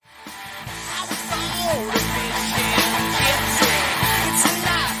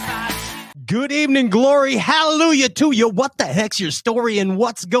Good evening, glory, hallelujah to you. What the heck's your story and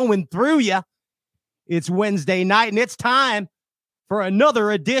what's going through you? It's Wednesday night and it's time for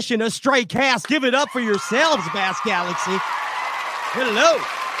another edition of Stray Cast. Give it up for yourselves, Bass Galaxy. Hello.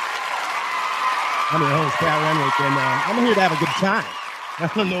 I'm your host, Cal Renwick, and I'm here to have a good time.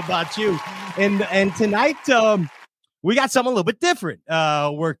 I don't know about you. And tonight, we got something a little bit different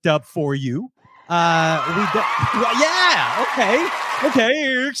worked up for you. Okay,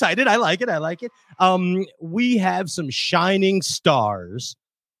 you're excited. I like it. We have some shining stars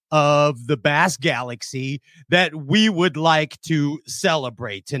of the Bass Galaxy that we would like to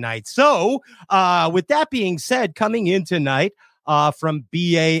celebrate tonight. So, with that being said, coming in tonight from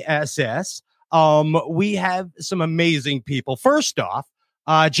BASS, we have some amazing people. First off,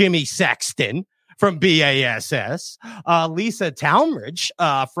 Jimmy Sexton from BASS, Lisa Talmadge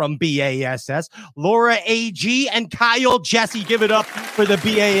from BASS, Laura AG, and Kyle Jesse. Give it up for the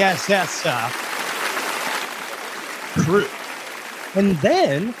BASS crew. And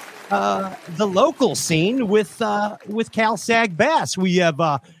then the local scene with Cal-Sag Bass. We have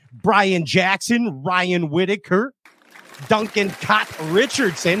Brian Jackson, Ryan Whitaker, Duncan Cott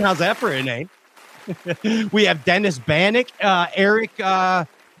Richardson. How's that for a name? We have Dennis Bannock, Eric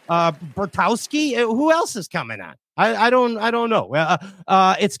Bertowski. Who else is coming on? I don't know.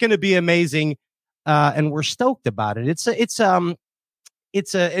 It's going to be amazing, and we're stoked about it. It's a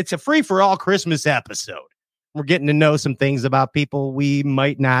free for all Christmas episode. We're getting to know some things about people we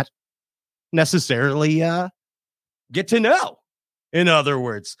might not necessarily get to know. In other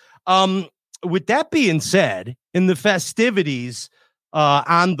words, with that being said, in the festivities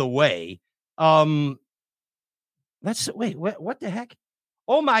on the way, what the heck?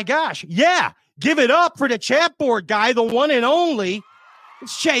 Oh my gosh. Yeah. Give it up for the chat board guy, the one and only.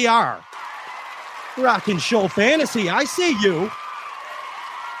 It's JR. Rock and Show Fantasy. I see you.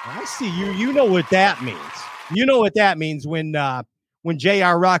 You know what that means. You know what that means when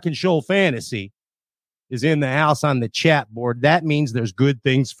JR Rock and Show Fantasy is in the house on the chat board. That means there's good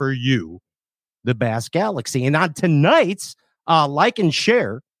things for you, the Bass Galaxy. And on tonight's like and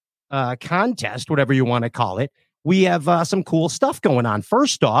share contest, whatever you want to call it, we have some cool stuff going on.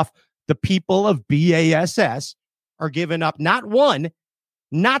 First off, the people of BASS are giving up not one,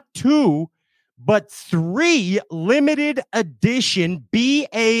 not two, but 3 limited edition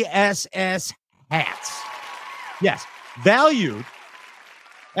BASS hats. Yes, valued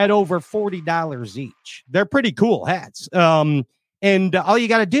at over $40 each. They're pretty cool hats. And all you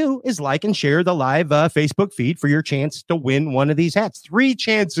got to do is like and share the live Facebook feed for your chance to win one of these hats. 3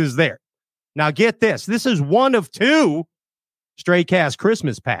 chances there. Now, get this. This is one of 2 Stray Cast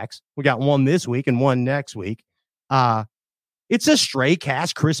Christmas packs. We got one this week and one next week. It's a Stray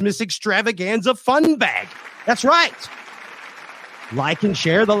Cast Christmas extravaganza fun bag. That's right. Like and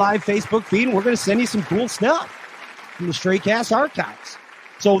share the live Facebook feed, and we're going to send you some cool stuff from the Stray Cast archives.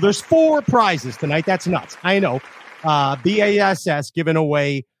 So there's 4 prizes tonight. That's nuts. I know. BASS giving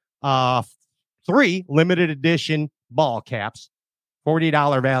away 3 limited edition ball caps,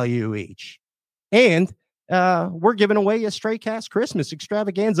 $40 value each. And we're giving away a Stray Cast Christmas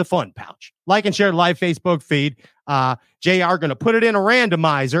extravaganza fun pouch. Like and share the live Facebook feed. JR going to put it in a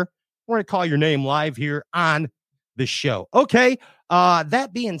randomizer. We're going to call your name live here on the show. Okay.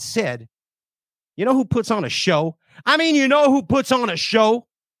 That being said, you know who puts on a show? You know who puts on a show?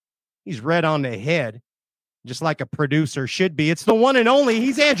 He's red on the head, just like a producer should be. It's the one and only.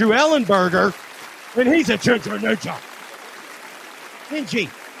 He's Andrew Ellenberger, and he's a ginger ninja. Ninja.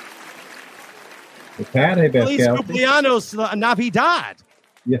 Feliz cumpleaños, Navidad.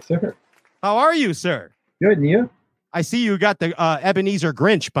 Yes, sir. How are you, sir? Good, and you? I see you got the Ebenezer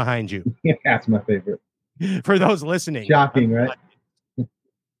Grinch behind you. Yeah, that's my favorite. For those listening. Shocking, right?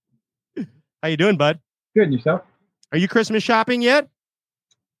 How you doing, bud? Good, and yourself? Are you Christmas shopping yet?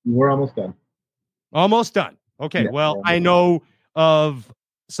 We're almost done. Almost done. Okay, Yeah, well, I know of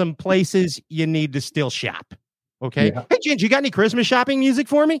some places you need to still shop. Okay? Yeah. Hey, Ginge, you got any Christmas shopping music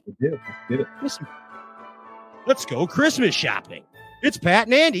for me? We do. Let's get it. Listen, let's go Christmas shopping. It's Pat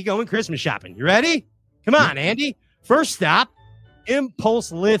and Andy going Christmas shopping. You ready? Come on, Andy. First stop,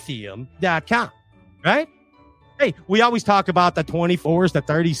 ImpulseLithium.com, right? Hey, we always talk about the 24s, the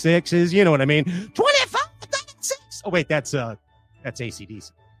 36s, you know what I mean? 25, 36. Oh, wait, that's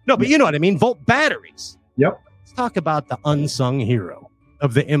AC/DC. No, but you know what I mean? Volt batteries. Yep. Let's talk about the unsung hero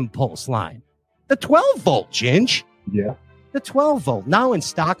of the Impulse line. The 12-volt, Ginge. Yeah. The 12-volt, now in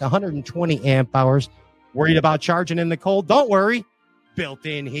stock, 120 amp hours. Worried about charging in the cold? Don't worry.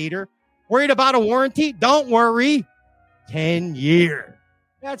 Built-in heater. Worried about a warranty? Don't worry. 10-year.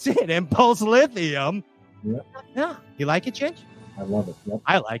 That's it. Impulse Lithium. Yeah. Yeah. You like it, Ginge? I love it. Yep.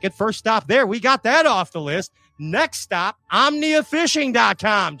 I like it. First stop there. We got that off the list. Next stop,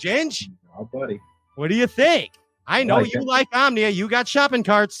 OmniaFishing.com. Ginge, Oh, buddy. what do you think? I know like you it. like Omnia. You got shopping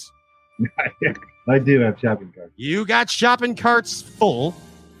carts. I do have shopping carts. You got shopping carts full.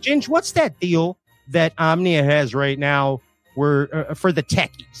 Ginge, what's that deal that Omnia has right now where for the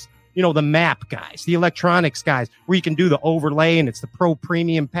techies? You know, the map guys, the electronics guys, where you can do the overlay and it's the Pro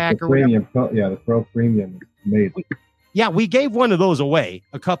Premium pack The or whatever. the Pro Premium is amazing. Yeah, we gave one of those away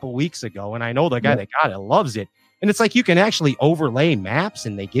a couple weeks ago, and I know the guy that got it loves it. And it's like you can actually overlay maps,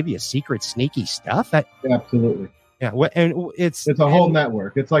 and they give you secret, sneaky stuff. Absolutely. Yeah, and it's a whole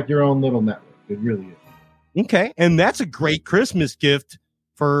network. It's like your own little network. It really is. Okay, and that's a great Christmas gift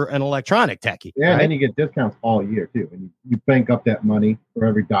for an electronic techie. Yeah, right? and then you get discounts all year, too. And you bank up that money for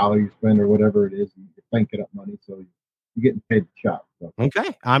every dollar you spend or whatever it is. You bank it up money, so you're getting paid to shop. So.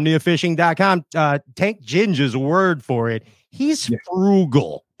 Okay, OmniaFishing.com. Take Ginger's word for it. He's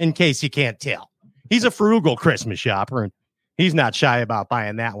frugal, in case you can't tell. He's a frugal Christmas shopper, and he's not shy about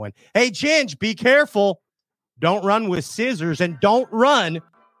buying that one. Hey, Ginge, be careful. Don't run with scissors, and don't run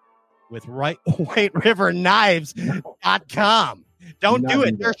with WhiteRiverKnives.com. Don't do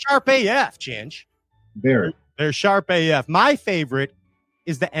it. They're sharp AF, Ginge. Very. They're sharp AF. My favorite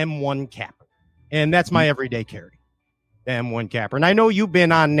is the M1 capper, and that's my everyday carry. The M1 capper. And I know you've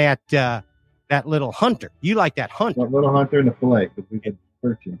been on that little hunter. You like that hunter. That little hunter and the fillet, because we've been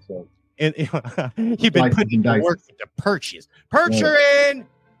perching, so. And you've been putting the work with the perches. Percher in!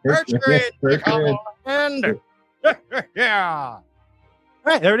 Yeah. All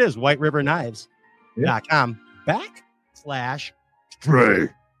right, there it is. WhiteRiverKnives.com /Stray.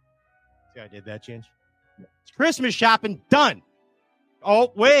 See how I did that, Ginge? Yeah. It's Christmas shopping done.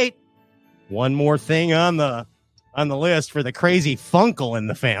 Oh, wait. One more thing on the list for the crazy funkle in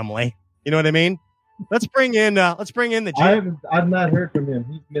the family. You know what I mean? Let's bring in the Jim. I've not heard from him.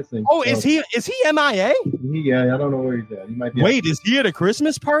 He's missing. Oh, so. Is he MIA? Yeah, I don't know where he's at. He might be. Wait, is he at a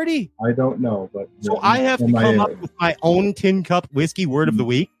Christmas party? I don't know, but so I have to come up with my own tin cup whiskey word of the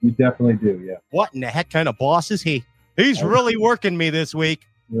week. You definitely do, yeah. What in the heck kind of boss is he? He's really working me this week.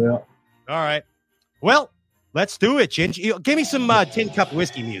 Yeah. All right. Well, let's do it, Ginge. Give me some tin cup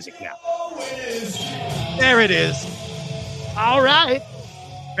whiskey music now. There it is. All right.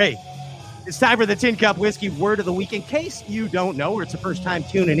 Hey, it's time for the Tin Cup Whiskey Word of the Week. In case you don't know, or it's the first time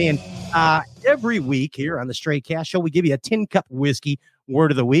tuning in, every week here on the Stray Cast Show, we give you a Tin Cup Whiskey Word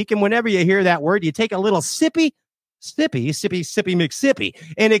of the Week. And whenever you hear that word, you take a little sippy McSippy.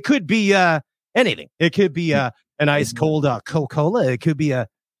 And it could be anything. It could be an ice cold Coca-Cola. It could be a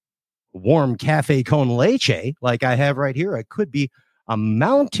warm cafe con leche like I have right here. It could be a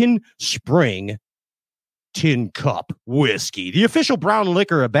Mountain Spring Tin Cup Whiskey, the official brown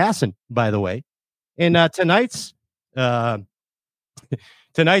liquor of Bassin, by the way. And tonight's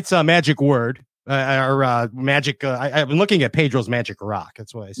magic word, or magic. I've been looking at Pedro's Magic Rock.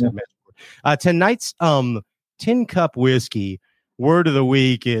 That's why I said magic word. Tonight's Tin Cup Whiskey word of the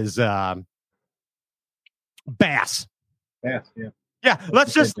week is bass. Bass, yeah. Yeah,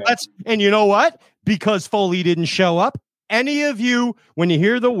 let's and you know what? Because Foley didn't show up, any of you, when you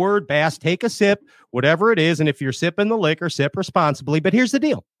hear the word bass, take a sip, whatever it is. And if you're sipping the liquor, sip responsibly. But here's the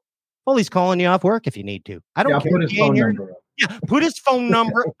deal. Foley's calling you off work if you need to. I don't care. Put his phone number up. Yeah, put his phone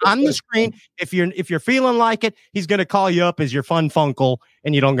number on the screen. If you're feeling like it, he's going to call you up as your fun funkle,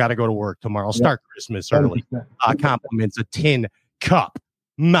 and you don't got to go to work tomorrow. Start Christmas early. Compliments a Tin Cup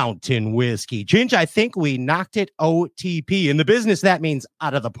Mountain Whiskey. Ginge, I think we knocked it OTP. In the business, that means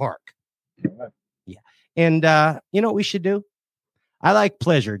out of the park. Right. Yeah. And you know what we should do? I like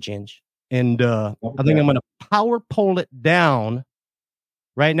pleasure, Ginge. And I think I'm going to power pull it down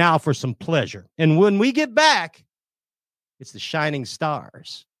right now for some pleasure. And when we get back, it's the Shining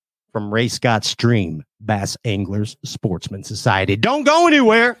Stars from Ray Scott's Stream, Bass Anglers Sportsman Society. Don't go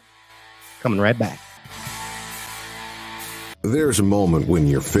anywhere. Coming right back. There's a moment when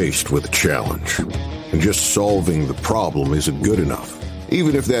you're faced with a challenge, and just solving the problem isn't good enough,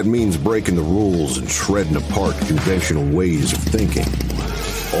 even if that means breaking the rules and shredding apart conventional ways of thinking,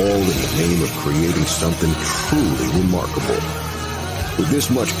 all in the name of creating something truly remarkable. With this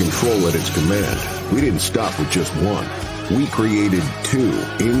much control at its command, we didn't stop with just one. We created two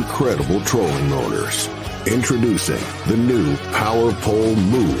incredible trolling motors. Introducing the new Power Pole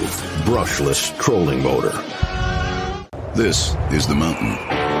Move brushless trolling motor. This is the Mountain,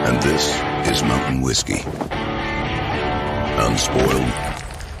 and this is Mountain Whiskey. Unspoiled,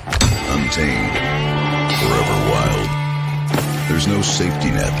 untamed, forever wild. There's no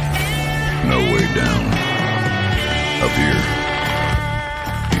safety net, no way down. Up here,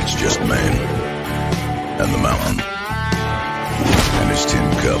 it's just man and the mountain. is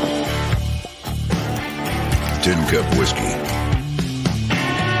Tin Cup. Tin Cup Whiskey.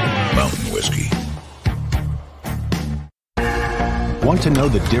 Mountain Whiskey. Want to know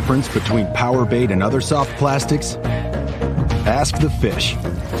the difference between power bait and other soft plastics? Ask the fish.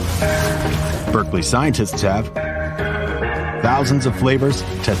 Berkeley scientists have. Thousands of flavors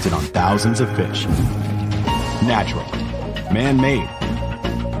tested on thousands of fish. Natural. Man-made.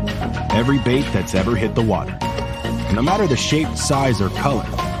 Every bait that's ever hit the water. No matter the shape, size, or color,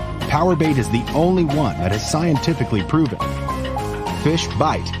 power bait is the only one that is scientifically proven. Fish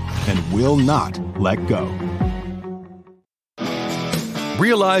bite and will not let go.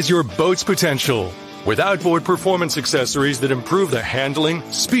 Realize your boat's potential with outboard performance accessories that improve the handling,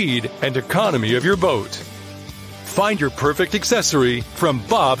 speed, and economy of your boat. Find your perfect accessory from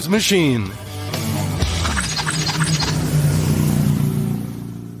Bob's Machine.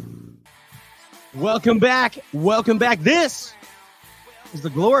 Welcome back. Welcome back. This is the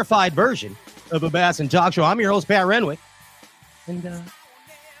glorified version of a Bass and Talk Show. I'm your host, Pat Renwick. And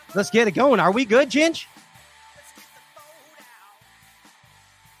let's get it going. Are we good, Ginge?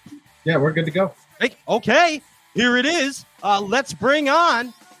 Yeah, we're good to go. Hey, okay, here it is. Let's bring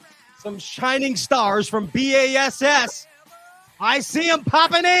on some shining stars from BASS. I see them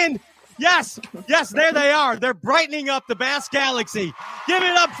popping in. Yes, there they are. They're brightening up the Bass Galaxy. Give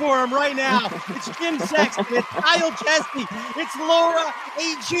it up for them right now. It's Jim Sexton. It's Kyle Chesney. It's Laura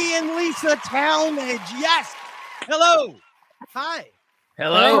A.G. and Lisa Talmadge. Yes. Hello. Hi.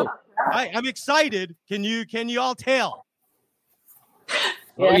 Hello. Hi. I'm excited. Can you all tell?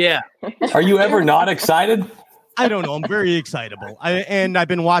 Oh, yeah. Are you ever not excited? I don't know. I'm very excitable. I've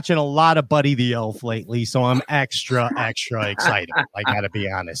been watching a lot of Buddy the Elf lately, so I'm extra excited. I got to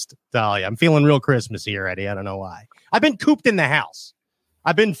be honest. Tell you, I'm feeling real Christmassy already. I don't know why. I've been cooped in the house.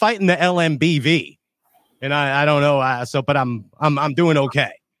 I've been fighting the LMBV, and I don't know. But I'm doing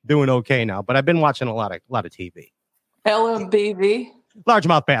okay. Doing okay now. But I've been watching a lot of TV. LMBV?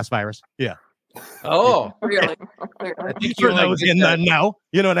 Largemouth bass virus. Yeah. Oh, Really? I think For those in the know,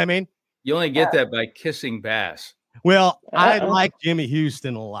 you know what I mean? you only get that by kissing bass. Well, I like Jimmy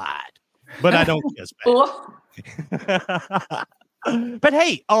Houston a lot, but I don't kiss bass. But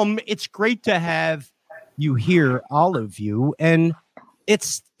hey, it's great to have you here, all of you, and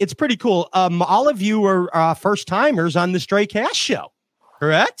it's pretty cool. All of you are first timers on the Stray Cast show,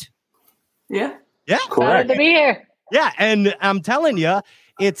 correct? Yeah. Yeah, Correct. Glad to be here. yeah, and I'm telling you,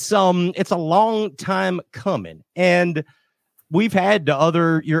 it's a long time coming, and we've had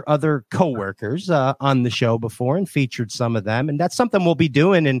your other coworkers on the show before and featured some of them, and that's something we'll be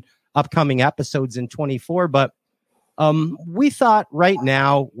doing in upcoming episodes in 24. But we thought right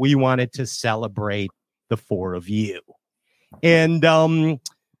now we wanted to celebrate the four of you, and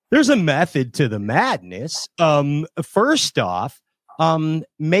there's a method to the madness. First off,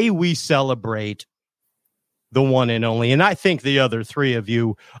 may we celebrate the one and only, and I think the other three of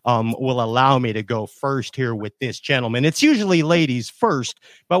you will allow me to go first here with this gentleman. It's usually ladies first,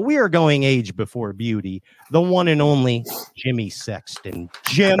 but we are going age before beauty. The one and only Jimmy Sexton.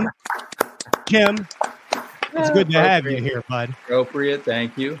 Jim, it's good to have you here, bud. Appropriate.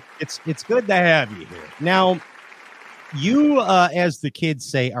 Thank you. It's good to have you here. Now, you, as the kids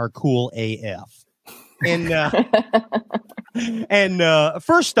say, are cool AF. And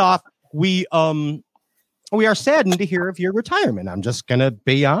first off, we are saddened to hear of your retirement. I'm just gonna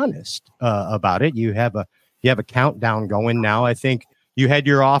be honest about it. You have a countdown going now. I think you had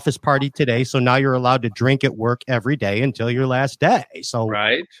your office party today, so now you're allowed to drink at work every day until your last day. So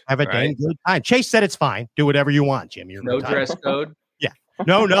Right. have a right. dang good time. Chase said it's fine. Do whatever you want, Jim. You're No retired. dress code.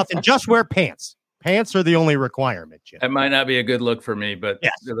 No, nothing. Just wear pants. Pants are the only requirement, Jim. That might not be a good look for me, but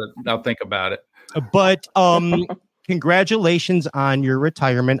Yes. I'll think about it. But congratulations on your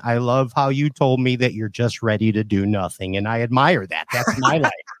retirement. I love how you told me that you're just ready to do nothing, and I admire that. That's my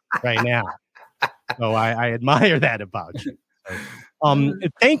life right now. So I admire that about you. So,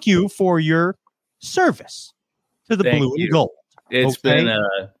 thank you for your service to the Thank blue you. and gold. It's Okay.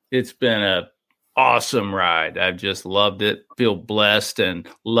 been a awesome ride. I've just loved it. Feel blessed and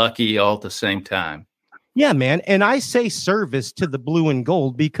lucky all at the same time. Yeah, man. And I say service to the blue and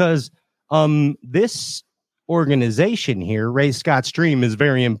gold because this organization here, Ray Scott Stream, is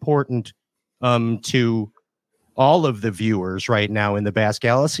very important to all of the viewers right now in the Bass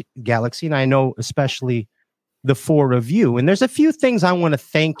Galaxy. And I know especially the four of you. And there's a few things I want to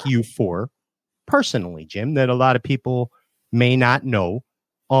thank you for personally, Jim, that a lot of people may not know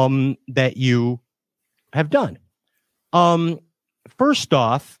that you have done. First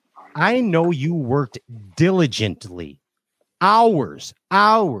off, I know you worked diligently, hours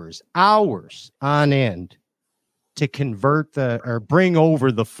on end to convert or bring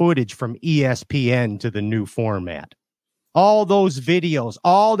over the footage from ESPN to the new format. All those videos,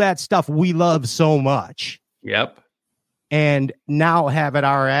 all that stuff we love so much. Yep. And now have at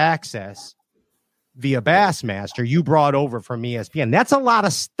our access via Bassmaster, you brought over from ESPN. That's a lot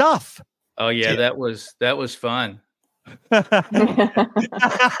of stuff. Oh yeah, that was fun.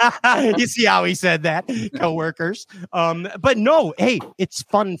 You see how he said that, coworkers. But no, hey, it's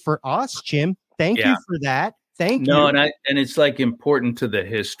fun for us, Jim. Thank you for that. Thank you. No, and it's like important to the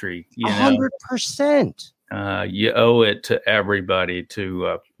history. 100%. You owe it to everybody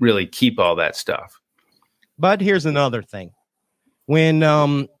to really keep all that stuff. But here's another thing. When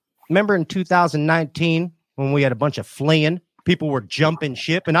remember in 2019 when we had a bunch of fleeing, people were jumping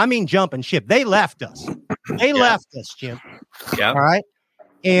ship, and I mean jumping ship. They left us. They left us, Jim. Yeah. All right.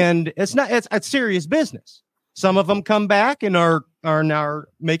 And it's serious business. Some of them come back and are now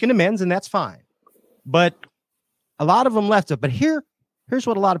making amends, and that's fine. But a lot of them left us. But here's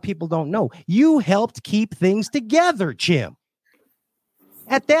what a lot of people don't know. You helped keep things together, Jim.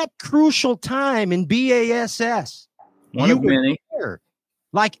 At that crucial time in BASS. One of many. There,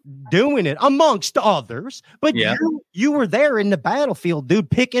 like doing it amongst others. But you were there in the battlefield, dude,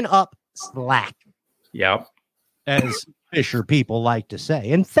 picking up slack. Yep. As Fisher people like to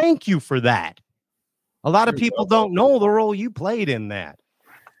say. And thank you for that. A lot of people don't know the role you played in that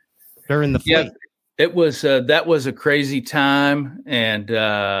during the fleet. Yeah, it was that was a crazy time, and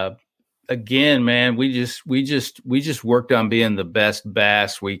again, man, we just worked on being the best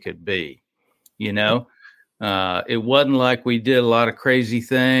bass we could be. You know, it wasn't like we did a lot of crazy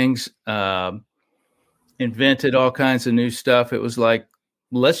things, invented all kinds of new stuff. It was like,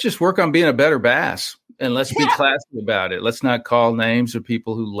 let's just work on being a better bass, and let's be classy about it. Let's not call names of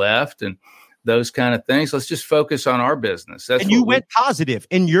people who left and those kind of things. Let's just focus on our business. And you went positive,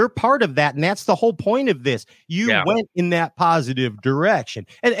 and you're part of that. And that's the whole point of this. You went in that positive direction.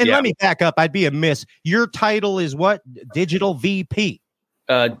 And let me back up. I'd be amiss. Your title is what? Digital VP.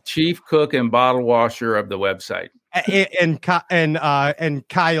 Chief cook and bottle washer of the website. And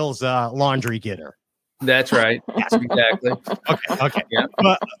Kyle's laundry getter. That's right. Yes, exactly. Okay. Yeah.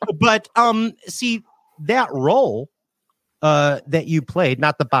 But see, that role that you played,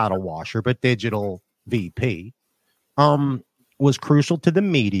 not the bottle washer, but digital VP, was crucial to the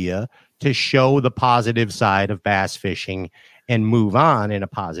media to show the positive side of bass fishing and move on in a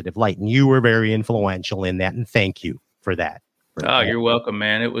positive light. And you were very influential in that. And thank you for that. You're welcome,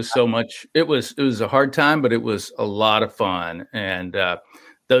 man. It was so much. It was a hard time, but it was a lot of fun. And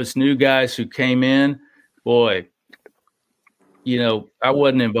those new guys who came in, boy, you know, I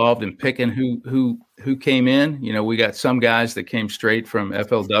wasn't involved in picking who came in. You know, we got some guys that came straight from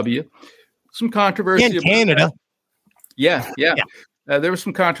FLW. Some controversy in Canada. Yeah. There was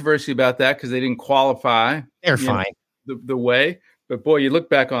some controversy about that because they didn't qualify. They're fine the way. But boy, you look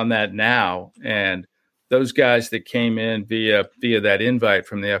back on that now, and those guys that came in via that invite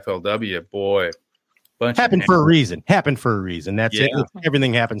from the FLW, boy, happened for a reason. That's it.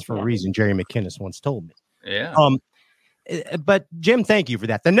 Everything happens for a reason. Jerry McInnes once told me. Yeah. But Jim, thank you for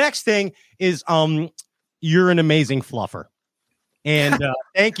that. The next thing is, you're an amazing fluffer, and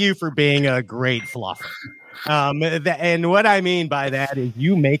thank you for being a great fluffer. And what I mean by that is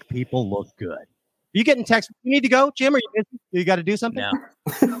you make people look good. You getting text? You need to go, Jim? Are you busy? You got to do something?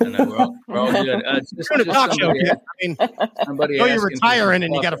 No, we're all good. It's a talk show. I mean, you're retiring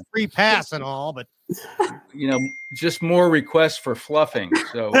and you got a free pass and all, but you know, just more requests for fluffing.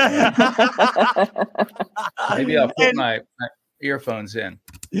 So maybe I'll put my earphones in.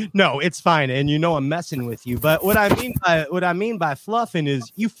 No, it's fine, and you know I'm messing with you. But what I mean by fluffing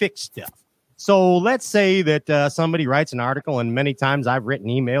is you fix stuff. So let's say that somebody writes an article, and many times I've written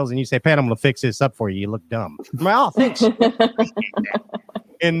emails, and you say, "Pat, I'm going to fix this up for you. You look dumb." Well, thanks.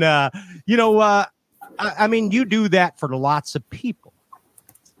 And I mean, you do that for lots of people,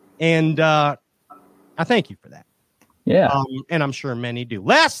 and I thank you for that. Yeah, and I'm sure many do.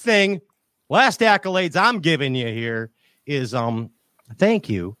 Last accolades I'm giving you here is thank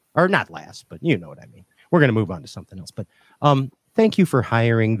you, or not last, but you know what I mean. We're going to move on to something else, but thank you for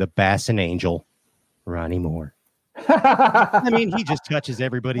hiring the Bassin Angel, Ronnie Moore. I mean, he just touches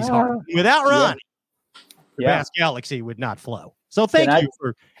everybody's heart. Without Ronnie, the Bass Galaxy would not flow. So thank you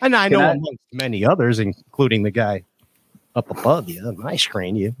for, and I know amongst many others, including the guy up above you on my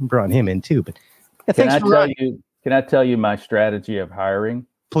screen, you brought him in too. But can I tell you my strategy of hiring?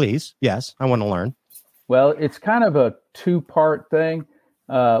 Please. Yes, I want to learn. Well, it's kind of a two-part thing.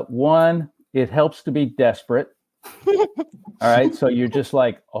 One, it helps to be desperate. All right, so you're just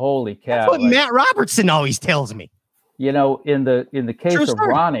like, holy cow! That's what Matt Robertson always tells me. You know, in the case of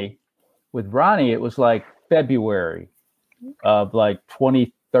Ronnie, with Ronnie, it was like February of like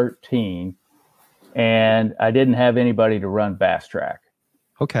 2013, and I didn't have anybody to run Bass Track.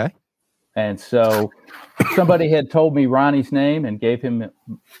 Okay. And so somebody had told me Ronnie's name and gave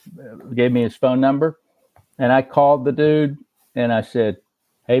me his phone number. And I called the dude and I said,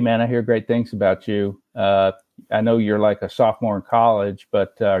 "Hey man, I hear great things about you. I know you're like a sophomore in college,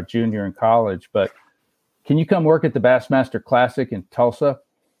 but junior in college, but can you come work at the Bassmaster Classic in Tulsa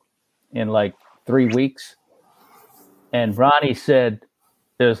in like 3 weeks?" And Ronnie said,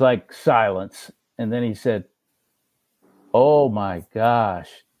 there's like silence. And then he said, "Oh my gosh,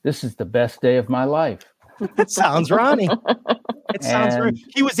 this is the best day of my life." It sounds Ronnie. It sounds right.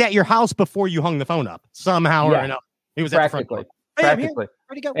 He was at your house before you hung the phone up somehow or another. He was at the front door. Practically.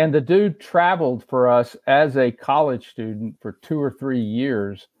 Where'd he go? And the dude traveled for us as a college student for 2 or 3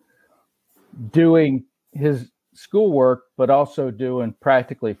 years doing his schoolwork, but also doing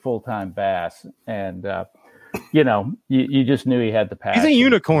practically full-time bass. And, you just knew he had the passion. He's a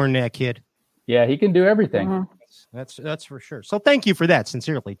unicorn, that kid. Yeah, he can do everything. Mm-hmm. That's for sure. So thank you for that,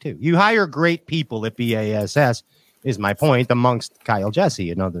 sincerely, too. You hire great people at BASS, is my point, amongst Kyle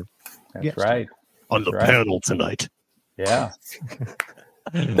Jesse, another. That's right. On the panel tonight. Yeah.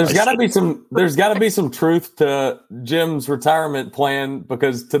 There's got to be some truth to Jim's retirement plan,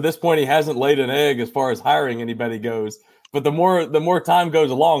 because to this point he hasn't laid an egg as far as hiring anybody goes. But the more time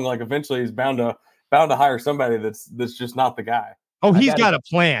goes along, like eventually he's bound to hire somebody that's just not the guy. Oh, he's got a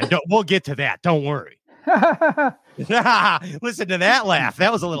plan. We'll get to that. Don't worry. Listen to that laugh.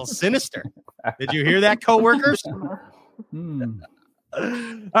 That was a little sinister. Did you hear that, coworkers?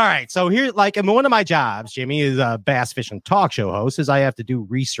 All right. So here, one of my jobs, Jimmy, is a bass fishing talk show host, is I have to do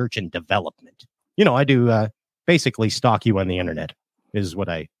research and development. I do basically stalk you on the internet is what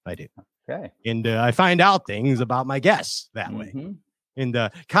I do. Okay. And I find out things about my guests that way.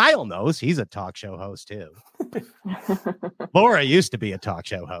 And Kyle knows he's a talk show host too. Laura used to be a talk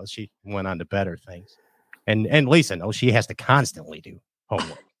show host. She went on to better things. And Lisa knows she has to constantly do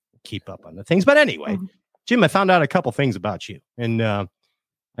homework, keep up on the things. But anyway, Jim, I found out a couple things about you, and I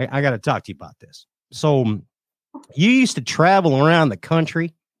got to talk to you about this. So you used to travel around the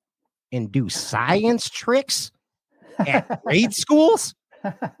country and do science tricks at grade schools?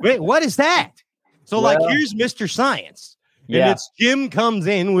 Wait, what is that? So here's Mr. Science. And it's Jim comes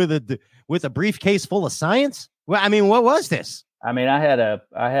in with a briefcase full of science. Well, I mean, what was this? I mean, I had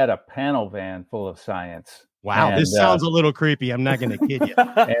a panel van full of science. Wow, and this sounds a little creepy. I'm not going to kid you.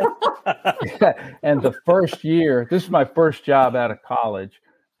 And the first year, this is my first job out of college.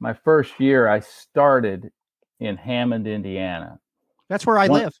 My first year, I started in Hammond, Indiana. That's where I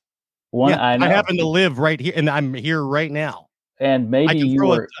live. I happen to live right here, and I'm here right now. And maybe you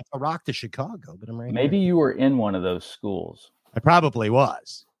were a rock to Chicago, but I'm right. Maybe you were in one of those schools. I probably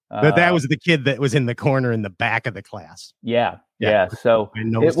was. But that was the kid that was in the corner in the back of the class. Yeah. So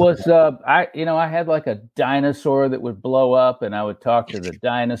it was. I had like a dinosaur that would blow up, and I would talk to the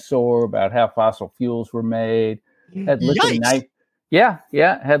dinosaur about how fossil fuels were made. Had liquid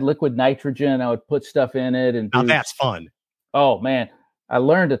had liquid nitrogen. I would put stuff in it, and now that's fun. Oh man, I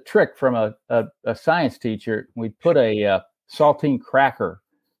learned a trick from a science teacher. We'd put a saltine cracker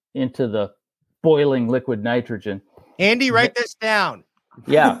into the boiling liquid nitrogen. Andy, write this down.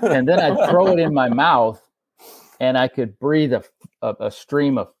 Yeah, and then I'd throw it in my mouth, and I could breathe a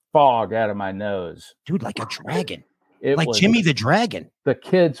stream of fog out of my nose. Dude, like a dragon. It was Jimmy the Dragon. The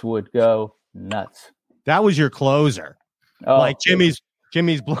kids would go nuts. That was your closer. Oh, like Jimmy's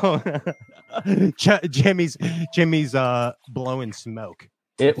blowing Jimmy's blowing smoke.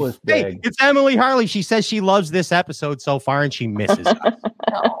 It was big. Hey, it's Emily Harley. She says she loves this episode so far, and she misses us.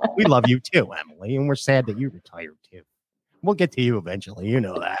 We love you too, Emily, and we're sad that you retired too. We'll get to you eventually. You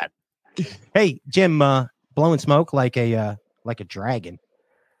know that. Hey, Jim, blowing smoke like a dragon.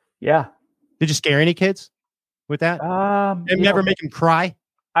 Yeah. Did you scare any kids with that? And never make them cry?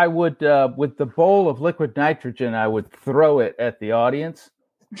 I would, with the bowl of liquid nitrogen, I would throw it at the audience,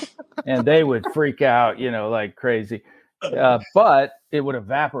 and they would freak out, like crazy. But it would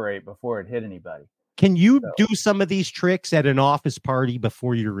evaporate before it hit anybody. Can you do some of these tricks at an office party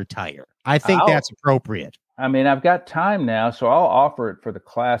before you retire? I think that's appropriate. I mean, I've got time now, so I'll offer it for the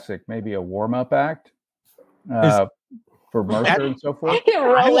classic, maybe a warm-up act for Mercer and so forth. He'll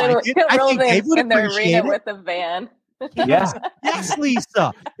roll in the arena with a van. Yeah. Yes,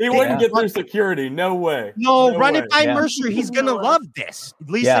 Lisa. He wouldn't get through security. No way. No, run it by Mercer. He's going to love this.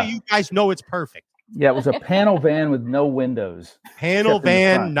 Lisa, you guys know it's perfect. Yeah, it was a panel van with no windows. Panel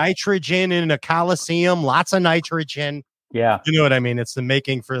van, nitrogen in a Coliseum, lots of nitrogen. Yeah. You know what I mean? It's the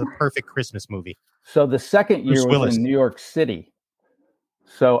making for the perfect Christmas movie. So the second year was in New York City.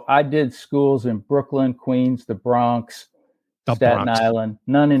 So I did schools in Brooklyn, Queens, the Bronx, Staten Island,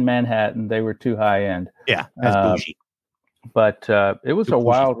 none in Manhattan. They were too high end. Yeah, that's bougie. But it was a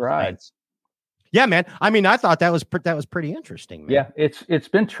wild ride. Yeah, man. I mean, I thought that was pretty interesting, man. Yeah, it's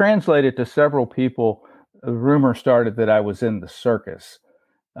been translated to several people. A rumor started that I was in the circus,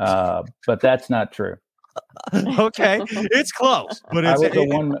 but that's not true. Okay, it's close, but I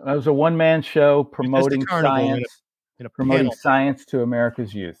was a one-man show promoting science, promoting science to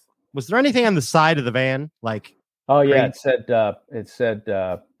America's youth. Was there anything on the side of the van, like? Oh yeah, it said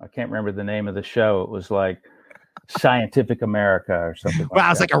I can't remember the name of the show. It was like Scientific America or something.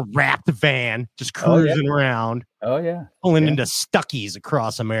 Wow, it's like a wrapped van just cruising around. Oh yeah, pulling into Stuckies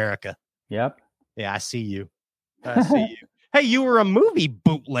across America. Yep. Yeah, I see you. Hey, you were a movie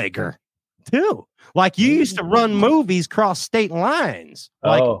bootlegger too. Like you used to run movies across state lines.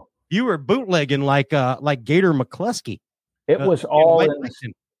 Like you were bootlegging like Gator McCluskey. It was all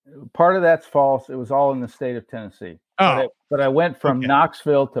part of that's false. It was all in the state of Tennessee. Oh, but I went from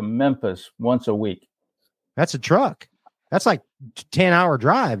Knoxville to Memphis once a week. That's a truck. That's like 10-hour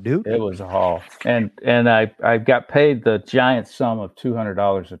drive, dude. It was a haul. And I got paid the giant sum of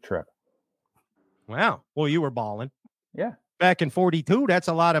 $200 a trip. Wow. Well, you were balling. Yeah. Back in 42, that's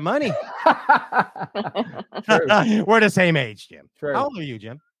a lot of money. We're the same age, Jim. True. How old are you,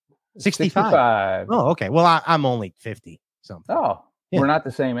 Jim? 65. Oh, okay. Well, I'm only 50 something. Oh, yeah. We're not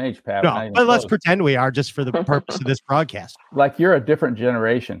the same age, Pat. No, but let's pretend we are just for the purpose of this broadcast. Like you're a different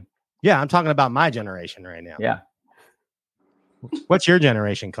generation. Yeah, I'm talking about my generation right now. Yeah. What's your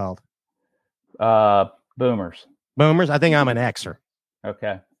generation called? Boomers. Boomers? I think I'm an Xer.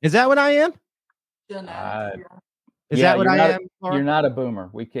 Okay. Is that what I am? Is that what I am? You're not a boomer.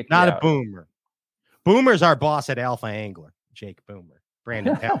 We kicked not you a out. Boomer. Boomer's our boss at Alpha Angler, Jake Boomer,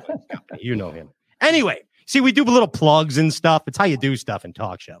 Brandon Talbot's company. You know him. Anyway, see, we do little plugs and stuff. It's how you do stuff in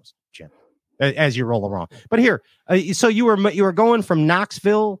talk shows, Jim, as you roll along. But here, so you were going from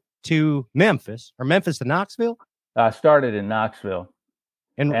Knoxville to Memphis, or Memphis to Knoxville? I started in Knoxville,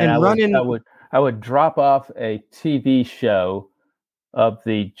 and running. I would drop off a TV show of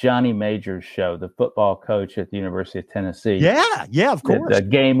the Johnny Majors show, the football coach at the University of Tennessee. Yeah, of course. The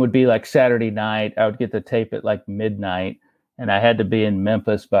game would be like Saturday night. I would get the tape at like midnight, and I had to be in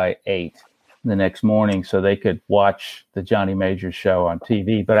Memphis by 8 the next morning so they could watch the Johnny Majors show on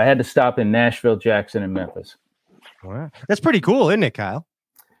TV. But I had to stop in Nashville, Jackson, and Memphis. Wow. That's pretty cool, isn't it, Kyle?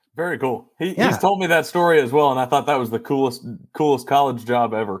 Very cool. He's told me that story as well, and I thought that was the coolest college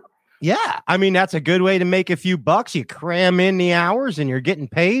job ever. Yeah, I mean, that's a good way to make a few bucks. You cram in the hours and you're getting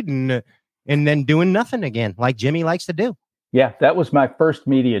paid and then doing nothing again, like Jimmy likes to do. Yeah, that was my first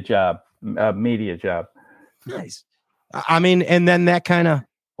media job. Nice. I mean, and then that kind of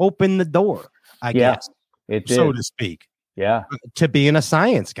opened the door, I guess, it did. So to speak. Yeah. To being a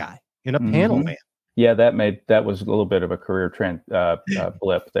science guy and a panel man. Yeah, that was a little bit of a career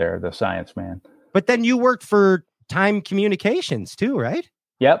blip there, the science man. But then you worked for Time Communications too, right?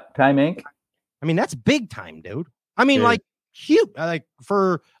 Yep, Time Inc. I mean, that's big time, dude. I mean, like huge, like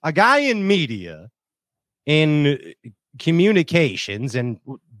for a guy in media, in communications and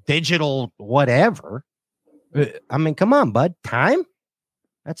digital whatever. I mean, come on, bud. Time?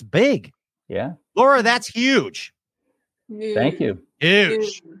 That's big. Yeah. Laura, that's huge. Thank you.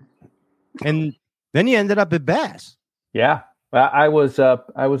 Huge. And then you ended up at Bass. Yeah. Well, I was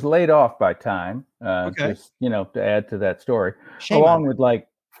laid off by Time. Just, to add to that story, along with like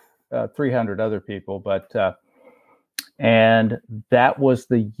 300 other people. But and that was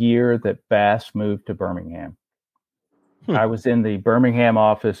the year that Bass moved to Birmingham. I was in the Birmingham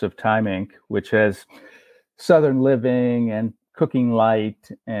office of Time Inc., which has Southern Living and Cooking Light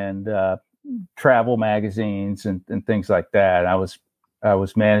and travel magazines and things like that. I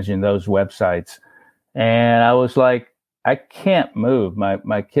was managing those websites, and I was like, I can't move.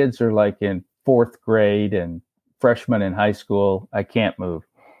 My kids are like in 4th grade and freshmen in high school. I can't move.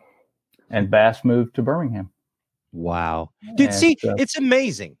 And Bass moved to Birmingham. Wow. Dude, see, it's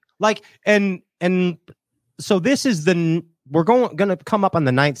amazing. Like, and so this is we're going to come up on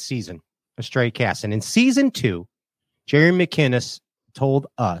the 9th season of Stray Cast. And in season 2, Jerry McInnes told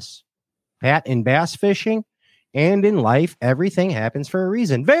us, Pat, in bass fishing and in life, everything happens for a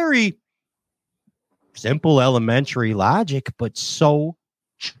reason. Very simple, elementary logic, but so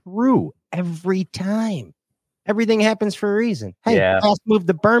true every time. Everything happens for a reason. Hey, Bass moved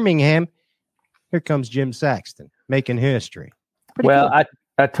to Birmingham. Here comes Jim Saxton making history. Pretty cool.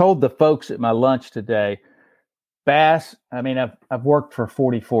 I told the folks at my lunch today, Bass, I mean, I've worked for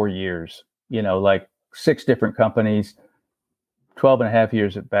 44 years, like 6 different companies, 12 and a half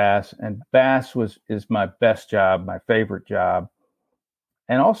years at Bass. And Bass is my best job, my favorite job.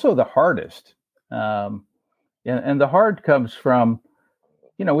 also the hardest. And the hard comes from,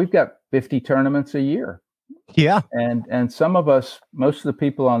 we've got 50 tournaments a year. Yeah. And some of us, most of the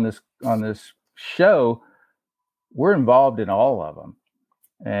people on this show, we're involved in all of them.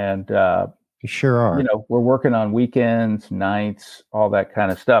 And you sure are. We're working on weekends, nights, all that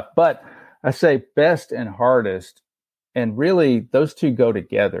kind of stuff. But I say best and hardest, and really those two go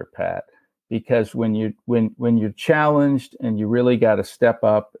together, Pat, because when you're challenged and you really got to step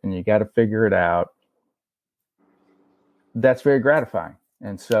up and you got to figure it out, that's very gratifying.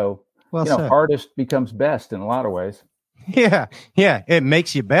 And so, hardest becomes best in a lot of ways. Yeah. Yeah. It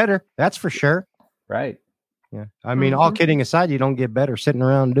makes you better. That's for sure. Right. Yeah. I mean, all kidding aside, you don't get better sitting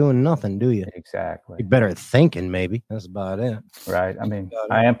around doing nothing, do you? Exactly. You're better at thinking, maybe. That's about it. Right. I mean,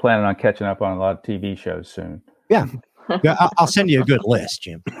 I am planning on catching up on a lot of TV shows soon. Yeah. Yeah, I'll send you a good list,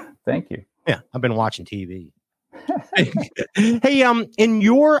 Jim. Thank you. Yeah. I've been watching TV. Hey, in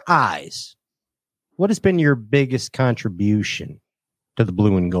your eyes, what has been your biggest contribution to the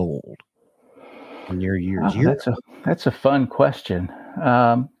blue and gold in your years? That's a fun question.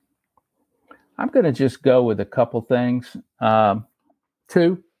 I'm going to just go with a couple things.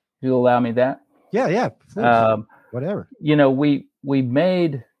 Two, you'll allow me that? Yeah. Whatever. We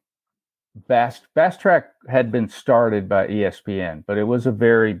made Bass Track had been started by ESPN, but it was a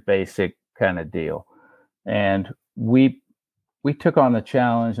very basic kind of deal. And we took on the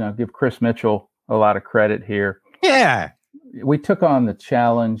challenge, and I'll give Chris Mitchell a lot of credit here. Yeah. We took on the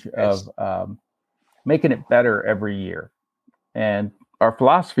challenge of making it better every year. And our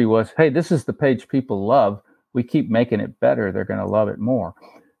philosophy was, hey, this is the page people love. We keep making it better. They're going to love it more.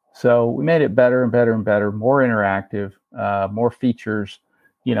 So we made it better and better and better, more interactive, more features.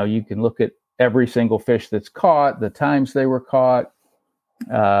 You can look at every single fish that's caught, the times they were caught.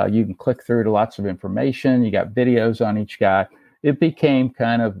 You can click through to lots of information. You got videos on each guy. It became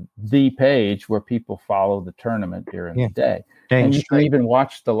kind of the page where people follow the tournament during the day. And you can even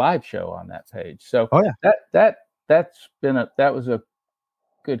watch the live show on that page. So that was a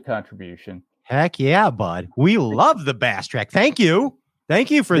good contribution. Heck yeah, bud. We love the Bass Track. Thank you. Thank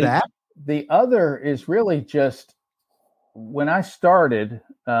you for that. The other is really just when I started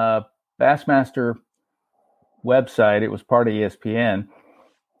Bassmaster website, it was part of ESPN,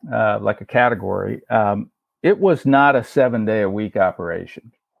 like a category. It was not a 7-day-a-week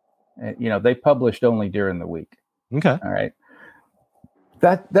operation. They published only during the week. Okay. All right.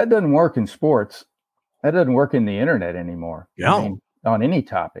 That doesn't work in sports. That doesn't work in the internet anymore. No. I mean, on any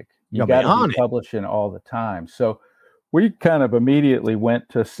topic. You got to be publishing all the time. So we kind of immediately went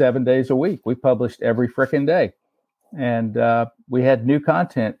to 7 days a week. We published every frickin' day. And we had new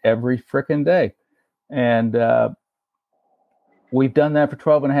content every frickin' day. And we've done that for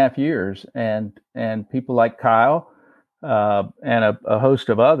 12 and a half years. And people like Kyle and a host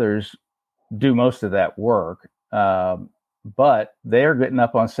of others do most of that work. But they're getting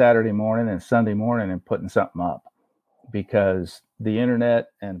up on Saturday morning and Sunday morning and putting something up because the internet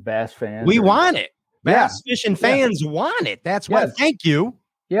and bass fans. We want it. Bass fishing fans want it. That's why. Thank you.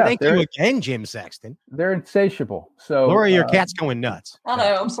 Yeah. Thank you again, Jim Sexton. They're insatiable. So Laura, your cat's going nuts. I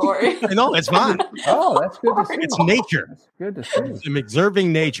know. I'm sorry. No, it's fine. Oh, that's good to see. It's nature. That's good to see. I'm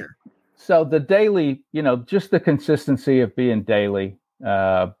observing nature. So the daily, just the consistency of being daily,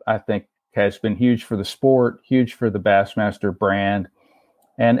 I think has been huge for the sport, huge for the Bassmaster brand,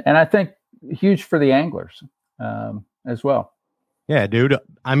 and I think huge for the anglers as well. Yeah, dude.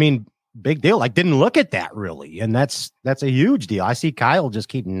 I mean, big deal. I didn't look at that really, and that's a huge deal. I see Kyle just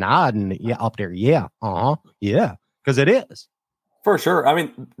keep nodding, up there. Yeah, yeah, because it is for sure. I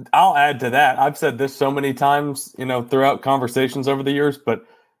mean, I'll add to that. I've said this so many times, throughout conversations over the years, but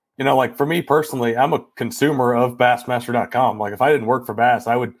like for me personally, I'm a consumer of Bassmaster.com. Like if I didn't work for Bass,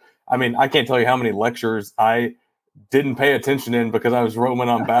 I can't tell you how many lectures I didn't pay attention in because I was roaming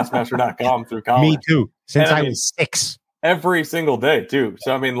on Bassmaster.com through college. Me too. Since I was 6. Every single day too.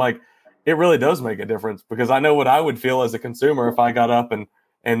 So, it really does make a difference because I know what I would feel as a consumer if I got up and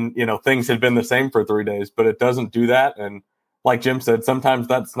things had been the same for 3 days, but it doesn't do that. And like Jim said, sometimes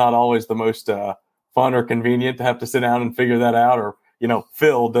that's not always the most fun or convenient to have to sit down and figure that out. Or,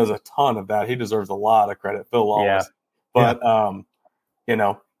 Phil does a ton of that. He deserves a lot of credit. Phil Lawless. Yeah.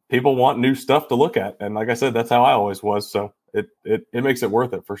 But, people want new stuff to look at. And like I said, that's how I always was. So it makes it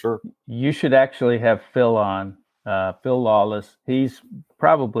worth it for sure. You should actually have Phil on, Phil Lawless. He's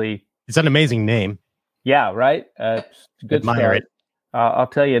probably, it's an amazing name. Yeah. Right. Good Admire start. it. I'll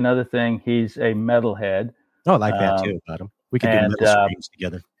tell you another thing. He's a metalhead. Oh, I like that too about him. We could do metal streams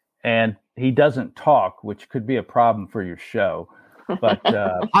together. And he doesn't talk, which could be a problem for your show, but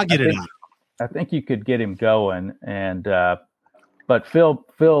I'll get it out. I think you could get him going and But Phil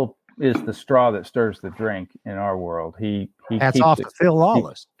is the straw that stirs the drink in our world. He hats off to Phil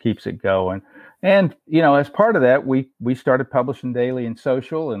Lawless. Keeps it going. And, as part of that, we started publishing daily and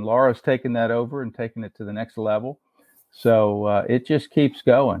social, and Laura's taken that over and taken it to the next level. So it just keeps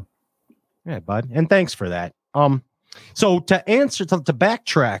going. Yeah, bud. And thanks for that. So to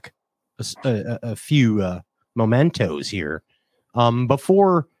backtrack a few mementos here,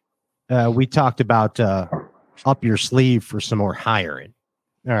 before we talked about up your sleeve for some more hiring.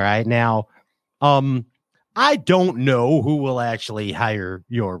 All right. Now, I don't know who will actually hire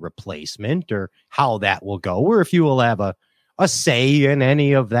your replacement or how that will go, or if you will have a say in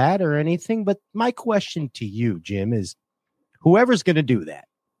any of that or anything. But my question to you, Jim, is whoever's going to do that,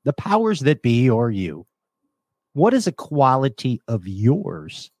 the powers that be or you, what is a quality of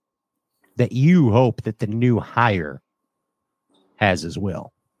yours that you hope that the new hire has as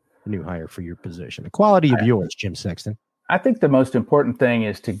well? The new hire for your position, the quality of yours, Jim Sexton. I think the most important thing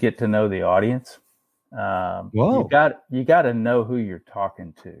is to get to know the audience. You got to know who you're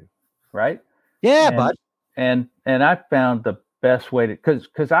talking to, right? Yeah, bud. And I found the best way to,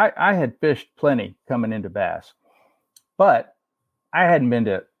 because I had fished plenty coming into bass, but I hadn't been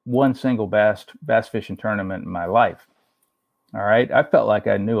to one single bass fishing tournament in my life. All right, I felt like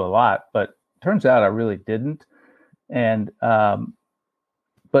I knew a lot, but turns out I really didn't. And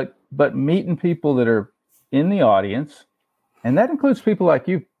but meeting people that are in the audience, and that includes people like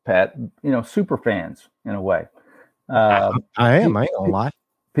you, Pat, super fans in a way. I am a lot.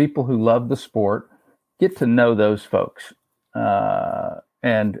 People who love the sport, get to know those folks.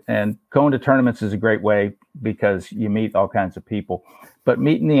 And going to tournaments is a great way because you meet all kinds of people. But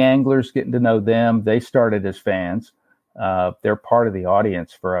meeting the anglers, getting to know them, they started as fans. They're part of the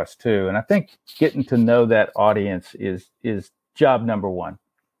audience for us too. And I think getting to know that audience is job number one.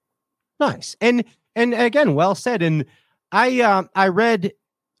 Nice. And again, well said. And I read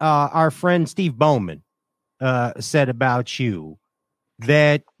our friend Steve Bowman said about you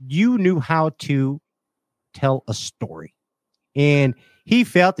that you knew how to tell a story, and he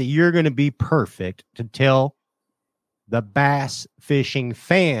felt that you're going to be perfect to tell the bass fishing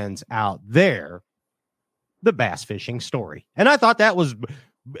fans out there the bass fishing story. And I thought that was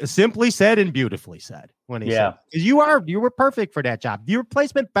simply said and beautifully said when he said, you were perfect for that job. Your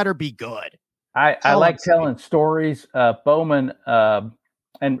replacement better be good. I like telling stories. Bowman,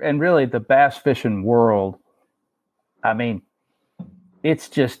 and really the bass fishing world, I mean, it's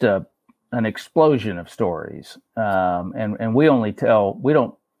just an explosion of stories. And we don't tell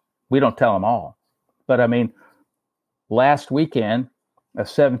them all. But I mean, last weekend, a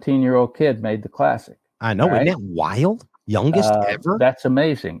 17-year-old kid made the Classic. I know. Right? Isn't that wild? Youngest ever? That's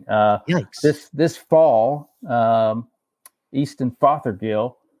amazing. Yikes. This fall, Easton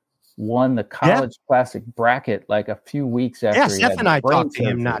Fothergill won the College Classic bracket like a few weeks after. Yeah, Seth and I talked to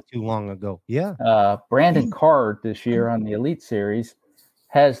him not too long ago. Yeah. Brandon Card this year on the Elite Series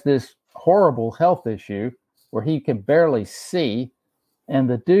has this horrible health issue where he can barely see, and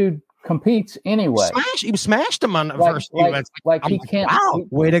the dude competes anyway. He smashed him on the first few. He can't. Wow,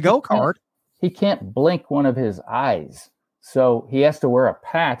 way to go, Card. He can't blink one of his eyes, so he has to wear a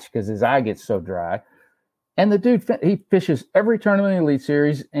patch because his eye gets so dry. And the dude, he fishes every tournament in the Elite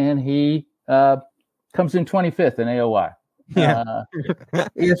Series, and he comes in 25th in AOY. Yeah.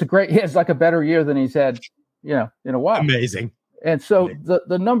 He has like a better year than he's had, in a while. Amazing. And so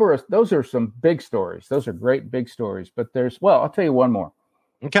the number of those are some big stories. Those are great big stories. But I'll tell you one more.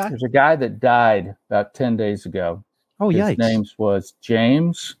 Okay. There's a guy that died about 10 days ago. Oh, his yikes. name was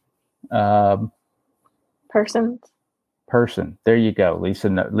James. Person. There you go.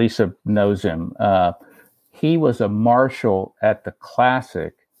 Lisa knows him. He was a marshal at the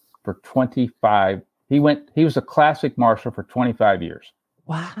Classic for 25. He was a Classic marshal for 25 years.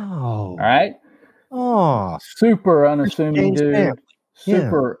 Wow. All right. Oh, super unassuming dude.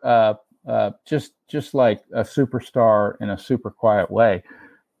 Super, just like a superstar in a super quiet way.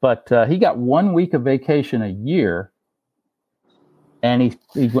 But he got 1 week of vacation a year, and he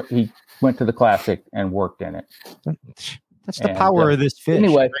went to the Classic and worked in it. That's the power of this fish.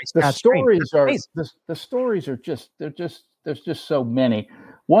 Anyway, the stories are there's just so many.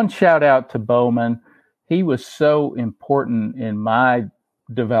 One shout out to Bowman. He was so important in my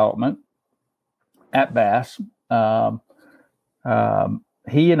development at Bass. He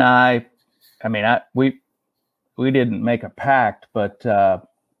and I mean, we didn't make a pact,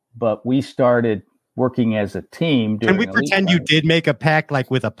 but we started working as a team. Can we pretend you did make a pact,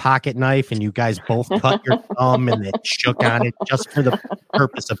 like with a pocket knife, and you guys both cut your thumb and then shook on it just for the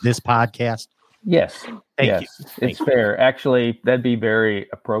purpose of this podcast? Yes. Thank you. It's fair. Actually, that'd be very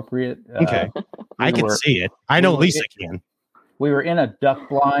appropriate. Okay. I can see it. I know Lisa can. we were in a duck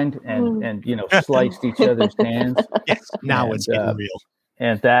blind and sliced each other's hands. Yes, now it's getting real.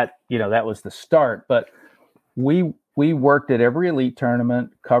 And that, that was the start. But we worked at every elite tournament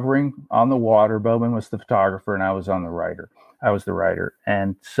covering on the water. Bowman was the photographer and I was the writer.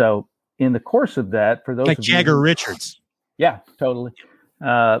 And so in the course of that, for those like of Jagger you, Richards. Yeah, totally.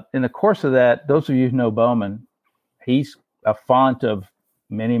 In the course of that, those of you who know Bowman, he's a font of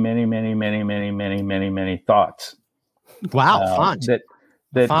many, many, many, many, many, many, many, many thoughts. Wow, font.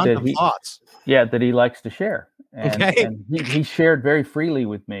 Thoughts. Yeah, that he likes to share. And he shared very freely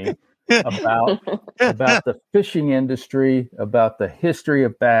with me about the fishing industry, about the history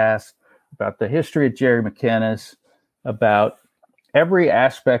of bass, about the history of Jerry McInnes, about every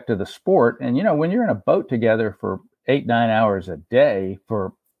aspect of the sport. And, when you're in a boat together for 8-9 hours a day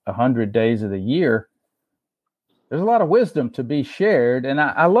for 100 days of the year, there's a lot of wisdom to be shared. And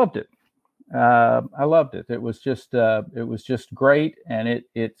I loved it. I loved it. It was just great. And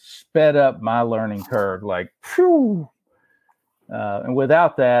it sped up my learning curve. Like, phew. And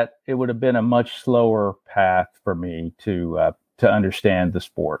without that, it would have been a much slower path for me to understand the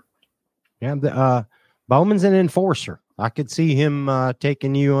sport. Yeah. Bowman's an enforcer. I could see him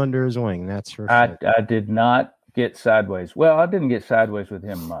taking you under his wing. That's for sure. I did not get sideways. Well, I didn't get sideways with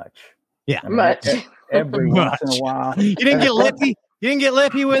him much. Yeah. Much. Every once in a while. You didn't get lippy? You didn't get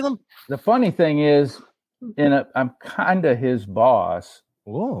lippy with him? The funny thing is, I'm kind of his boss.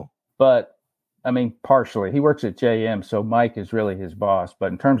 Whoa. But, I mean, partially. He works at JM, so Mike is really his boss.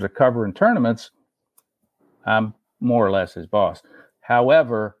 But in terms of covering tournaments, I'm more or less his boss.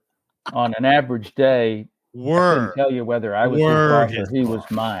 However, on an average day, I couldn't tell you whether I was his boss or he was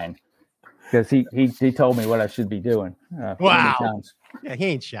mine. Because he told me what I should be doing. Wow. Times. Yeah, he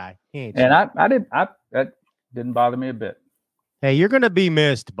ain't shy. And that didn't bother me a bit. Hey, you're going to be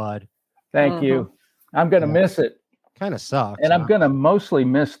missed, bud. Thank you. I'm going to miss it. Kind of sucks. And I'm going to mostly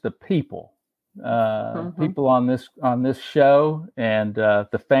miss the people. People on this show and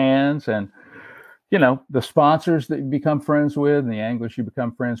the fans and, the sponsors that you become friends with and the anglers you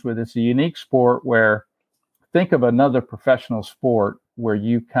become friends with. It's a unique sport where think of another professional sport where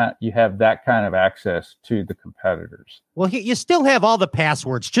you have that kind of access to the competitors. Well, you still have all the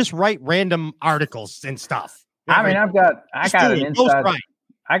passwords. Just write random articles and stuff. I mean, I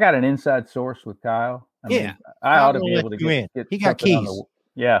got an inside source with Kyle. I ought to be able to get he got keys.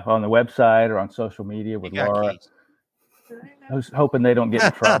 On the website or on social media with Laura. I was hoping they don't get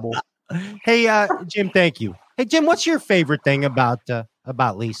in trouble. Hey, Jim, thank you. Hey, Jim, what's your favorite thing about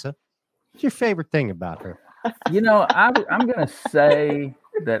Lisa? What's your favorite thing about her? I'm going to say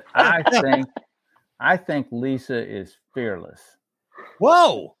that I think Lisa is fearless.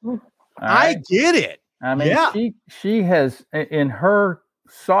 Whoa. Right? I get it. I mean, she has, in her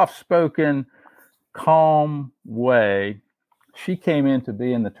soft-spoken, calm way, she came in to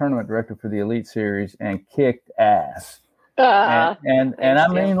be in the tournament director for the Elite Series and kicked ass. And I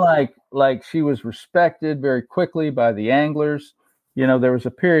mean, like she was respected very quickly by the anglers. There was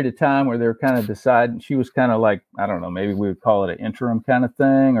a period of time where they were kind of deciding. She was kind of like, I don't know, maybe we would call it an interim kind of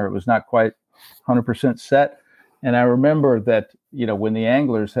thing, or it was not quite 100% set. And I remember that, when the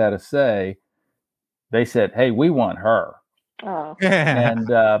anglers had a say, they said, "Hey, we want her." Oh.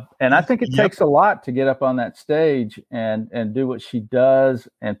 And I think it takes a lot to get up on that stage and do what she does,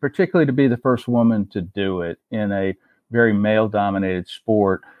 and particularly to be the first woman to do it in a very male-dominated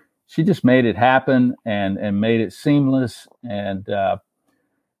sport. She just made it happen and made it seamless and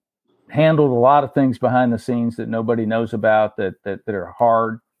handled a lot of things behind the scenes that nobody knows about that are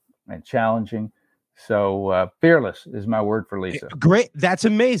hard and challenging. So fearless is my word for Lisa. Great. That's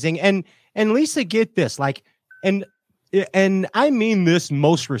amazing. And Lisa, get this, and I mean this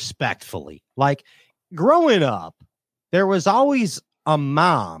most respectfully, growing up, there was always a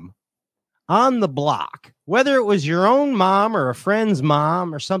mom on the block, whether it was your own mom or a friend's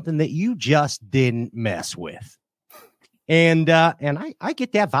mom or something that you just didn't mess with. And I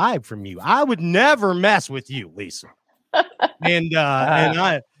get that vibe from you. I would never mess with you, Lisa. And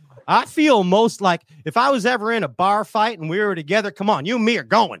I feel most like if I was ever in a bar fight and we were together, come on, you and me are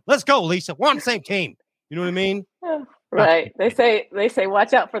going. Let's go, Lisa. We're on the same team. You know what I mean? Right. They say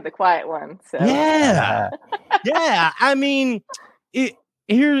watch out for the quiet one. So yeah. Yeah. I mean,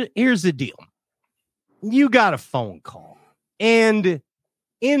 here's the deal. You got a phone call. And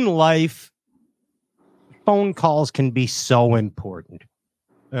in life, phone calls can be so important.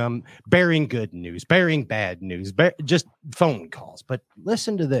 Bearing good news, bearing bad news, just phone calls. But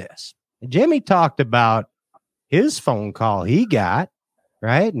listen to this. Jimmy talked about his phone call he got,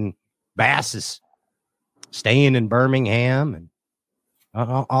 right? And Bass is staying in Birmingham and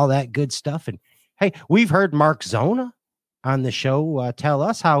all that good stuff. And hey, we've heard Mark Zona on the show tell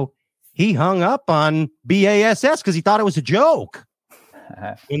us how he hung up on BASS because he thought it was a joke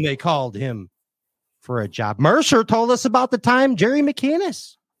when they called him for a job. Mercer told us about the time Jerry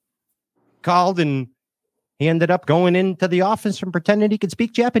McInnes called and he ended up going into the office and pretending he could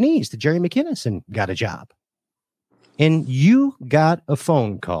speak Japanese to Jerry McInnes and got a job. And you got a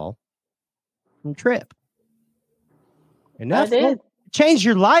phone call from Trip. And that changed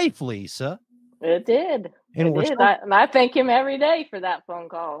your life, Lisa. It did. And I thank him every day for that phone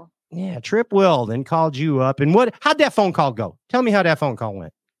call. Yeah, Trip Weldon called you up. And how'd that phone call go? Tell me how that phone call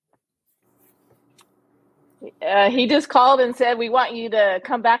went. He just called and said, we want you to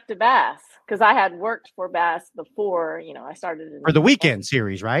come back to Bass. Because I had worked for Bass before, I started for the weekend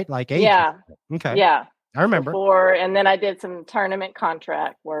series, right? Like yeah. Okay. Yeah. I remember. And then I did some tournament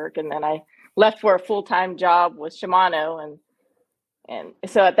contract work, and then I left for a full-time job with Shimano. And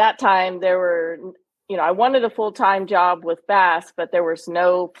so at that time there were, I wanted a full-time job with Bass, but there was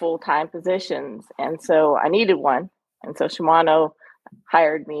no full-time positions. And so I needed one. And so Shimano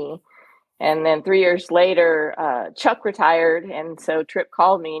hired me. And then 3 years later, Chuck retired. And so Trip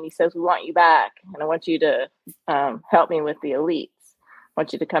called me and he says, we want you back. And I want you to help me with the elites. I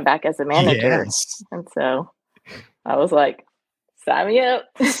want you to come back as a manager. Yes. And so I was like, sign me up.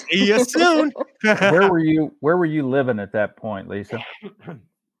 See you soon. Where were you living at that point, Lisa?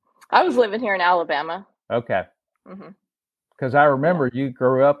 I was living here in Alabama. Okay. Because I remember you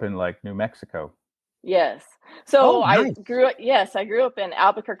grew up in like New Mexico. Yes. So nice. I grew up in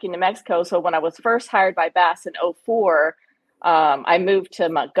Albuquerque, New Mexico. So when I was first hired by Bass in 2004, I moved to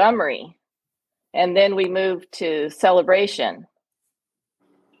Montgomery, and then we moved to Celebration.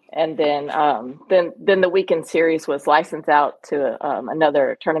 And then the weekend series was licensed out to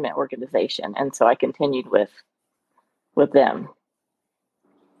another tournament organization. And so I continued with them.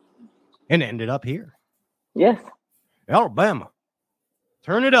 And ended up here. Yes. Alabama.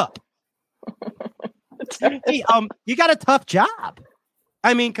 Turn it up. Hey, you got a tough job.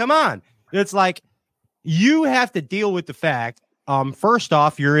 I mean, come on. It's like you have to deal with the fact, first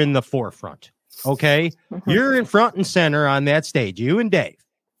off, you're in the forefront. Okay. You're in front and center on that stage, you and Dave.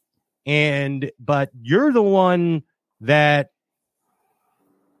 But you're the one that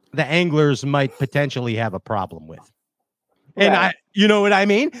the anglers might potentially have a problem with. And Right. you know what I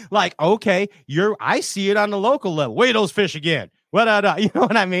mean? Like, okay, I see it on the local level. Weigh those fish again. You know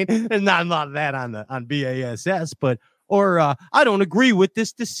what I mean? There's not a lot of that on BASS, but I don't agree with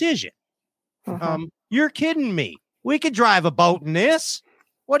this decision. You're kidding me. We could drive a boat in this.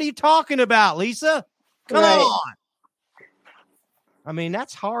 What are you talking about, Lisa? Come on. I mean,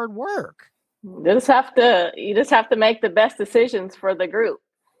 that's hard work. You just have to make the best decisions for the group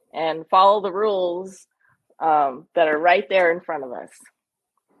and follow the rules that are right there in front of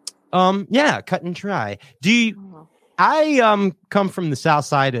us. Yeah, cut and try. I come from the south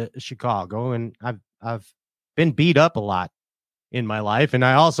side of Chicago, and I've been beat up a lot in my life, and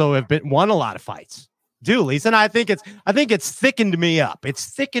I also have won a lot of fights. Do, Lisa, and I think it's thickened me up. It's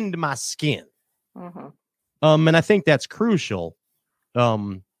thickened my skin. And I think that's crucial.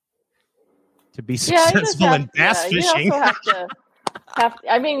 To be successful in bass fishing. You also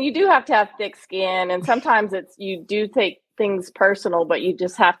you do have to have thick skin, and sometimes you do take things personal, but you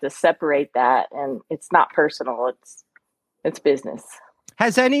just have to separate that, and it's not personal. It's business.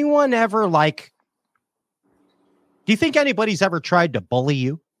 Has anyone ever do you think anybody's ever tried to bully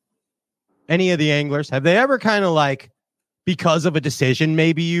you? Any of the anglers? Have they ever kind of because of a decision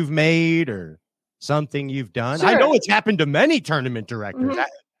maybe you've made or something you've done? Sure. I know it's happened to many tournament directors.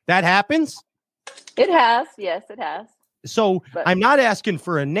 That happens? It has. Yes, it has. So I'm not asking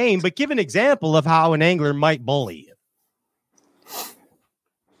for a name, but give an example of how an angler might bully you.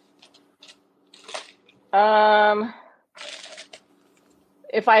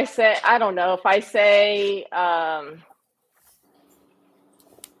 If I say, I don't know, I'm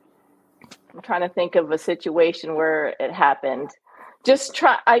trying to think of a situation where it happened.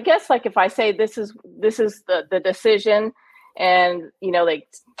 I guess if I say this is the decision, and they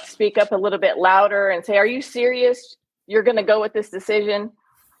speak up a little bit louder and say, are you serious? You're going to go with this decision?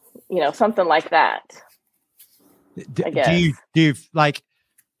 Something like that. I guess. Do you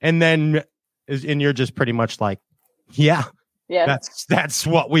and then, and you're just pretty much yeah. Yeah, that's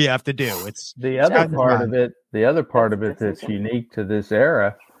what we have to do. It's the other part of it. The other part of it that's unique to this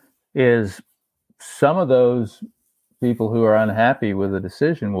era is some of those people who are unhappy with a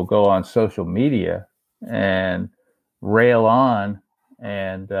decision will go on social media and rail on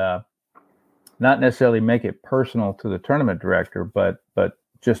and not necessarily make it personal to the tournament director, but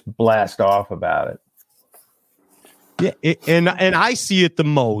just blast off about it. Yeah, and I see it the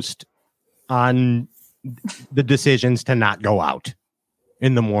most on the decisions to not go out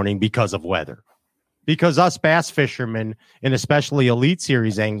in the morning because of weather. Because us bass fishermen, and especially Elite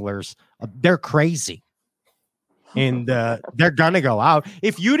Series anglers, they're crazy. And they're gonna go out.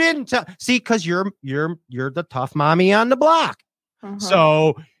 If you didn't see, because you're the tough mommy on the block. Mhm.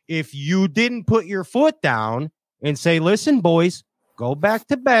 So if you didn't put your foot down and say, listen, boys, go back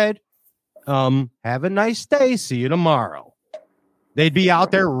to bed. Have a nice day. See you tomorrow. They'd be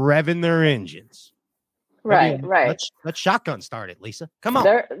out there revving their engines. Right. Let's shotgun start it, Lisa. Come on.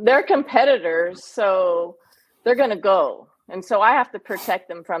 They're competitors, so they're going to go. And so I have to protect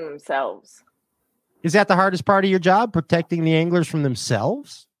them from themselves. Is that the hardest part of your job, protecting the anglers from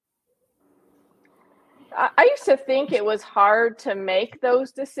themselves? I used to think it was hard to make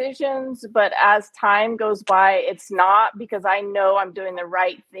those decisions, but as time goes by, it's not, because I know I'm doing the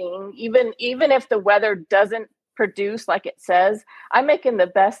right thing. Even if the weather doesn't produce like it says, I'm making the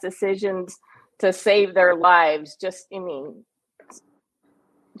best decisions to save their lives. Just in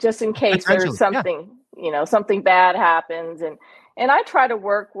case there's something, something bad happens. And I try to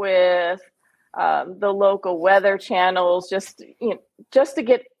work with the local weather channels, just to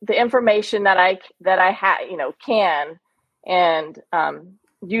get the information that I can, and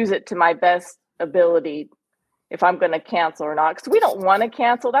use it to my best ability if I'm going to cancel or not. Because we don't want to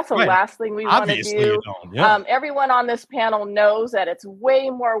cancel. That's the last thing we want to do. Everyone on this panel knows that it's way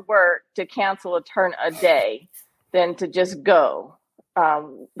more work to cancel a day than to just go.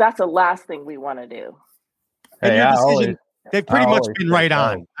 That's the last thing we want to do. And your decision, they've pretty much been right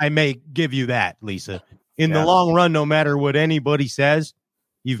on. I may give you that, Lisa. In the long run, no matter what anybody says,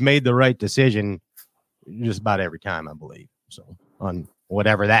 you've made the right decision just about every time, I believe. So on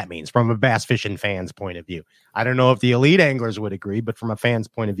whatever that means from a bass fishing fan's point of view. I don't know if the elite anglers would agree, but from a fan's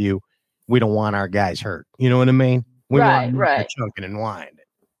point of view, we don't want our guys hurt. You know what I mean? We want them chunking and winding.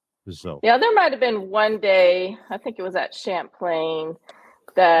 So yeah, there might have been one day, I think it was at Champlain,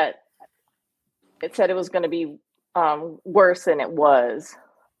 that it said it was going to be worse than it was.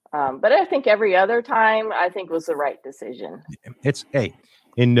 But I think every other time, I think was the right decision.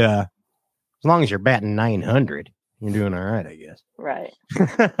 And as long as you're batting 900, you're doing all right, I guess. Right.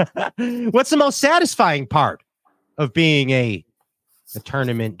 What's the most satisfying part of being a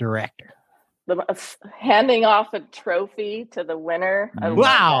tournament director? Handing off a trophy to the winner.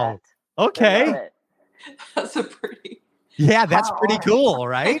 Wow. Okay. That's a pretty. Yeah, that's pretty cool,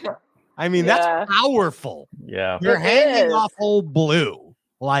 right? I mean, that's powerful. Yeah. You're handing off old blue.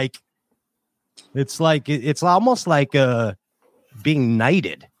 It's almost like being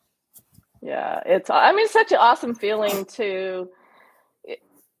knighted. Yeah, it's such an awesome feeling to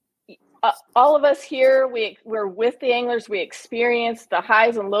all of us here. We're with the anglers. We experience the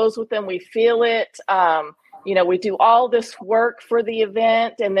highs and lows with them. We feel it. We do all this work for the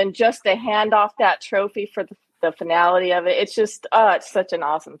event, and then just to hand off that trophy for the finality of it. It's just, it's such an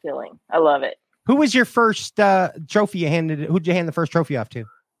awesome feeling. I love it. Who was your first trophy you handed? Who'd you hand the first trophy off to? You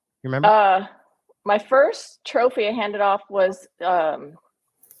remember? My first trophy I handed off was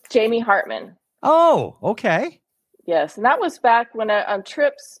Jamie Hartman. Oh, okay. Yes, and that was back when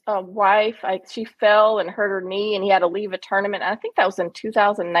Tripp's wife, she fell and hurt her knee, and he had to leave a tournament. I think that was in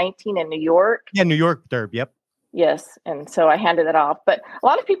 2019 in New York. Yeah, New York Derby. Yep. Yes, and so I handed it off. But a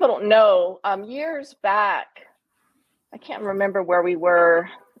lot of people don't know. Years back, I can't remember where we were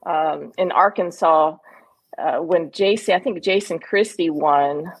in Arkansas when Jason Christie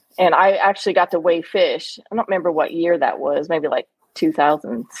won, and I actually got to weigh fish. I don't remember what year that was. Maybe like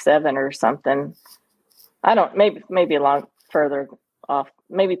 2007 or something. I don't, maybe a long further off,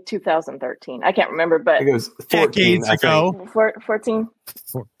 maybe 2013. I can't remember, but it was 14 ago. 14.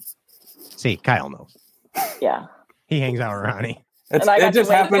 See, Kyle knows. Yeah, he hangs out with Ronnie. It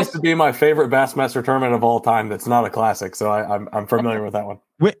just happens to be my favorite Bassmaster tournament of all time. That's not a classic, so I'm familiar with that one.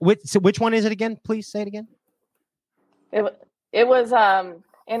 Which one is it again? Please say it again. It was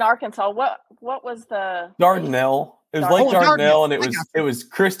in Arkansas. What was the Dardanelle? It was Lake Dardanelle, and it was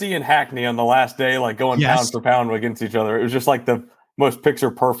Christie and Hackney on the last day, like going pound for pound against each other. It was just like the most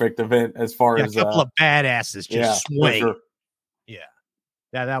picture perfect event as far as a couple of badasses just swing. Sure.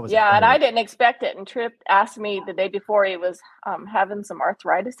 Yeah, that was and I didn't expect it. And Tripp asked me the day before, he was having some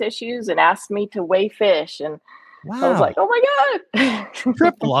arthritis issues, and asked me to weigh fish, and I was like, "Oh my god!"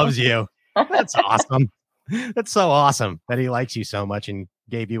 Tripp loves you. That's awesome. That's so awesome that he likes you so much and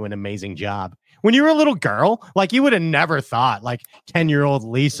gave you an amazing job. When you were a little girl, you would have never thought 10-year-old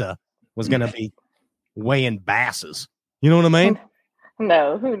Lisa was going to be weighing basses. You know what I mean?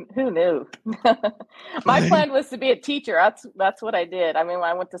 No, who knew? My plan was to be a teacher. That's what I did. I mean,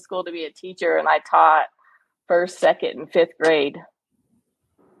 I went to school to be a teacher, and I taught 1st, 2nd, and 5th grade.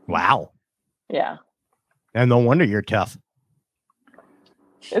 Wow. Yeah. And no wonder you're tough.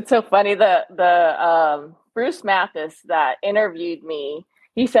 It's so funny. The Bruce Mathis that interviewed me,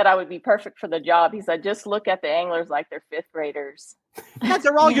 he said I would be perfect for the job. He said, just look at the anglers like they're fifth graders. Because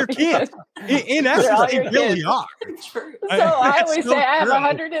they're all your kids. In essence, they really are. True. So I always so say I have true.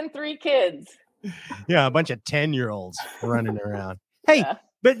 103 kids. Yeah, a bunch of 10-year-olds running around. Hey, Yeah.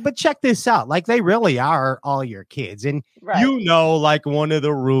 but check this out. Like, they really are all your kids. And Right. you know, like, one of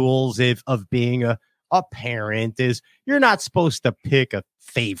the rules of being a parent is you're not supposed to pick a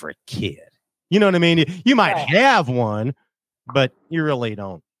favorite kid. You know what I mean? You might Right. have one, but you really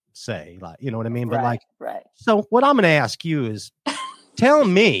don't say, like, you know what I mean? But Right, like, right. so what I'm going to ask you is tell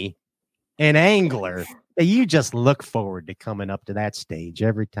me an angler that you just look forward to coming up to that stage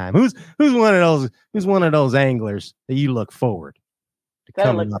every time. Who's one of those anglers that you look forward to Gotta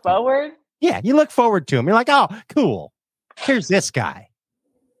coming look up? forward. Yeah, you look forward to him. You're like, oh, cool. Here's this guy.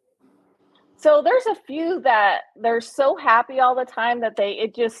 So there's a few that they're so happy all the time that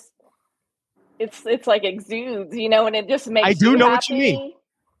it's like exudes, you know, and it just makes I do you know happy. what you mean.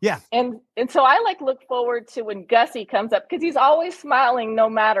 Yeah. And so I look forward to when Gussie comes up because he's always smiling no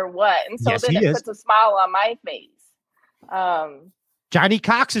matter what. And so Yes, then he it is. puts a smile on my face. Johnny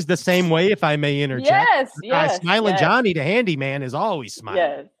Cox is the same way, if I may interject. Yes. Smiling yes, Johnny, the handyman, is always smiling.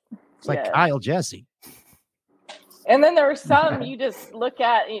 Yes. It's like yes. Kyle Jesse. And then there are some you just look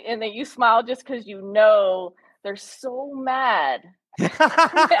at and then you smile just because you know they're so mad. They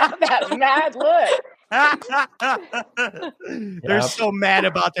have that mad look. They're so mad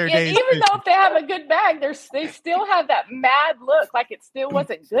about their And days. even though if they have a good bag, they still have that mad look, like it still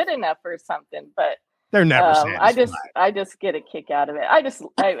wasn't good enough or something. But they're never satisfied. I just get a kick out of it. I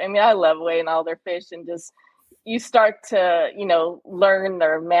mean, I love weighing all their fish and just you start to, you know, learn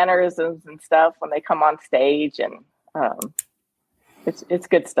their mannerisms and stuff when they come on stage, and it's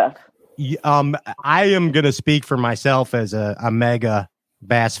good stuff. I am going to speak for myself as a mega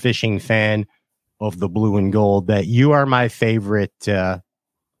bass fishing fan of the blue and gold that you are my favorite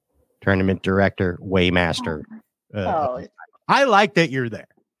tournament director, weighmaster. I like that you're there.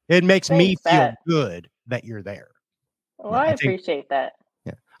 It makes me feel good that you're there. Well, I appreciate that.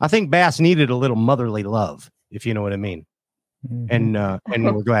 Yeah, I think bass needed a little motherly love, if you know what I mean. And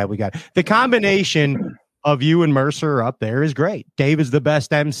we're glad we got it. The combination of you and Mercer up there is great. Dave is the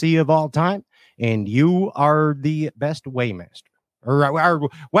best MC of all time, and you are the best weighmaster. Or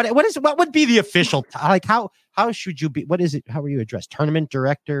what would be the official like? How should you be? What is it? How are you addressed? Tournament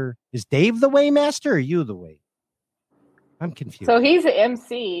director? Is Dave the weighmaster or you the weigh? I'm confused. So he's the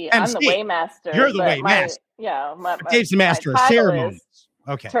MC. I'm the weighmaster. You're the weighmaster. Dave's the master of ceremonies.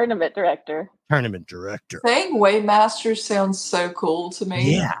 Okay. Tournament director. Saying weighmaster sounds so cool to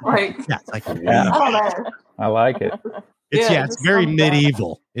me. Yeah. Like, yeah, it's like I don't know. I like it. It's very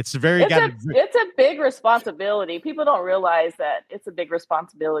medieval. It's very. It's a big responsibility. People don't realize that it's a big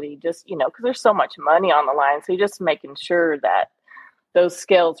responsibility. Just because there's so much money on the line, so you're just making sure that those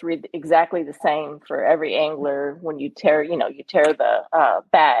scales read exactly the same for every angler. When you tear, you tear the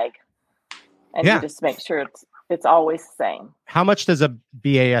bag, and you just make sure it's always the same. How much does a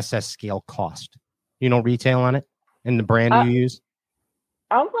BASS scale cost? Retail on it and the brand you use?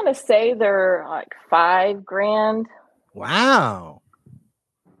 I'm going to say they're like $5,000. Wow.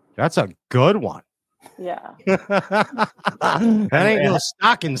 That's a good one. Yeah. That ain't no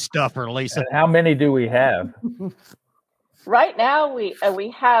stocking stuffer, Lisa. And how many do we have? Right now we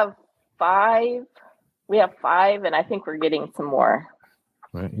have 5. We have 5, and I think we're getting some more.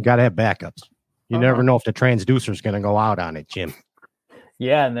 Right. You got to have backups. You never know if the transducer is going to go out on it, Jim.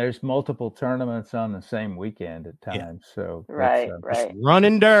 Yeah, and there's multiple tournaments on the same weekend at times. Yeah. So right.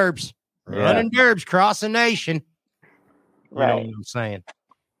 Running derbs cross the nation. You know what I'm saying?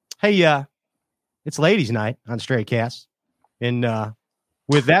 Hey, it's ladies' night on Stray Cast, and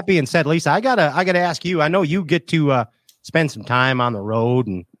with that being said, Lisa, I gotta ask you. I know you get to spend some time on the road,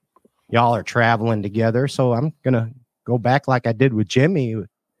 and y'all are traveling together. So I'm gonna go back like I did with Jimmy.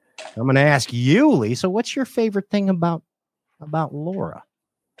 I'm gonna ask you, Lisa, what's your favorite thing about Laura?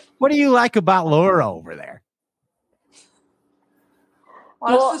 What do you like about Laura over there?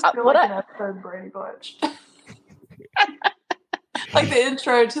 Why does this feel like an episode of Brady Bunch? Like the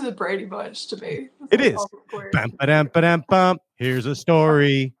intro to the Brady Bunch to me. It is. Bum, ba-dum, ba-dum, bum. Here's a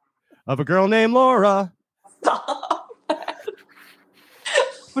story of a girl named Laura. Stop.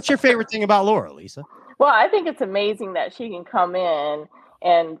 What's your favorite thing about Laura, Lisa? Well, I think it's amazing that she can come in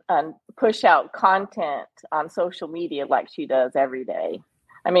and push out content on social media like she does every day.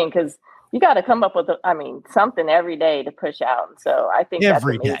 I mean, because you got to come up with, something every day to push out. And so I think that's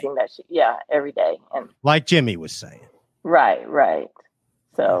amazing that every day. And like Jimmy was saying. Right.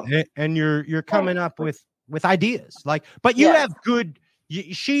 So. And you're coming up with with ideas. Like, but you have good.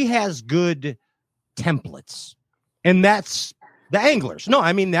 She has good templates, and that's the anglers. No,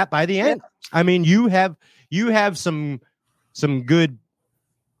 I mean that by the anglers. I mean you have some good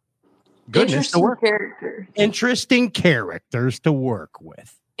interesting characters to work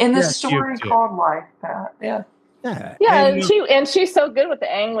with. In the story called like that, and she's so good with the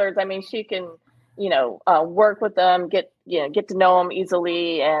anglers. I mean, she can work with them, get to know them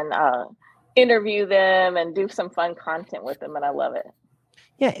easily, and interview them and do some fun content with them, and I love it.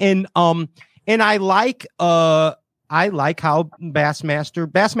 Yeah, and I like how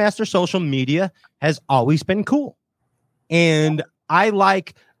Bassmaster social media has always been cool, and I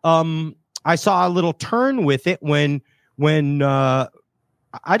like I saw a little turn with it when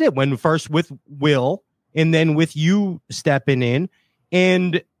first with Will and then with you stepping in,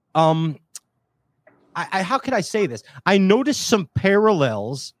 and I how could I say this? I noticed some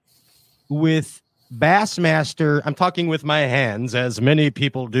parallels with Bassmaster. I'm talking with my hands, as many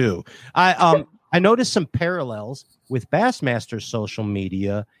people do. I noticed some parallels with Bassmaster's social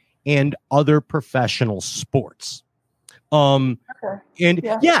media and other professional sports. And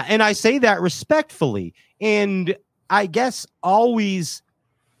I say that respectfully. And I guess always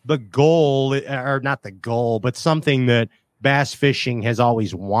the goal, or not the goal, but something that bass fishing has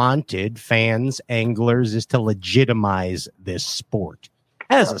always wanted, fans, anglers, is to legitimize this sport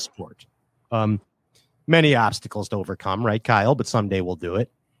as a sport. Many obstacles to overcome, right, Kyle? But someday we'll do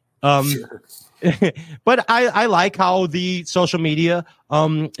it. Sure. But I like how the social media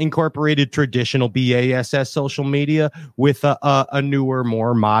incorporated traditional BASS social media with a newer,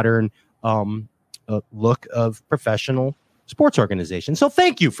 more modern look of professional sports organization. So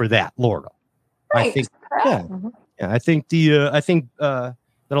thank you for that, Laura. Thanks. I think that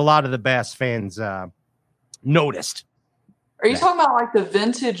a lot of the bass fans noticed. Are you talking about like the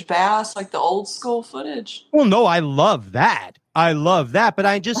vintage bass, like the old school footage? Well, no, I love that. But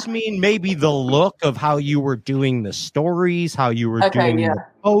I just mean maybe the look of how you were doing the stories, how you were doing the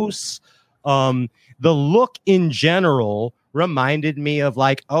posts. The look in general reminded me of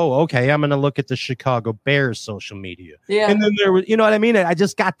like, oh, okay, I'm going to look at the Chicago Bears social media. Yeah. And then there was, you know what I mean? I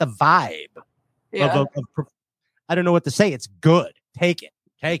just got the vibe of I don't know what to say. It's good. Take it.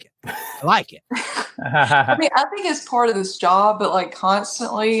 I like it. I mean, I think it's part of this job, but like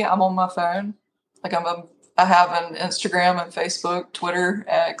constantly I'm on my phone. Like I have an Instagram and Facebook, Twitter,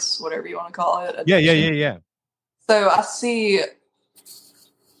 X, whatever you want to call it. Yeah. So I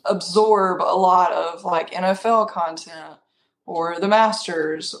absorb a lot of like NFL content or the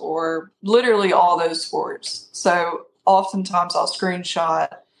Masters or literally all those sports. So oftentimes I'll screenshot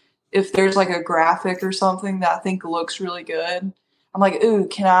if there's like a graphic or something that I think looks really good. I'm like, ooh,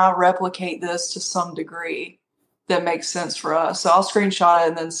 can I replicate this to some degree that makes sense for us? So I'll screenshot it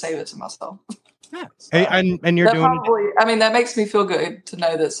and then save it to myself. Yeah. So and you're doing it. I mean, that makes me feel good to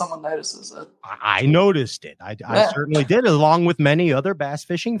know that someone notices it. I noticed it. I certainly did, along with many other bass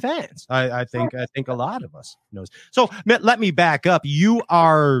fishing fans. I think a lot of us knows. So let me back up. You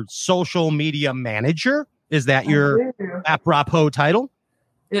are social media manager. Is that your apropos title?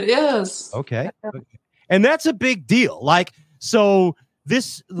 It is. Okay. And that's a big deal. Like, so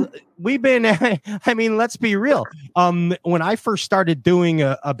we've been, I mean, let's be real. When I first started doing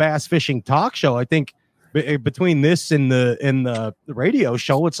a bass fishing talk show, I think between this and the radio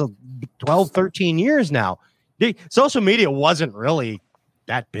show, it's 12, 13 years now. Social media wasn't really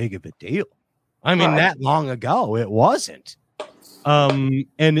that big of a deal. I mean, that long ago, it wasn't. And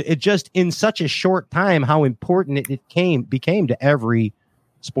it just, in such a short time, how important it became to every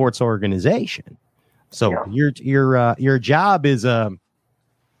sports organization. So your job is a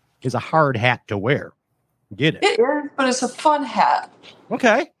hard hat to wear. Get it? It is, but it's a fun hat.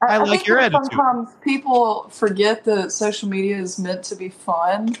 Okay, I like your attitude. Sometimes people forget that social media is meant to be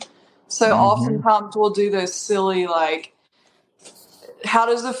fun. So oftentimes we'll do those silly like, how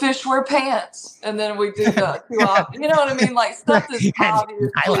does a fish wear pants? And then we do the, you know what I mean? Like stuff that's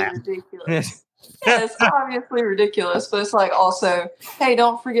obviously ridiculous. Yeah, it's obviously ridiculous, but it's like also, hey,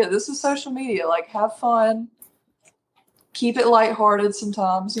 don't forget this is social media. Like, have fun, keep it lighthearted.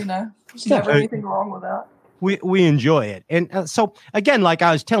 Sometimes, there's never anything wrong with that. We enjoy it, and so again, like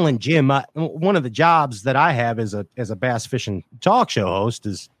I was telling Jim, one of the jobs that I have as a bass fishing talk show host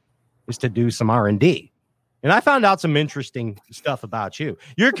is to do some R&D. And I found out some interesting stuff about you.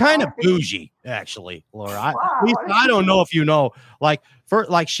 You're kind of bougie, actually, Laura. I don't know if you know,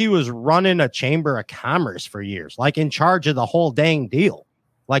 she was running a chamber of commerce for years, like in charge of the whole dang deal.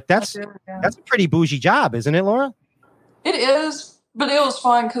 Like that's a pretty bougie job, isn't it, Laura? It is, but it was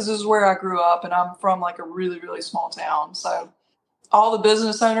fun because it was where I grew up, and I'm from like a really, really small town. So all the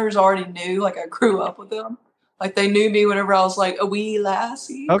business owners already knew, like I grew up with them. Like they knew me whenever I was like a wee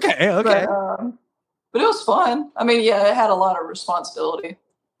lassie. Okay. But it was fun. I mean, yeah, it had a lot of responsibility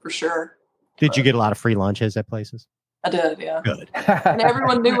for sure. Did you get a lot of free lunches at places? I did, yeah. Good. And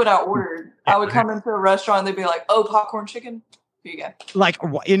everyone knew what I ordered. I would come into a restaurant and they'd be like, "Oh, popcorn chicken. Here you go." Like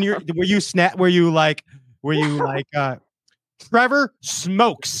were you like Trevor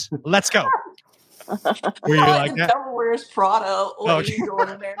smokes. Let's go. Were you like that? Devil Wears Prada lady going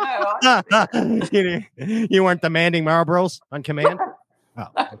in there. No. You weren't demanding Marlboros on command? Oh,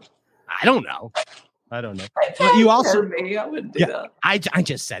 I don't know. But you also me. I wouldn't do that. I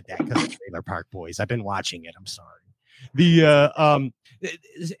just said that because of Trailer Park Boys. I've been watching it. I'm sorry.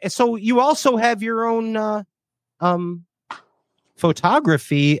 So you also have your own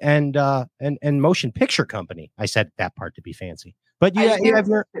photography and motion picture company. I said that part to be fancy, but you have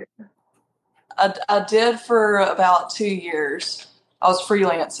your. I did for about 2 years. I was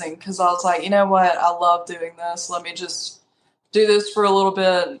freelancing because I was like, you know what? I love doing this. Let me just do this for a little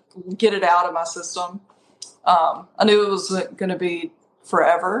bit, get it out of my system. I knew it was going to be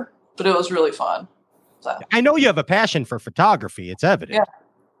forever, but it was really fun. So. I know you have a passion for photography. It's evident.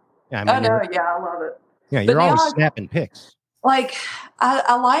 Yeah. I know. Yeah, I love it. Yeah, you're always snapping pics. Like,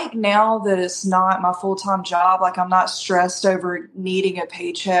 I like now that it's not my full-time job. Like, I'm not stressed over needing a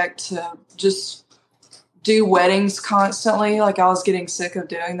paycheck to just do weddings constantly. Like, I was getting sick of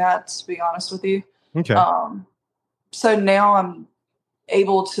doing that, to be honest with you. Okay. So now I'm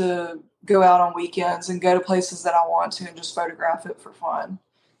able to go out on weekends and go to places that I want to and just photograph it for fun.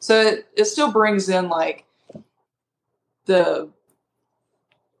 So it still brings in, like, I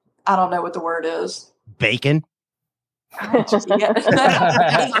don't know what the word is. Bacon? But it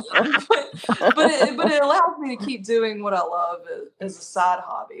allows me to keep doing what I love as a side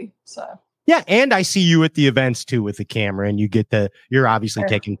hobby. So yeah, and I see you at the events too with the camera, and you're obviously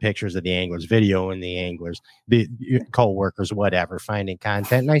taking pictures of the anglers, videoing the anglers, the co-workers, whatever, finding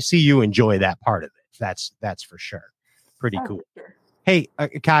content, and I see you enjoy that part of it. That's for sure. Pretty cool. Sure. Hey,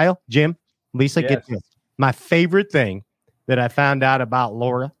 Kyle, Jim, Lisa, get this. My favorite thing that I found out about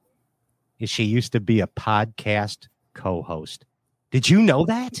Laura is she used to be a podcast co-host. Did you know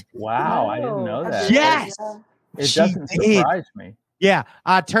that? Wow, I didn't know that. Yes, it doesn't surprise me. Yeah,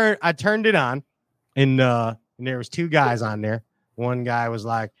 I turned it on, and there was two guys on there. One guy was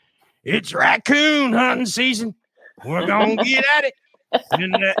like, "It's raccoon hunting season. We're gonna get at it."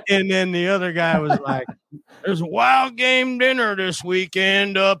 And then the other guy was like, "There's a wild game dinner this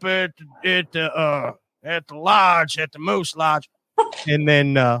weekend up at the lodge, at the Moose Lodge." And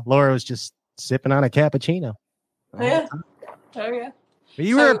then Laura was just sipping on a cappuccino. Yeah. Oh yeah.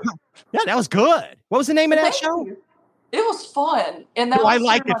 That was good. What was the name of that show? It was fun, and I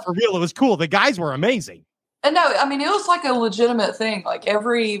liked it for real. It was cool. The guys were amazing. And no, I mean it was like a legitimate thing. Like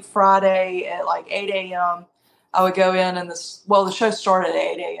every Friday at like 8 a.m., I would go in, and the show started at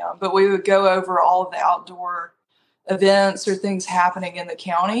 8 a.m., but we would go over all of the outdoor events or things happening in the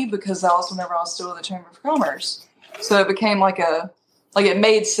county because that was whenever I was still in the Chamber of Commerce. So it became it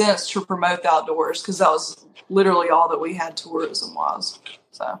made sense to promote the outdoors because that was literally all that we had tourism was.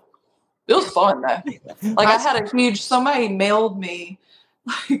 So it was fun though. Like I had somebody mailed me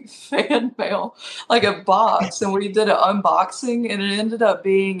like fan mail, like a box, and we did an unboxing, and it ended up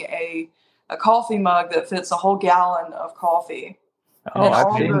being a coffee mug that fits a whole gallon of coffee. Oh,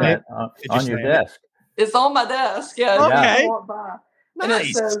 I've seen that on your desk. It's on my desk. Yeah. Okay. Nice. And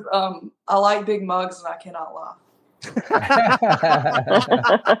it says, "I like big mugs and I cannot lie."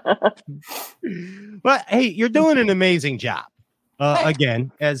 But hey, you're doing an amazing job.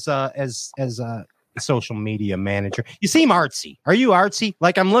 Again, as a social media manager, you seem artsy. Are you artsy?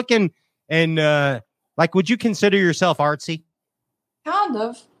 Like I'm looking, and would you consider yourself artsy? Kind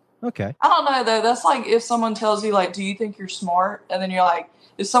of. Okay. I don't know though. That's like if someone tells you like, "Do you think you're smart?" And then you're like,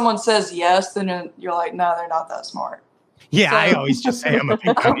 if someone says yes, then you're like, "No, they're not that smart." Yeah, so, I always just say I'm a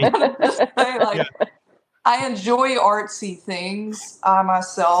big dummy. I enjoy artsy things. I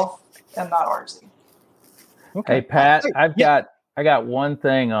myself am not artsy. Okay. Hey Pat, I got one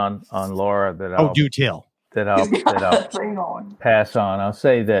thing on Laura that I'll pass on. I'll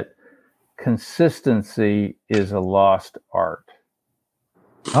say that consistency is a lost art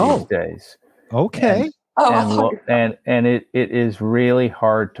these days. Okay. And it is really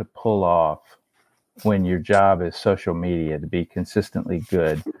hard to pull off when your job is social media to be consistently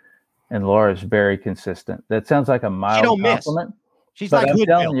good. And Laura's very consistent. That sounds like a mild compliment. She's like, I'm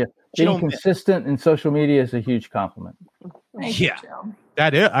telling you, being consistent in social media is a huge compliment. Yeah,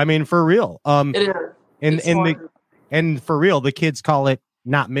 that is. I mean, for real. It is. And for real, the kids call it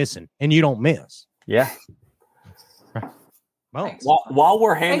not missing, and you don't miss. Yeah. Oh. While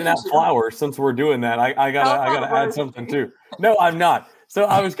we're handing out flowers, since we're doing that, I gotta add something too. No, I'm not. So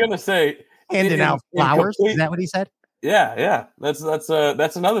I was gonna say handing out flowers. Is that what he said? Yeah.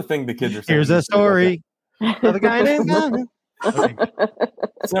 That's another thing the kids are saying. Here's a story of a guy named. Okay.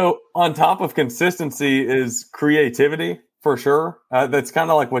 So on top of consistency is creativity for sure. That's kind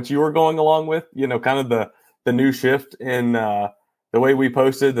of like what you were going along with, kind of the new shift in the way we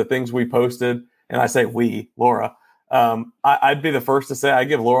posted, the things we posted. And I say we, Laura. I'd be the first to say I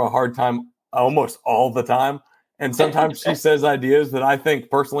give Laura a hard time almost all the time. And sometimes she says ideas that I think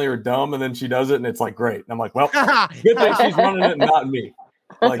personally are dumb, and then she does it and it's like, great. And I'm like, well, good thing she's running it and not me.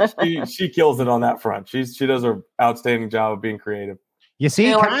 Like she kills it on that front. She does an outstanding job of being creative. You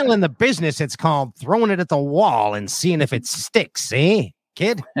see, Kyle, in the business, it's called throwing it at the wall and seeing if it sticks, eh,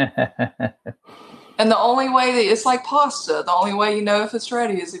 kid? And the only way that it's like pasta, the only way you know if it's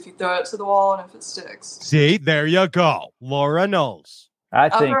ready is if you throw it to the wall and if it sticks. See, there you go. Laura knows. I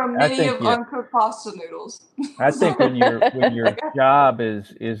throw many of uncooked pasta noodles. I think when your job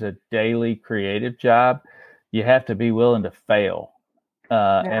is a daily creative job, you have to be willing to fail.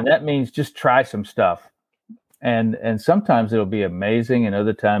 And that means just try some stuff. And sometimes it'll be amazing, and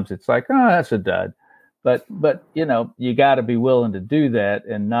other times it's like, oh, that's a dud. But you got to be willing to do that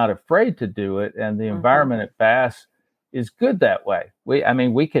and not afraid to do it. And the environment at Bass is good that way.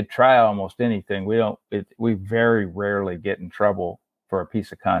 We could try almost anything. We very rarely get in trouble for a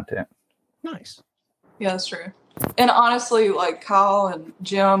piece of content. Nice. Yeah, that's true. And honestly, like Kyle and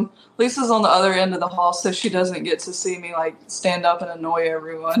Jim, Lisa's on the other end of the hall, so she doesn't get to see me like stand up and annoy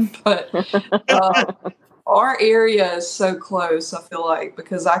everyone. But our area is so close, I feel like,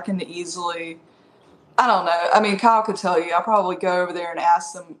 because I can easily, I don't know. I mean, Kyle could tell you, I probably go over there and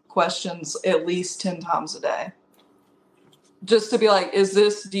ask them questions at least 10 times a day. Just to be like, do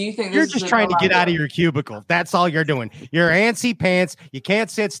you think you're just trying to get out of your cubicle? That's all you're doing. You're antsy pants. You can't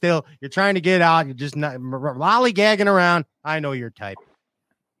sit still. You're trying to get out. You're just not lollygagging around. I know your type.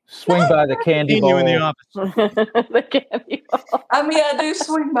 Swing by the candy bowl. You in the office. The candy bowl. I mean, I do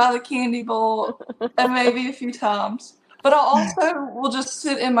swing by the candy bowl and maybe a few times. But I also will just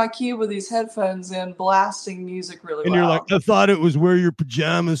sit in my cube with these headphones in, blasting music really and loud. You're like, I thought it was wear your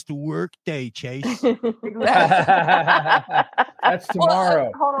pajamas to work day, Chase. Exactly. That's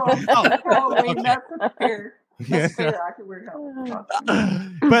tomorrow. Well, hold on. Halloween, that's fair. That's fair. I can wear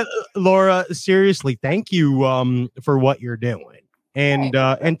Halloween. But Laura, seriously, thank you for what you're doing. And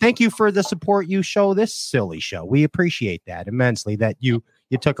thank you for the support you show this silly show. We appreciate that immensely, that you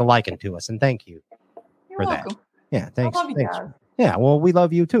took a liking to us, and thank you for that. Yeah, thanks. I love you guys. Yeah, well, we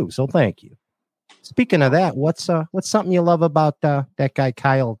love you too, so thank you. Speaking of that, what's something you love about that guy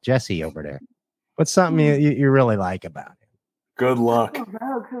Kyle Jesse over there? What's something you really like about him? Good luck. I don't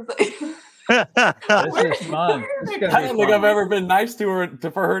know, This is fun. I don't think I've ever been nice to her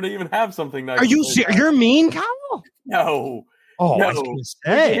for her to even have something nice. Are you serious? You're mean, Kyle? No. Oh, no. I was gonna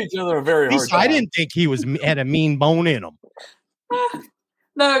say. We give each other a very hard time. I didn't think he had a mean bone in him.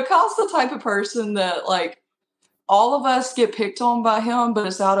 No, Kyle's the type of person that like all of us get picked on by him, but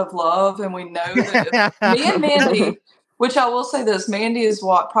it's out of love, and we know that me and Mandy, which I will say this, Mandy is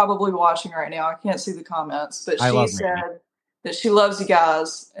probably watching right now. I can't see the comments, but she said that she loves you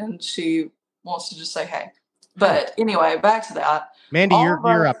guys and she wants to just say hey. But anyway, back to that. Mandy,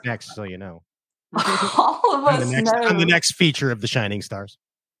 you're up next, so you know. All of us know on the next feature of the Shining Stars.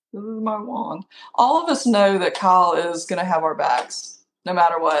 This is my wand. All of us know that Kyle is going to have our backs no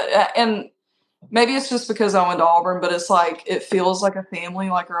matter what. And maybe it's just because I went to Auburn, but it's like it feels like a family,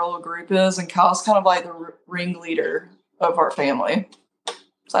 like our little group is. And Kyle's kind of like the ringleader of our family.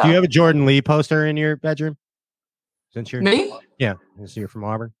 So. Do you have a Jordan Lee poster in your bedroom? Since you're me? Yeah, since you're from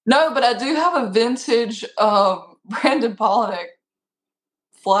Auburn. No, but I do have a vintage Brandon Pollock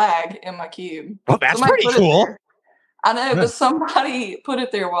flag in my cube. Well, that's pretty cool. I know, but somebody put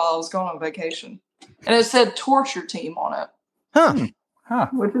it there while I was going on vacation, and it said "Torture Team" on it. Huh.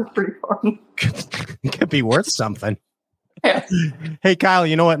 Which is pretty fun. It could be worth something. Yeah. Hey, Kyle,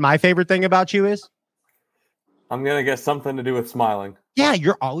 you know what my favorite thing about you is? I'm gonna guess something to do with smiling. Yeah,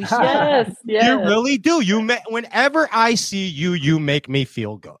 you're always smiling. Yes. You really do. Whenever I see you, you make me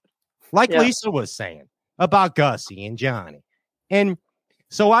feel good. Like Lisa was saying about Gussie and Johnny. And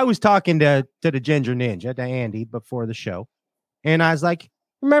so I was talking to the Ginger Ninja, to Andy, before the show. And I was like,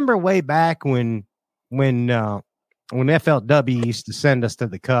 remember way back when FLW used to send us to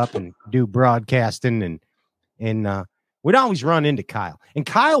the Cup and do broadcasting, and we'd always run into Kyle. And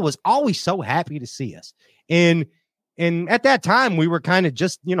Kyle was always so happy to see us. And at that time, we were kind of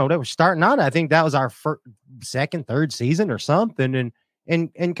just, they were starting out. I think that was our second, third season or something.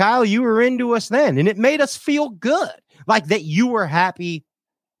 And Kyle, you were into us then, and it made us feel good. like that you were happy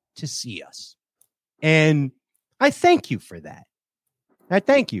to see us. And I thank you for that.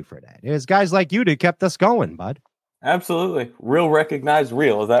 It's guys like you that kept us going, bud. Absolutely. Real recognized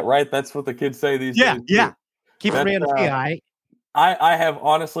real. Is that right? That's what the kids say these days. Yeah. Keep it real. I have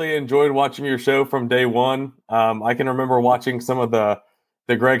honestly enjoyed watching your show from day one. I can remember watching some of the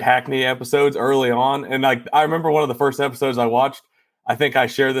Greg Hackney episodes early on. And like, I remember one of the first episodes I watched, I think I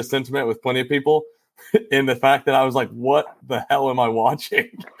share this sentiment with plenty of people in the fact that I was like, what the hell am I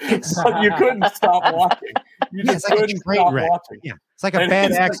watching? You couldn't stop watching. You just couldn't stop watching. Yeah. It's like a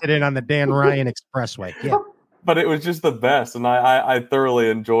bad accident on the Dan Ryan Expressway. Yeah. But it was just the best. And I thoroughly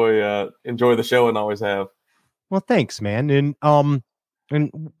enjoy the show and always have. Well, thanks, man. And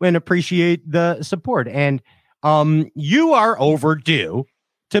appreciate the support. And you are overdue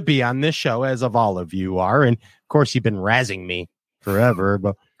to be on this show, as of all of you are. And of course, you've been razzing me forever,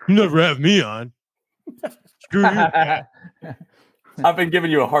 but you never have me on. Screw you. I've been giving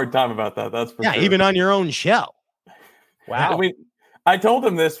you a hard time about that. That's for sure. Even on your own show. Wow. I mean, I told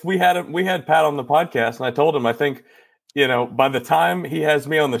him this. We had Pat on the podcast, and I told him, I think, by the time he has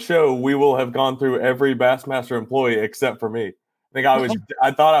me on the show, we will have gone through every Bassmaster employee except for me.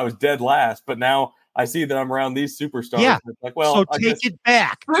 I thought I was dead last, but now I see that I'm around these superstars. Yeah. It's like, well, so take it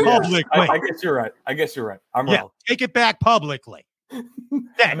back publicly. I guess you're right. I'm wrong. Take it back publicly.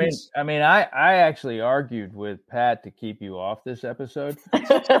 I mean, I actually argued with Pat to keep you off this episode. And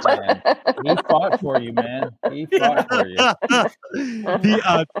he fought for you, man. He fought for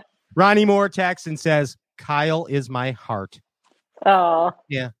you. Ronnie Moore texts and says, "Kyle is my heart." Oh,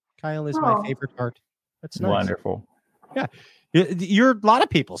 yeah, Kyle is my favorite heart. That's nice. Wonderful. Yeah, you're a lot of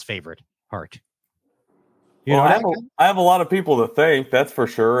people's favorite heart. I have a lot of people to thank, that's for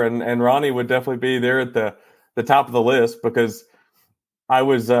sure. And Ronnie would definitely be there at the top of the list because I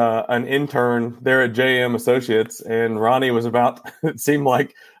was an intern there at JM Associates, and Ronnie was about, it seemed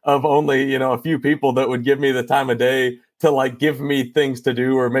like, of only, a few people that would give me the time of day to like give me things to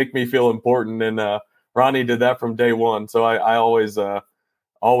do or make me feel important. And Ronnie did that from day one. So I always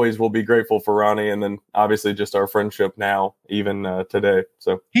will be grateful for Ronnie. And then obviously just our friendship now, even today.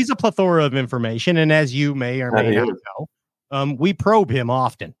 So he's a plethora of information. And as you may or may not know, we probe him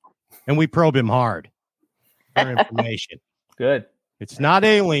often, and we probe him hard for information. Good. It's not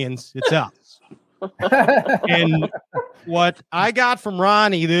aliens, it's us. And what I got from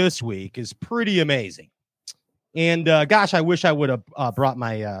Ronnie this week is pretty amazing. And gosh, I wish I would have brought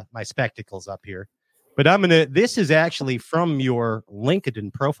my my spectacles up here. But this is actually from your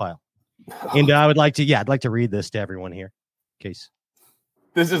LinkedIn profile. And I'd like to read this to everyone here. In case.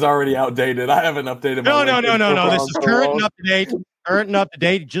 This is already outdated. I haven't updated my No. This is current and up to date. Current and up to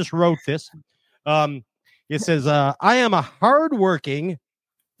date. Just wrote this. It says, I am a hardworking,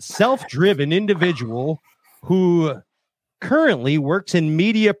 self-driven individual who currently works in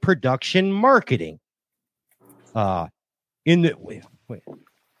media production marketing.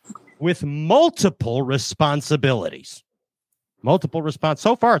 With multiple responsibilities.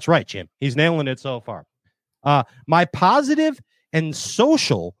 So far, it's right, Jim. He's nailing it so far. My positive and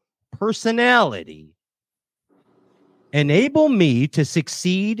social personality enable me to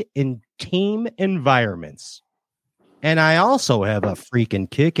succeed in team environments. And I also have a freaking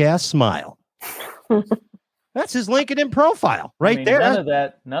kick-ass smile. That's his LinkedIn profile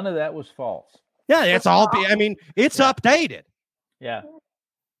there. None of that was false. Yeah, it's all. I mean, it's updated. Yeah.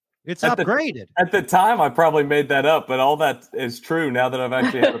 It's upgraded. At the time, I probably made that up, but all that is true now that I've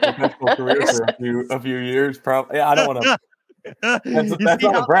actually had a professional career for a few years. Probably, I don't want to. That's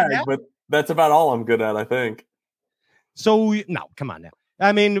not a brag, but that's about all I'm good at, I think. So no, come on now.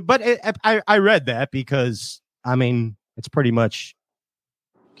 I mean, but I read that because it's pretty much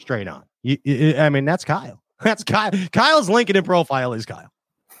straight on. That's Kyle. That's Kyle. Kyle's LinkedIn profile is Kyle,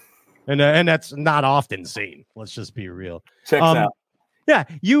 and that's not often seen. Let's just be real. Checks out. Yeah,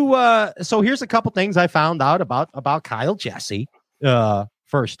 you. So here's a couple things I found out about Kyle Jesse.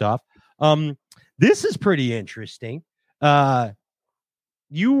 First off, this is pretty interesting.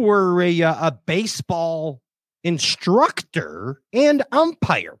 You were a baseball instructor and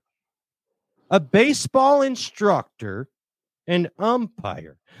umpire. A baseball instructor and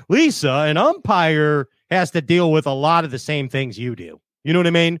umpire. Lisa, an umpire has to deal with a lot of the same things you do. You know what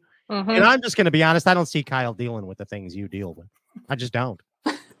I mean? Mm-hmm. And I'm just going to be honest. I don't see Kyle dealing with the things you deal with. I just don't.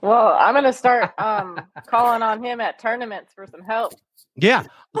 Well, I'm going to start calling on him at tournaments for some help. Yeah.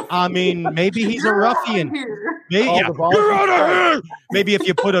 Maybe he's a ruffian. Maybe, you're out of here. Maybe if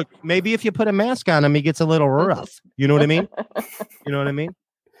you put a mask on him, he gets a little rough. You know what I mean?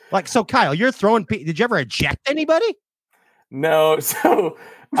 Like, so Kyle, you're throwing. Did you ever eject anybody? No, so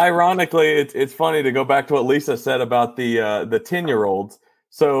ironically, it's funny to go back to what Lisa said about the 10-year-olds.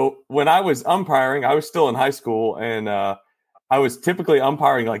 So when I was umpiring, I was still in high school, and I was typically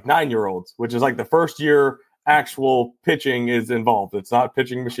umpiring like 9-year-olds, which is like the first year actual pitching is involved. It's not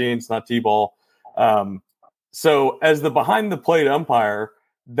pitching machine, it's not T-ball. So as the behind the plate umpire,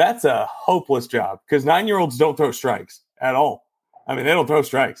 that's a hopeless job because 9-year-olds don't throw strikes at all. I mean, they don't throw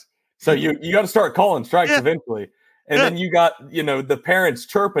strikes. So you got to start calling strikes eventually. And then you got, the parents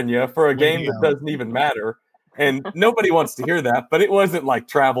chirping you for a game that doesn't even matter. And nobody wants to hear that, but it wasn't like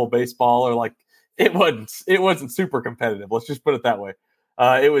travel baseball or like it wasn't super competitive. Let's just put it that way.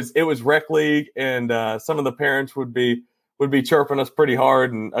 It was rec league, and some of the parents would be chirping us pretty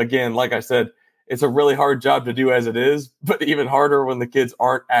hard. And again, like I said, it's a really hard job to do as it is, but even harder when the kids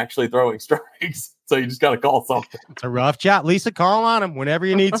aren't actually throwing strikes. So you just got to call something. It's a rough job. Lisa, call on him whenever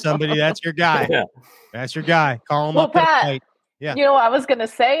you need somebody. That's your guy. Yeah. That's your guy. Call him up. Pat, yeah. What I was going to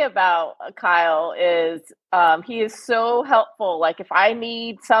say about Kyle is he is so helpful. Like if I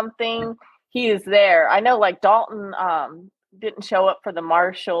need something, he is there. I know like Dalton didn't show up for the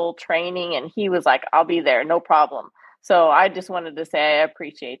Marshall training, and he was like, I'll be there. No problem. So I just wanted to say I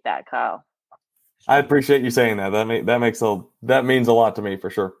appreciate that, Kyle. I appreciate you saying that. That means a lot to me for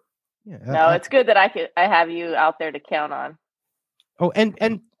sure. Yeah, no, it's good that I have you out there to count on. Oh,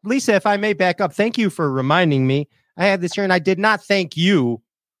 and Lisa, if I may back up, thank you for reminding me. I had this here, and I did not thank you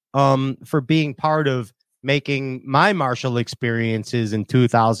for being part of making my Marshall experiences in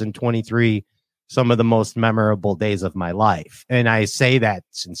 2023 some of the most memorable days of my life. And I say that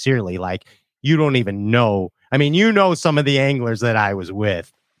sincerely, like you don't even know. I mean, some of the anglers that I was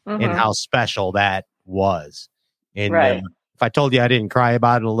with and how special that was. And if I told you I didn't cry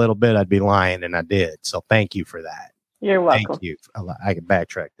about it a little bit, I'd be lying, and I did. So thank you for that. You're welcome. Thank you. I can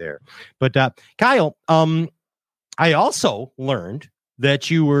backtrack there. But Kyle, I also learned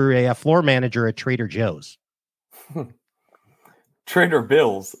that you were a floor manager at Trader Joe's. Trader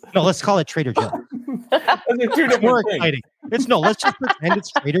Bill's. No, let's call it Trader Joe's. Those are two different more things. exciting. Let's just pretend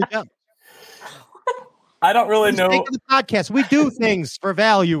it's Trader Joe's. I don't really know. The podcast. We do things for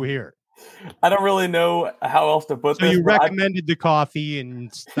value here. I don't really know how else to put so this. So you recommended the coffee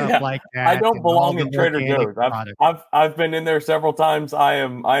and stuff like that. I don't belong in Trader Joe's. I've been in there several times. I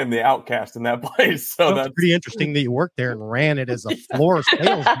am the outcast in that place. So that's pretty interesting that you worked there and ran it as a floor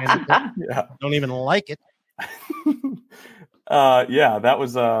sales manager. Yeah. Don't even like it. That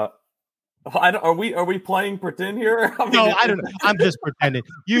was are we playing pretend here? I don't know. I'm just pretending.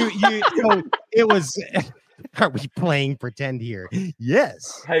 It was. Are we playing pretend here?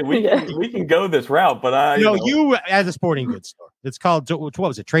 Yes. Hey, we can go this route, but you as a sporting goods store. It's called, what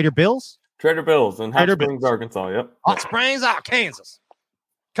was it? Trader Bill's? Trader Bill's in Hot Springs, Arkansas. Yep. Hot Springs, Arkansas.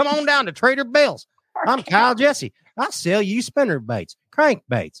 Come on down to Trader Bill's. I'm Kyle Jesse. I'll sell you spinner baits, crank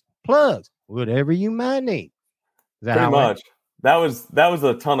baits, plugs, whatever you might need. Is that pretty much? That was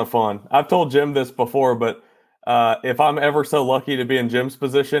a ton of fun. I've told Jim this before, but if I'm ever so lucky to be in Jim's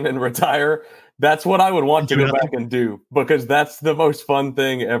position and retire, that's what I would want to go back and do, because that's the most fun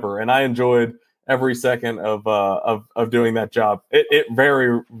thing ever. And I enjoyed every second of doing that job. It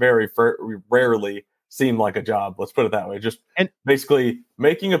very, very rarely seemed like a job. Let's put it that way. Just basically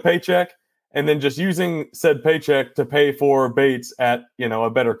making a paycheck and then just using said paycheck to pay for baits at, a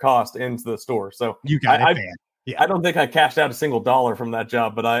better cost into the store. So you got it, man. Yeah. I don't think I cashed out a single dollar from that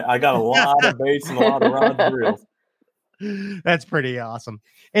job, but I got a lot of baits and a lot of rods and reels. That's pretty awesome.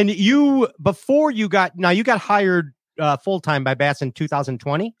 And before you got hired full-time by Bass in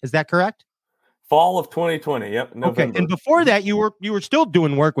 2020. Is that correct? Fall of 2020. Yep. November. Okay. And before that, you were still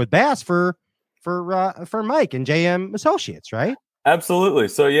doing work with Bass for Mike and JM Associates, right? Absolutely.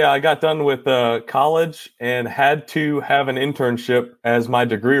 So yeah, I got done with college and had to have an internship as my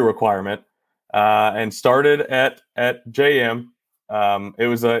degree requirement. And started at JM. It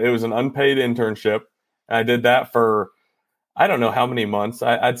was an unpaid internship. I did that for, I don't know how many months.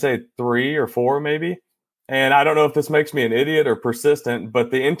 I'd say 3 or 4 maybe. And I don't know if this makes me an idiot or persistent,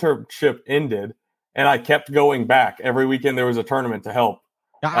 but the internship ended and I kept going back. Every weekend there was a tournament to help.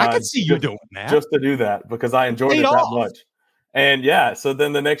 I could see you doing that. Just to do that because I enjoyed it that much. And yeah, so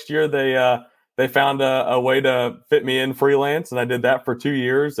then the next year they found a way to fit me in freelance, and I did that for 2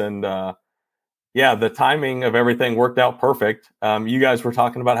 years. And yeah, the timing of everything worked out perfect. You guys were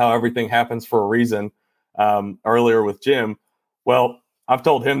talking about how everything happens for a reason earlier with Jim. Well, I've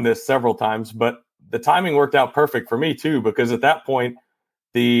told him this several times, but the timing worked out perfect for me too, because at that point,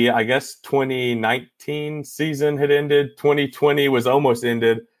 I guess 2019 season had ended. 2020 was almost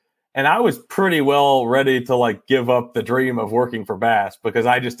ended. And I was pretty well ready to give up the dream of working for Bass because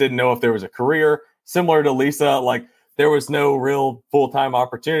I just didn't know if there was a career similar to Lisa. there was no real full-time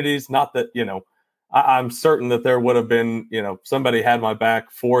opportunities. Not that, I'm certain that there would have been, somebody had my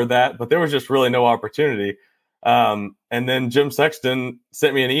back for that, but there was just really no opportunity. And then Jim Sexton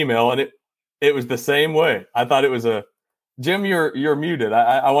sent me an email, and it was the same way. I thought it was Jim, you're muted.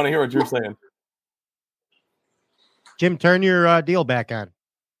 I want to hear what you're saying. Jim, turn your deal back on.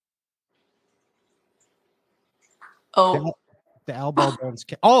 Oh, the elbow bones.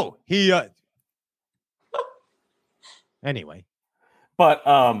 Oh, he. Anyway, but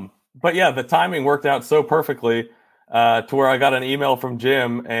yeah, the timing worked out so perfectly to where I got an email from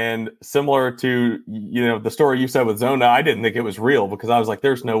Jim, and similar to the story you said with Zona, I didn't think it was real because I was like,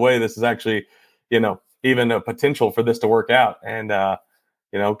 "There's no way this is actually even a potential for this to work out." And went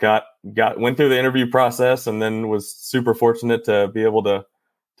through the interview process, and then was super fortunate to be able to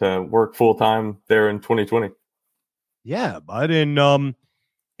work full time there in 2020. Yeah, bud, and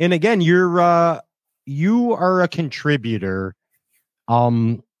again, you are a contributor,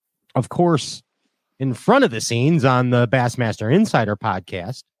 of course, in front of the scenes on the Bassmaster Insider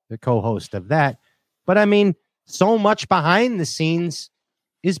podcast, the co-host of that. But I mean, so much behind the scenes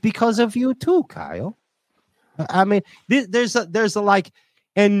is because of you too, Kyle. I mean, there's a like,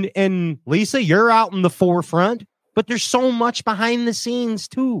 and Lisa, you're out in the forefront, but there's so much behind the scenes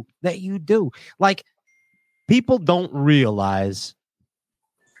too that you do. Like, people don't realize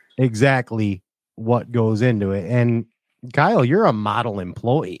exactly what goes into it. And Kyle, you're a model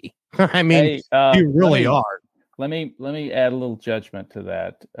employee. I mean, you really are. Let me add a little judgment to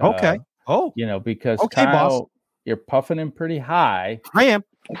that. Okay. Because okay, Kyle, boss. You're puffing him pretty high. I am.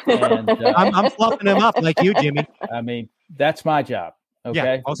 And, I'm fluffing him up like you, Jimmy. I mean, that's my job.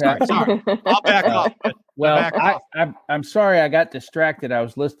 Okay. Yeah. Oh, sorry. I'll back off. Well, I'm sorry I got distracted. I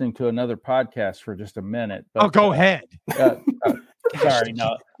was listening to another podcast for just a minute. But, go ahead. Sorry,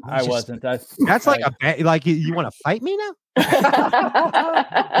 no, I wasn't. That's like like you want to fight me now?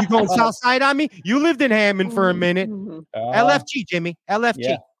 You going south side on me? You lived in Hammond for a minute. LFG, Jimmy.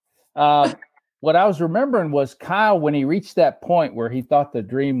 LFG. Yeah. What I was remembering was Kyle, when he reached that point where he thought the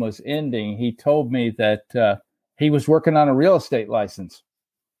dream was ending, he told me that he was working on a real estate license.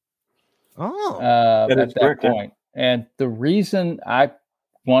 At that point. And the reason I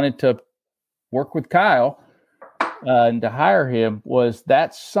wanted to work with Kyle and to hire him was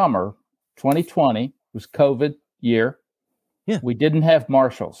that summer, 2020, was COVID year. Yeah. We didn't have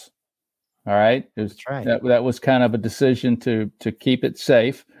marshals. All right. It was, right. That was kind of a decision to keep it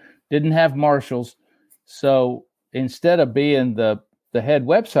safe. Didn't have marshals. So instead of being the head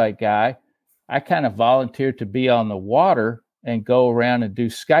website guy, I kind of volunteered to be on the water and go around and do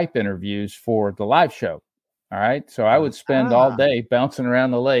Skype interviews for the live show. All right. So I would spend all day bouncing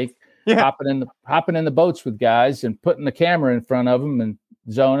around the lake, hopping in the boats with guys and putting the camera in front of them, and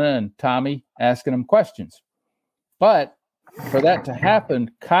Zona and Tommy asking them questions. But for that to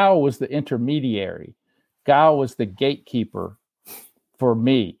happen, Kyle was the intermediary. Kyle was the gatekeeper for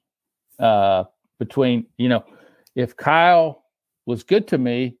me. Between, if Kyle was good to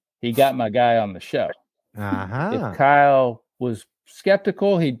me, he got my guy on the show. If Kyle was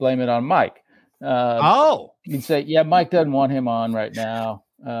skeptical, he'd blame it on Mike. He'd say, "Yeah, Mike doesn't want him on right now."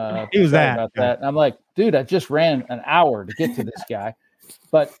 He was about that. And I'm like, dude, I just ran an hour to get to this guy.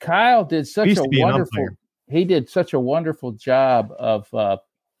 But Kyle did such a wonderful. He did such a wonderful job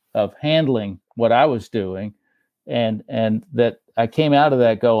of handling what I was doing, and that I came out of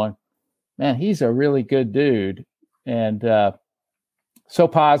that going, man, he's a really good dude, and so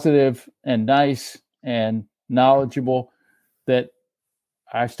positive and nice and knowledgeable that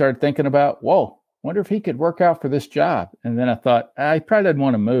I started thinking about, whoa, wonder if he could work out for this job. And then I thought, he probably doesn't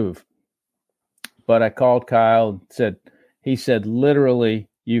want to move. But I called Kyle and he said, literally,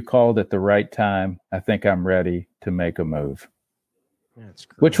 you called at the right time. I think I'm ready to make a move. That's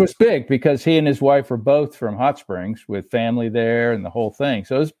great. Which was big because he and his wife are both from Hot Springs with family there and the whole thing.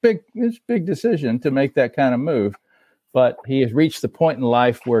 So it was a big decision to make that kind of move. But he has reached the point in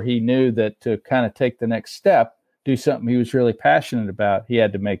life where he knew that to kind of take the next step, do something he was really passionate about, he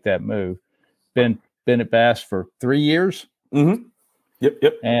had to make that move. Been at Bass for 3 years. Mm-hmm. Yep.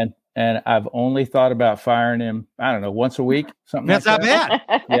 And I've only thought about firing him, I don't know, once a week, something That's like that. Not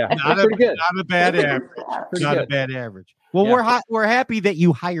bad. Yeah, pretty good. Not a bad average. Not a bad average. Well, we're happy that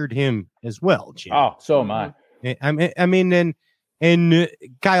you hired him as well, Jim. Oh, so am I. I mean, and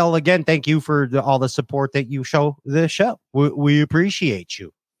Kyle, again, thank you for all the support that you show the show. We appreciate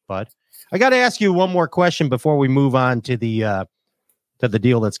you, bud. I got to ask you one more question before we move on to the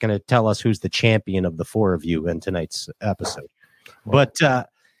deal that's going to tell us who's the champion of the four of you in tonight's episode. But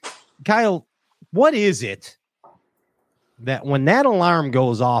Kyle, what is it that when that alarm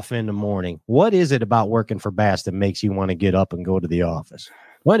goes off in the morning, what is it about working for Bass that makes you want to get up and go to the office?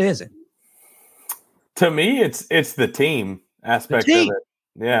 What is it? To me, it's the team aspect of it.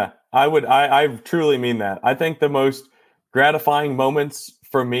 Yeah, I truly mean that. I think the most gratifying moments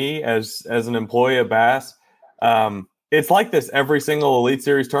for me as an employee at Bass, it's like this every single Elite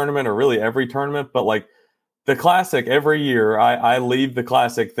Series tournament, or really every tournament, but like the Classic every year, I leave the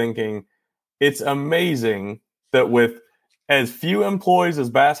Classic thinking it's amazing that with as few employees as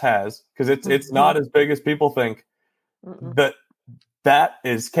Bass has, because it's not as big as people think, that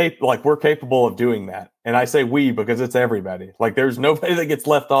is capable. Like, we're capable of doing that. And I say we because it's everybody. Like, there's nobody that gets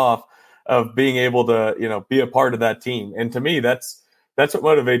left off of being able to, be a part of that team. And to me, that's what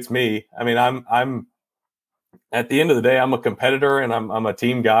motivates me. I mean, I'm at the end of the day, I'm a competitor and I'm a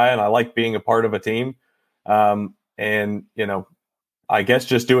team guy, and I like being a part of a team. And I guess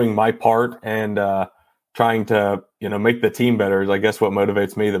just doing my part and trying to, make the team better is, I guess, what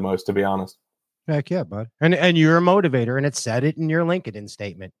motivates me the most, to be honest. Heck yeah, bud. And you're a motivator, and it said it in your LinkedIn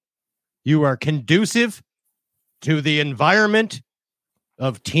statement. You are conducive to the environment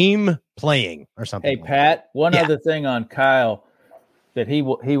of team playing, or something. Hey, Pat, one other thing on Kyle that he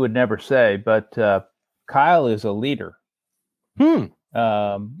would never say, but Kyle is a leader.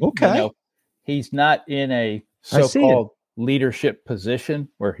 Okay. He's not in a so-called leadership position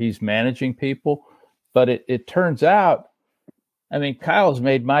where he's managing people, but it turns out, I mean, Kyle's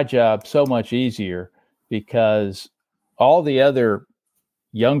made my job so much easier because all the other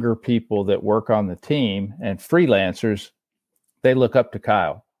younger people that work on the team and freelancers, they look up to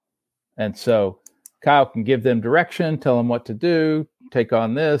Kyle. And so Kyle can give them direction, tell them what to do, take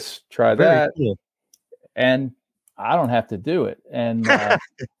on this, try that. Cool. And I don't have to do it. And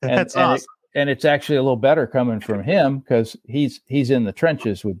that's awesome. And it's actually a little better coming from him because he's in the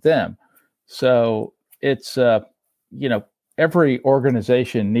trenches with them. So it's, every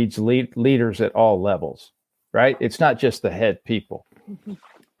organization needs leaders at all levels, right? It's not just the head people,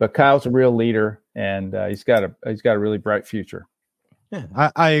 but Kyle's a real leader, and he's got a really bright future.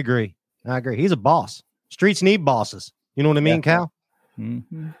 Yeah, I agree. He's a boss. Streets need bosses. You know what I mean, Cal?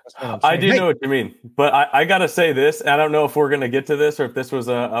 Mm-hmm. I do know what you mean, but I got to say this. I don't know if we're going to get to this or if this was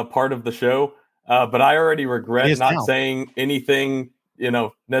a part of the show, but I already regret not saying anything,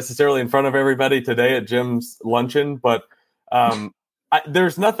 necessarily in front of everybody today at Jim's luncheon. But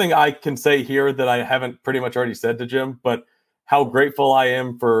there's nothing I can say here that I haven't pretty much already said to Jim, but how grateful I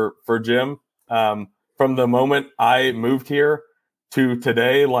am for Jim. From the moment I moved here to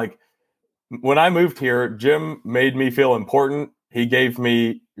today, like when I moved here, Jim made me feel important. He gave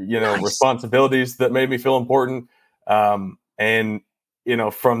me, responsibilities that made me feel important. And,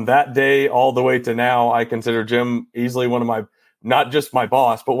 from that day all the way to now, I consider Jim easily one of my, not just my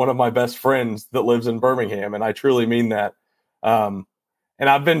boss, but one of my best friends that lives in Birmingham. And I truly mean that. And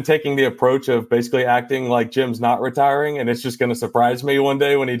I've been taking the approach of basically acting like Jim's not retiring. And it's just going to surprise me one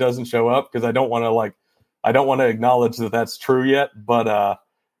day when he doesn't show up, because I don't want to acknowledge that that's true yet. But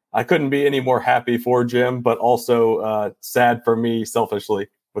I couldn't be any more happy for Jim, but also sad for me selfishly,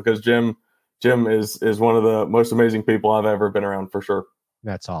 because Jim is one of the most amazing people I've ever been around, for sure.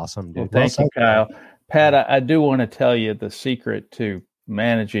 That's awesome, dude. Well, thank you, Kyle. Pat, I do want to tell you the secret to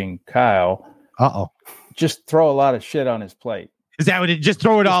managing Kyle. Just throw a lot of shit on his plate. Is that what it? Just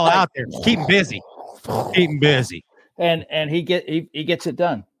throw it all out there. Keep him busy. And he gets it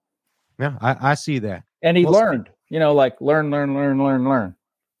done. Yeah, I see that. And he learned, learn.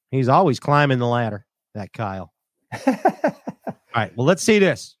 He's always climbing the ladder, that Kyle. All right. Well, let's see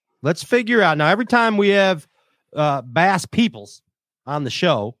this. Let's figure out now. Every time we have Bass Peoples on the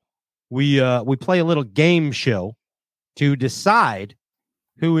show, we play a little game show to decide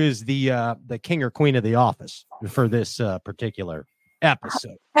who is the king or queen of the office for this particular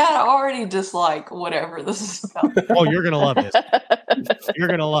episode. I already dislike whatever this is about. Oh, you're gonna love this. You're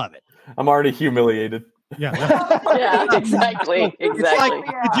gonna love it. I'm already humiliated. Yeah. Yeah, exactly. Like,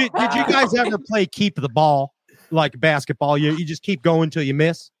 did you guys ever play keep the ball like basketball? You just keep going till you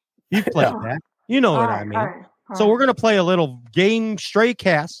miss. You've played that. You know what I mean. So we're gonna play a little game straight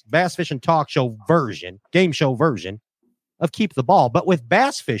cast bass fishing talk show version, game show version of keep the ball, but with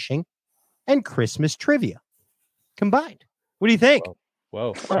bass fishing and Christmas trivia combined. What do you think?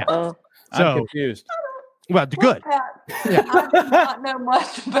 Whoa. Uh-oh. I'm confused. Well, good. I do not know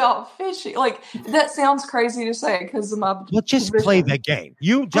much about fishing. Like, that sounds crazy to say because of my. Well, just play the game.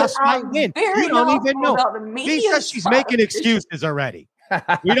 You just might win. You don't even know. She says she's making excuses already.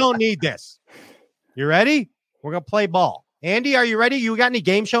 We don't need this. You ready? We're gonna play ball. Andy, are you ready? You got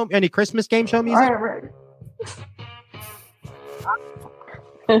any Christmas game show music? All right.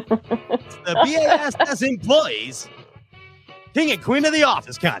 The BASS employees King and Queen of the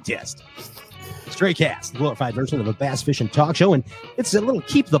Office contest. Stray Cast, the glorified version of a bass fishing talk show, and it's a little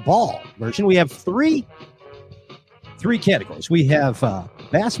keep the ball version. We have three categories. We have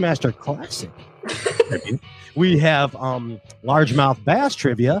Bassmaster Classic trivia. We have largemouth bass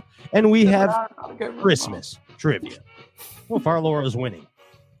trivia, and we have Christmas trivia. So far, Laura's winning.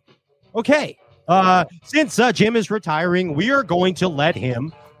 Okay, since Jim is retiring, we are going to let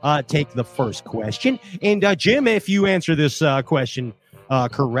him take the first question. And Jim, if you answer this question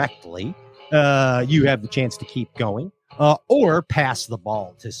correctly, you have the chance to keep going or pass the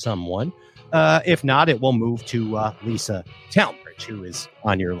ball to someone. If not, it will move to Lisa Townbridge, who is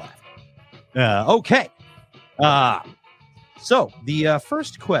on your left. Okay. So the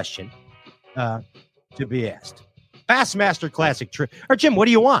first question to be asked. Bassmaster Classic Trivia. Or Jim, what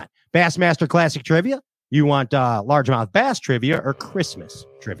do you want? Bassmaster Classic Trivia? You want largemouth bass trivia or Christmas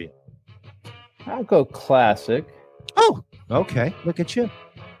trivia? I'll go classic. Oh, okay. Look at you.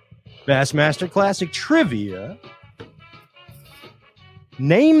 Bassmaster Classic Trivia.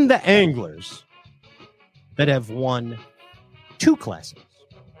 Name the anglers that have won two classics.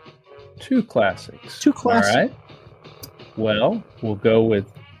 Two classics. Two classics. All right. Well, we'll go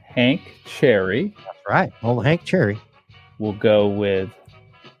with Hank Cherry. That's right. Old Hank Cherry. We'll go with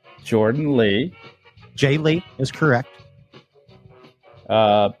Jordan Lee. Jay Lee is correct.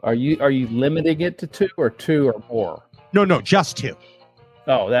 Are you limiting it to two or more? No, just two.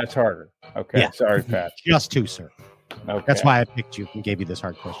 Oh, that's harder. Okay, yeah. Sorry, Pat. Just two, sir. Okay, that's why I picked you and gave you this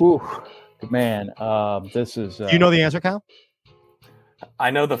hard question. Whew. Man, this is. Do you know the answer, Kyle?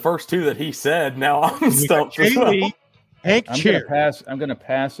 I know the first two that he said. Now I'm stumped. Jay Lee, Hank Cherry. I'm gonna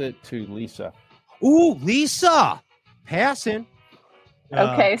pass it to Lisa. Ooh, Lisa, passing.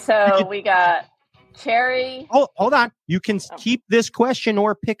 Okay, so we got Cherry. Oh, hold on. You can keep this question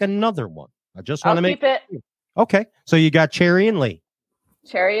or pick another one. I just want to make keep it. Okay, so you got Cherry and Lee.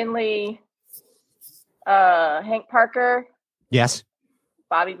 Cherry and Lee. Hank Parker. Yes.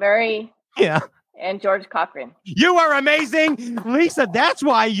 Bobby Murray. Yeah. And George Cochran. You are amazing, Lisa. That's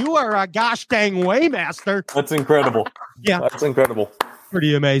why you are a gosh dang waymaster. That's incredible. Yeah, that's incredible.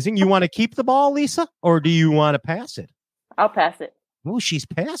 Pretty amazing. You want to keep the ball, Lisa, or do you want to pass it? I'll pass it. Oh, she's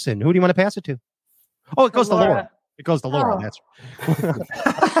passing. Who do you want to pass it to? Oh, it goes to Laura. It goes to Laura. Oh. That's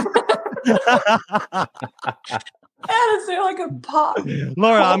That is like a pop.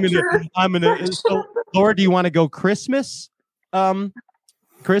 Laura, I'm gonna. So, Laura, do you want to go Christmas?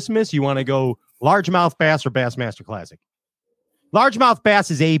 Christmas? You want to go largemouth bass or Bassmaster Classic? Largemouth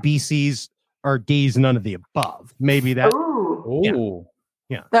bass is A, B, C's, or D's, none of the above. Maybe that. Ooh.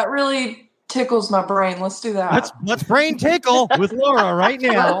 Yeah. That really tickles my brain. Let's do that. Let's brain tickle with Laura right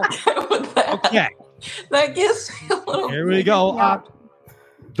now. Okay. That gives me a little. Here we go.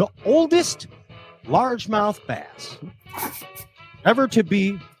 The oldest largemouth bass ever to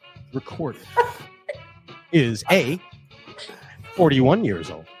be recorded is A, 41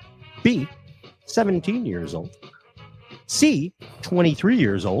 years old, B, 17 years old, C, 23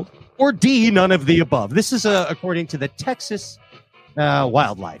 years old, or D, none of the above. This is according to the Texas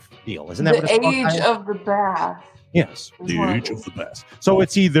wildlife deal. Isn't that the what it's called? age of the bass? Yes, the age of the bass. So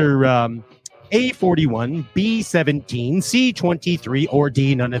it's either A, 41, B, 17, C, 23, or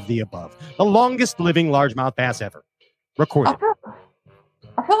D, none of the above. The longest living largemouth bass ever recorded.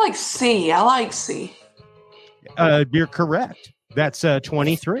 I feel like C. I like C. You're correct. That's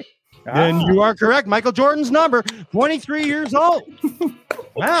 23. And you are correct. Michael Jordan's number, 23 years old.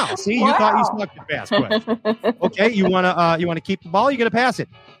 Wow. See, you thought you stuck the bass question. Okay, you wanna keep the ball? You're gonna pass it.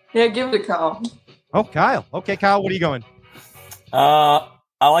 Yeah, give it a call. Oh, Kyle. Okay, Kyle, what are you going?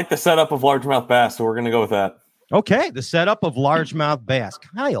 I like the setup of largemouth bass, so we're going to go with that. Okay, the setup of largemouth bass.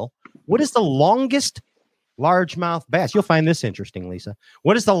 Kyle, what is the longest largemouth bass? You'll find this interesting, Lisa.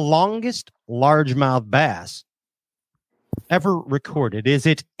 What is the longest largemouth bass ever recorded? Is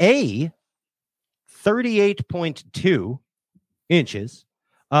it A, 38.2 inches,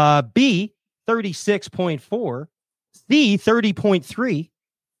 B, 36.4, C, 30.3,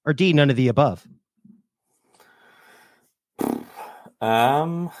 or D, none of the above?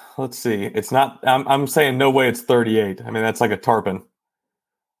 Let's see. It's not. I'm saying no way. It's 38. I mean, that's like a tarpon.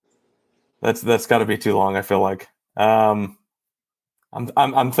 That's got to be too long. I feel like. I'm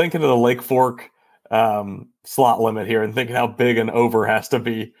thinking of the Lake Fork slot limit here and thinking how big an over has to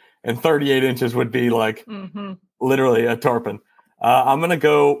be, and 38 inches would be like literally a tarpon. I'm gonna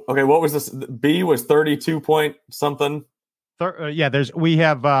go. Okay, what was this? B was 32 point something. Yeah, we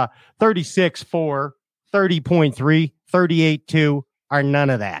have 36.4, 30.3, 38.2. Are none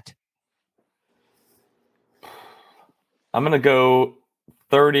of that. I'm gonna go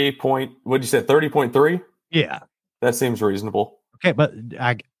 30 point. What'd you say? 30.3. Yeah, That seems reasonable. Okay, but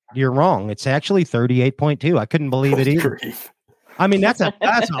you're wrong. It's actually 38.2. I couldn't believe it either. I mean, that's a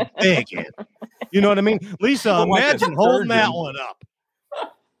big hit. You know what I mean? Lisa, imagine holding that one up.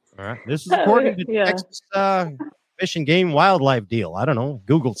 All right. This is according to Texas Fish and Game Wildlife Deal. I don't know.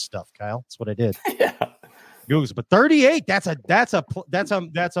 Google stuff, Kyle. That's what I did. Yeah. Google's, but 38, that's a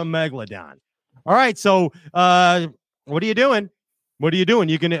megalodon. All right. So what are you doing? What are you doing?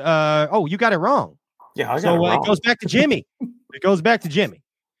 You can you got it wrong. Yeah, I got it wrong. It goes back to Jimmy. It goes back to Jimmy.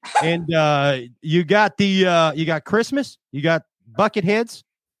 And you got Christmas, you got bucket heads,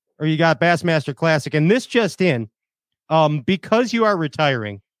 or you got Bassmaster Classic. And this just in, because you are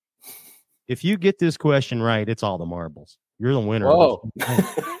retiring, if you get this question right, it's all the marbles. You're the winner. Whoa.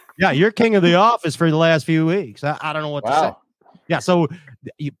 Yeah, you're king of the office for the last few weeks. I don't know what to say. Yeah, so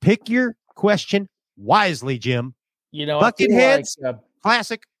you pick your question wisely, Jim. You know, bucket heads,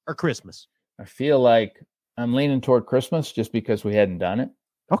 classic, or Christmas? I feel like I'm leaning toward Christmas just because we hadn't done it.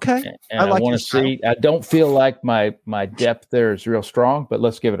 Okay. And I want to see. I don't feel like my depth there is real strong, but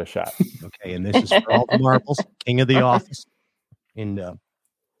let's give it a shot. Okay, and this is for all the marbles, king of the office. And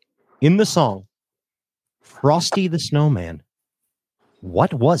in the song, Frosty the Snowman,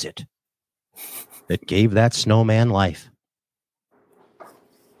 what was it that gave that snowman life?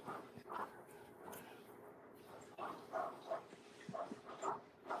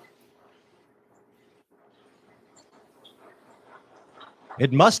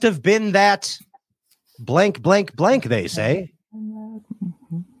 It must have been that blank, blank, blank, they say.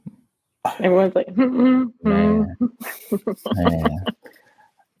 Everyone's like,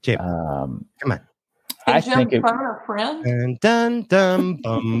 Jim, come on. Can I Jim think it. phone a friend? Dun, dun,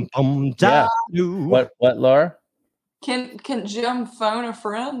 bum, bum, Yeah. da-doo. What, Laura? Can Jim phone a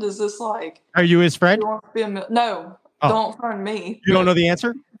friend? Is this like? Are you his friend? You want to be no, don't phone me. You don't know the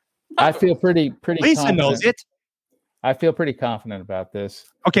answer? I feel pretty. Lisa confident. knows it. I feel pretty confident about this.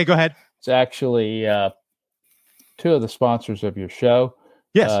 Okay, go ahead. It's actually two of the sponsors of your show.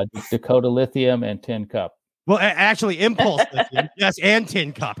 Yes. Dakota Lithium and Tin Cup. Well, actually, Impulse Lithium, yes, and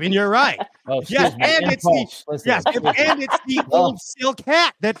Tin Cup, and you're right. Oh, Yes, and it's the old silk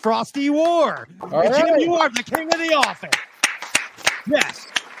hat that Frosty wore. And Jim, you are the king of the office. Yes.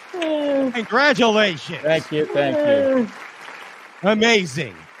 Congratulations. Thank you.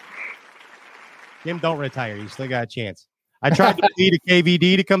 Amazing. Jim, don't retire. You still got a chance. I tried to plead to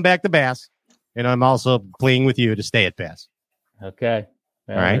KVD to come back to Bass, and I'm also pleading with you to stay at Bass. Okay.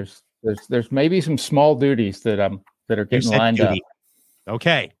 Well, all right. There's maybe some small duties that are getting lined up.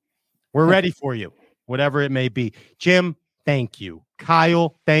 Okay. We're ready for you, whatever it may be. Jim, thank you.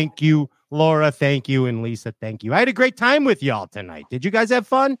 Kyle, thank you. Laura, thank you. And Lisa, thank you. I had a great time with y'all tonight. Did you guys have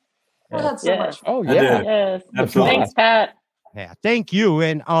fun? I had so much fun. Oh, yeah. Yes. Absolutely. Thanks, Pat. Yeah, thank you.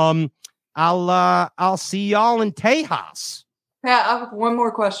 And I'll see y'all in Tejas. Pat, I have one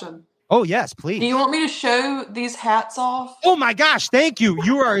more question. Oh, yes, please. Do you want me to show these hats off? Oh, my gosh. Thank you.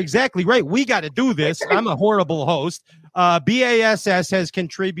 You are exactly right. We got to do this. I'm a horrible host. BASS has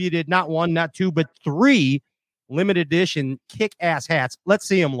contributed not one, not two, but 3 limited edition kick-ass hats. Let's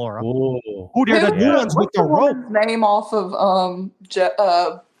see them, Laura. Ooh. Who did the new ones with the rope? Name off of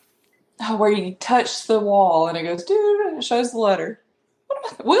where you touch the wall and it goes, dude, and it shows the letter.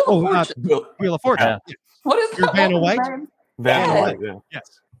 Wheel of Fortune. Wheel of Fortune. Yeah. What is Your that? Vanna White? Vanna Yeah. White, yeah.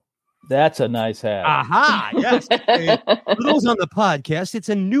 Yes. That's a nice hat. Aha, yes. And for those on the podcast, it's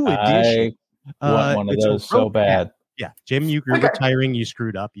a new edition. I want one of it's a those so rope bad. hat. Yeah, Jim, you're retiring. You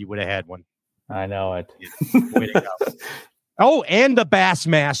screwed up. You would have had one. I know it. Way to go. Oh, and the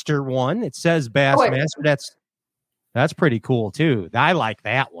Bassmaster one. It says Bassmaster. That's pretty cool too. I like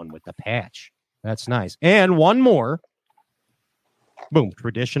that one with the patch. That's nice. And one more. Boom,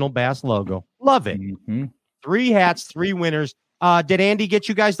 traditional Bass logo. Love it. Mm-hmm. 3 hats, 3 winners. Did Andy get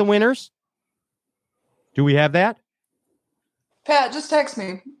you guys the winners? Do we have that? Pat, just text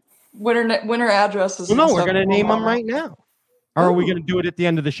me winner addresses. Well, no, we're going to name them right now. Or are we going to do it at the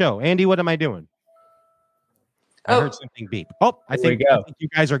end of the show? Andy, what am I doing? I heard something beep. Oh, I think you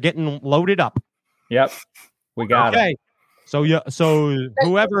guys are getting loaded up. Yep, we got it. Okay, so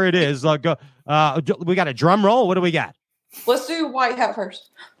whoever it is, go. We got a drum roll. What do we got? Let's do white hat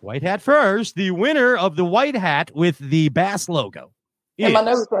first. White hat first. The winner of the white hat with the Bass logo. And my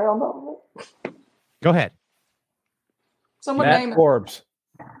nose right on that. Go ahead. Someone Matt name Forbes.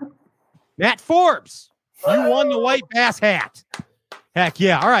 Matt Forbes. You won the white Bass hat. Heck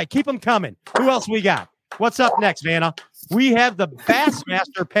yeah. All right, keep them coming. Who else we got? What's up next, Vanna? We have the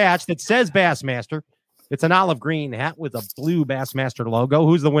Bassmaster patch that says Bassmaster. It's an olive green hat with a blue Bassmaster logo.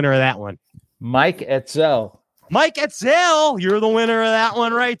 Who's the winner of that one? Mike Etzel. Mike Etzel, you're the winner of that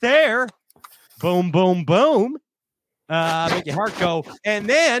one right there. Boom, boom, boom. Make your heart go. And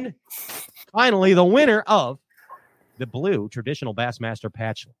then finally, the winner of the blue traditional Bassmaster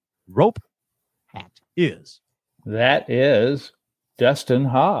patch rope hat is. That is Dustin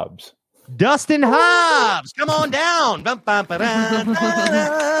Hobbs. Dustin Hobbs, come on down.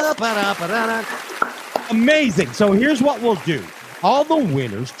 Amazing. So here's what we'll do. All the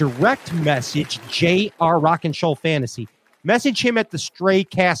winners direct message J.R. Rock and Shoal Fantasy. Message him at the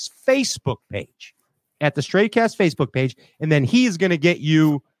Straycast Facebook page. At the Straycast Facebook page. And then he's going to get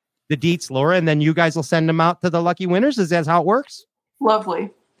you the deets, Laura. And then you guys will send them out to the lucky winners. Is that how it works? Lovely.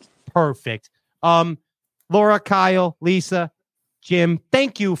 Perfect. Laura, Kyle, Lisa, Jim,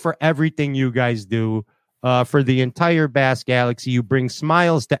 thank you for everything you guys do for the entire Bass Galaxy. You bring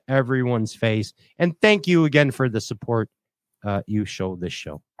smiles to everyone's face. And thank you again for the support you show this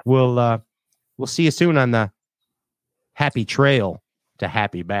show. We'll see you soon on the happy trail to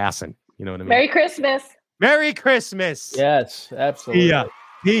happy bassing. You know what I mean? Merry Christmas. Merry Christmas. Yes, absolutely. Yeah.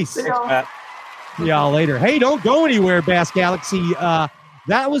 Peace. See y'all. See y'all later. Hey, don't go anywhere, Bass Galaxy.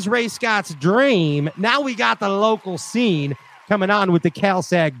 That was Ray Scott's dream. Now we got the local scene coming on with the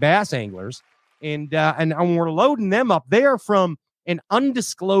Cal-Sag bass anglers, and we're loading them up. They are from an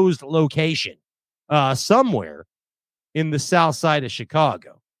undisclosed location somewhere in the south side of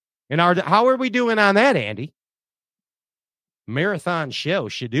Chicago. And how are we doing on that, Andy? Marathon show,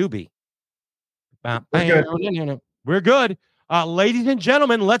 Shadooby. We're good. Ladies and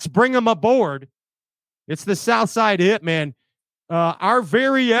gentlemen, let's bring them aboard. It's the south side hitman. Our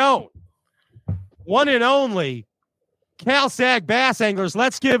very own, one and only Cal-Sag bass anglers.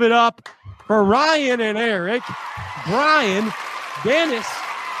 Let's give it up for Ryan and Eric, Brian, Dennis,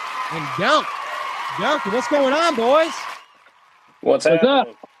 and Dunk. Dunk, what's going on, boys? What's up?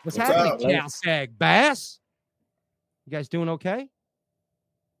 What's happening, Cal-Sag bass? You guys doing okay?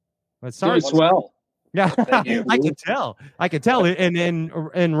 Doing swell. Yeah, I can tell.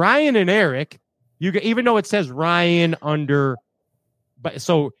 And Ryan and Eric, even though it says Ryan under, but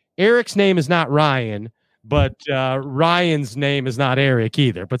so Eric's name is not Ryan, but Ryan's name is not Eric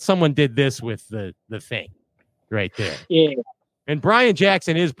either. But someone did this with the thing right there. Yeah. And Brian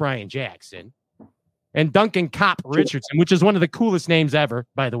Jackson is Brian Jackson. And Duncan Kopp Richardson, which is one of the coolest names ever,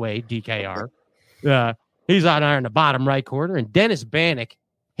 by the way, DKR. He's out there in the bottom right corner. And Dennis Bannock,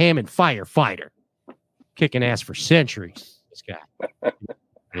 Hammond firefighter. Kicking ass for centuries, this guy.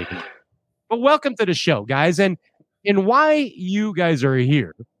 But welcome to the show, guys. And why you guys are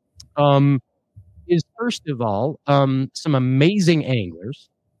here is, first of all, some amazing anglers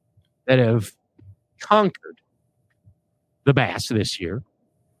that have conquered the bass this year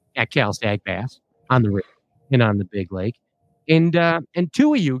at Cal-Sag Bass on the river and on the big lake. And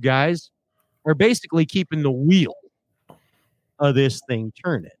two of you guys are basically keeping the wheel of this thing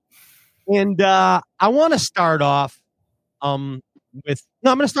turning. And I want to start off I'm going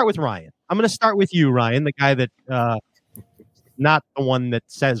to start with Ryan. I'm going to start with you, Ryan, the guy that not the one that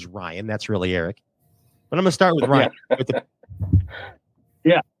says Ryan. That's really Eric. But I'm going to start with Ryan.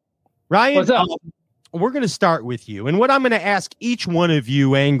 Yeah. Ryan, what's up? We're going to start with you. And what I'm going to ask each one of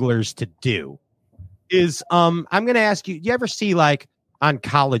you anglers to do is I'm going to ask you, you ever see like on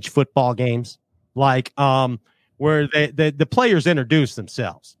college football games, like where the players introduce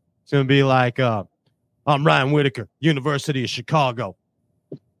themselves? It's going to be like, I'm Ryan Whitaker, University of Chicago,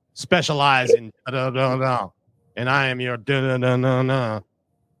 specialize in and I am your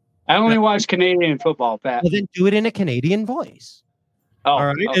I only watch Canadian football, Pat. Well, then do it in a Canadian voice. Oh, all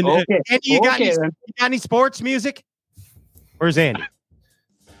right. And, okay. Andy, you got any sports music? Where's Andy?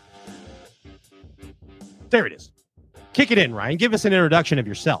 There it is. Kick it in, Ryan. Give us an introduction of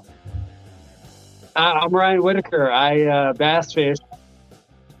yourself. I'm Ryan Whitaker. I bass fish,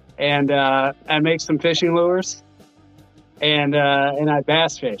 and I make some fishing lures, and I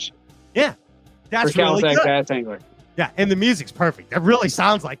bass fish. Yeah, that's for Cal-Sag really good. Bass Angler. Yeah, and the music's perfect. That really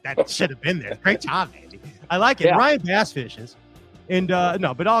sounds like that should have been there. Great job, Andy. I like it. Yeah. Ryan bass fishes, and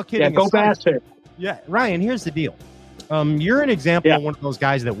no, but all kidding. Yeah, go aside, bass fish. Yeah, Ryan. Here's the deal. You're an example of one of those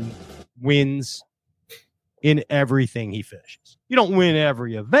guys that wins in everything he fishes. You don't win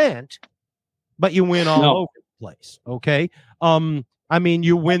every event, but you win all over the place. Okay. I mean,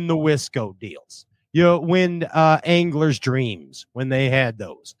 you win the Wisco deals. You win Angler's Dreams when they had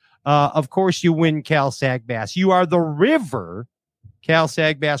those. Of course, you win Cal-Sag Bass. You are the River,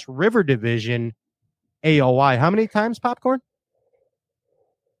 Cal-Sag Bass River Division AOI. How many times, Popcorn?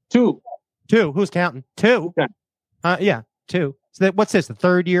 2. Who's counting? 2. Okay. Yeah, 2. So what's this, the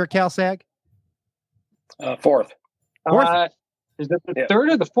third year at Cal-Sag? Fourth. Fourth? Is that the third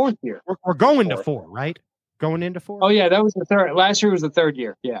or the fourth year? We're going to 4, right? Going into 4? Oh, yeah, that was the third. Last year was the third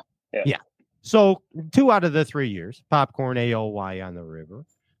year. Yeah. So 2 out of the 3 years, popcorn AOY on the river.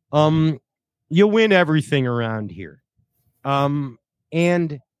 You win everything around here.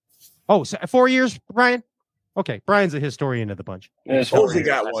 And so 4 years, Brian? Okay, Brian's a historian of the bunch. Posey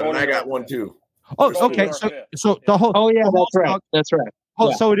got one, and I got one too. Oh, okay. So the whole. Oh yeah, that's right. That's right. Oh,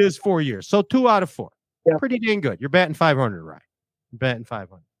 Yeah. so it is 4 years. So 2 out of 4. Yeah. Pretty dang good. You're batting 500, right? You're batting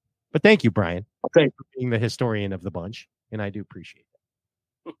 500. But thank you, Brian, for being the historian of the bunch, and I do appreciate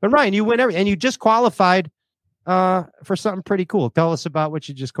that. But Ryan, you win and you just qualified for something pretty cool. Tell us about what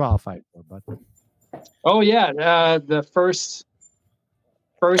you just qualified for, bud. Oh yeah, the first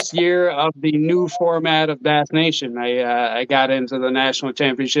year of the new format of Bass Nation. I got into the national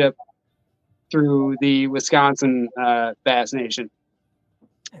championship through the Wisconsin Bass Nation.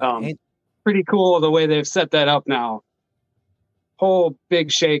 Pretty cool the way they've set that up now. Whole big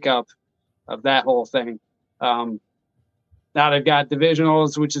shakeup of that whole thing. Now they've got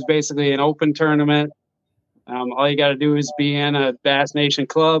divisionals, which is basically an open tournament. All you got to do is be in a Bass Nation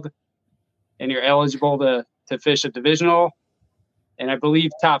club, and you're eligible to fish a divisional. And I believe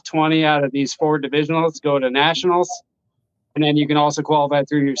top 20 out of these 4 divisionals go to nationals. And then you can also qualify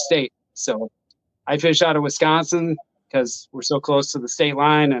through your state. So I fish out of Wisconsin because we're so close to the state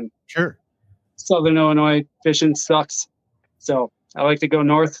line, and sure, Southern Illinois fishing sucks. So I like to go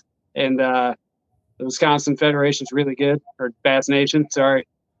north, and the Wisconsin Federation is really good, or Bass Nation. Sorry,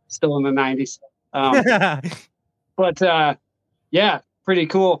 still in the 90s. But yeah, pretty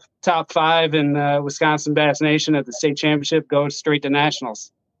cool. Top 5 in Wisconsin Bass Nation at the state championship goes straight to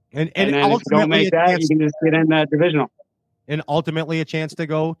nationals. And then if you don't make that, you can just get in that divisional. And ultimately a chance to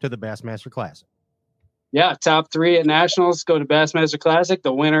go to the Bassmaster Classic. Yeah, top 3 at nationals go to Bassmaster Classic.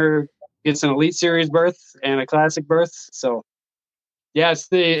 The winner gets an Elite Series berth and a Classic berth. So, yeah, it's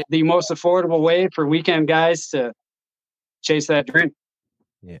the most affordable way for weekend guys to chase that dream.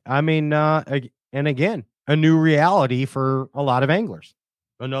 Yeah, I mean, and again, a new reality for a lot of anglers.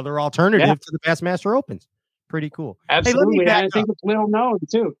 Another alternative to the Bassmaster Opens. Pretty cool. Absolutely. Hey, I think it's little known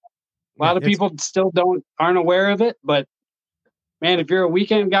too. A lot of people still aren't aware of it, but man, if you're a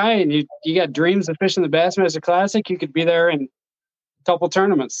weekend guy and you got dreams of fishing the Bassmaster Classic, you could be there in a couple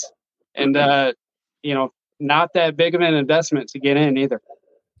tournaments. And not that big of an investment to get in either.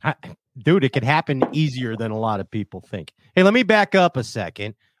 Dude, it could happen easier than a lot of people think. Hey, let me back up a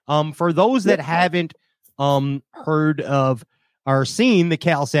second. For those that haven't heard of or seen the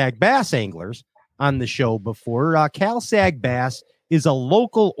Cal-Sag Bass Anglers on the show before, Cal-Sag Bass is a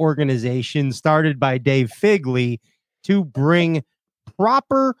local organization started by Dave Figley to bring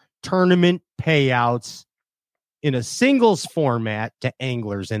proper tournament payouts in a singles format to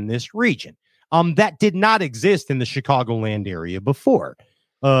anglers in this region. That did not exist in the Chicagoland area before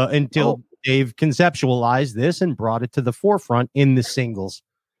until Dave conceptualized this and brought it to the forefront in the singles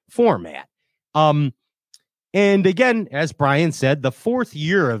format. And again, as Brian said, the 4th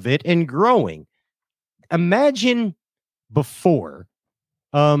year of it and growing. Imagine before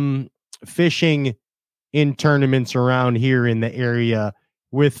fishing in tournaments around here in the area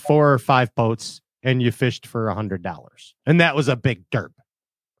with 4 or 5 boats and you fished for $100. And that was a big derp.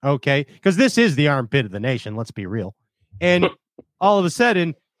 Okay. Because this is the armpit of the nation. Let's be real. And all of a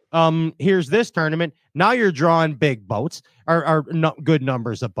sudden, here's this tournament. Now you're drawing big boats or good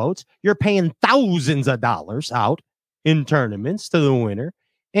numbers of boats. You're paying thousands of dollars out in tournaments to the winner.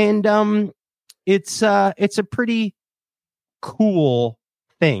 And it's a pretty cool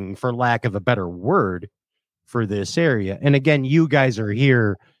thing, for lack of a better word, for this area. And again, you guys are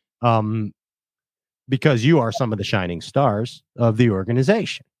here because you are some of the shining stars of the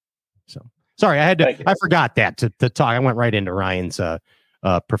organization. So sorry, I forgot that to talk. I went right into Ryan's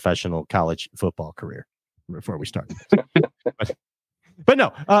professional college football career before we started. but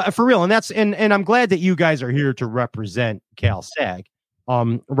no, for real. And I'm glad that you guys are here to represent Cal-Sag.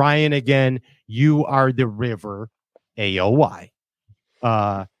 Ryan, again, you are the River AOY.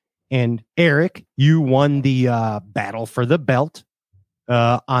 And Eric, you won the battle for the belt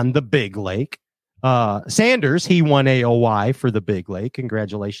on the Big Lake. Sanders, he won AOY for the Big Lake.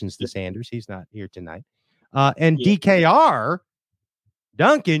 Congratulations to Sanders. He's not here tonight. And DKR,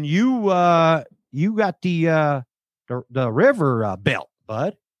 Duncan, you got the river belt,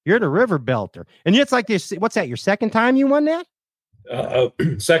 bud. You're the river belter. And it's like this. What's that? Your second time you won that?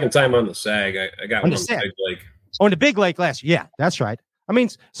 Second time on the SAG. I got one on the Big Lake. Oh, in the Big Lake last year. Yeah, that's right. I mean,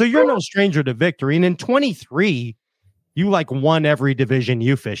 so you're no stranger to victory. And in 23, you won every division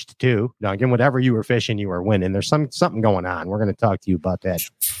you fished too. Duncan, whatever you were fishing, you were winning. There's something going on. We're going to talk to you about that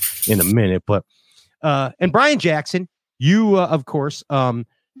in a minute. But and Brian Jackson, you of course,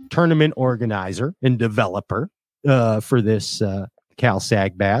 tournament organizer and developer for this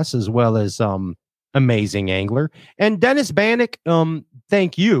Cal-Sag bass, as well as amazing angler. And Dennis Bannock,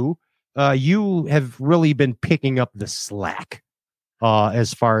 thank you. You have really been picking up the slack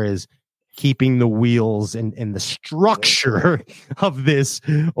as far as keeping the wheels and the structure of this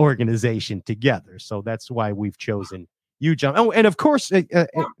organization together. So that's why we've chosen you, John. Oh, and of course,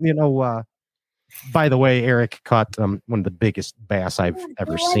 by the way, Eric caught one of the biggest bass I've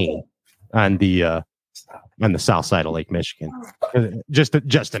ever seen on the south side of Lake Michigan.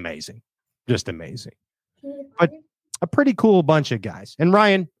 Just amazing. Just amazing. But a pretty cool bunch of guys. And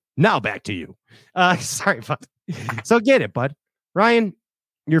Ryan, now back to you. Sorry, bud. So get it, bud. Ryan,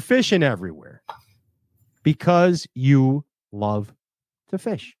 you're fishing everywhere because you love to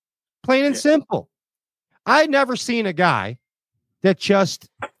fish. Plain and simple. I've never seen a guy that just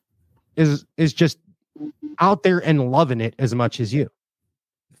is just out there and loving it as much as you.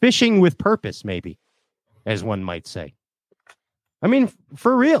 Fishing with purpose, maybe, as one might say. I mean,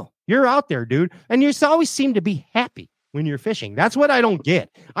 for real, you're out there, dude. And you always seem to be happy when you're fishing. That's what I don't get.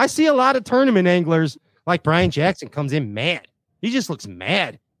 I see a lot of tournament anglers like Brian Jackson comes in mad. He just looks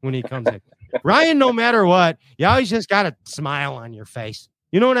mad when he comes in. Ryan, no matter what, you always just got a smile on your face.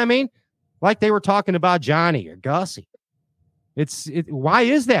 You know what I mean? Like they were talking about Johnny or Gussie. Why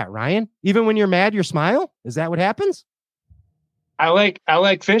is that, Ryan? Even when you're mad, you smile? Is that what happens? I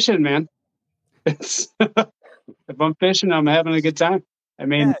like fishing, man. If I'm fishing, I'm having a good time. I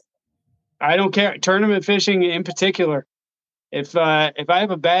mean, I don't care. Tournament fishing in particular. If I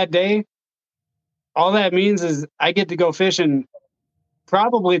have a bad day, all that means is I get to go fishing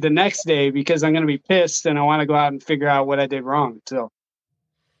probably the next day because I'm going to be pissed and I want to go out and figure out what I did wrong. So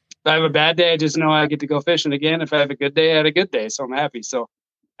if I have a bad day, I just know I get to go fishing again. If I have a good day, I had a good day. So I'm happy. So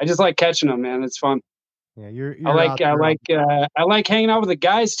I just like catching them, man. It's fun. Yeah, I like hanging out with the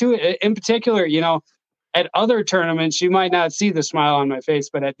guys too. In particular, at other tournaments, you might not see the smile on my face,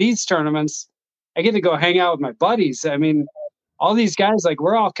 but at these tournaments, I get to go hang out with my buddies. I mean, all these guys, like,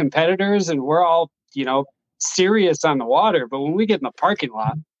 we're all competitors and we're all, serious on the water. But when we get in the parking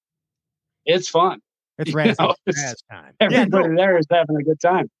lot, it's fun. It's Raz time. Everybody there is having a good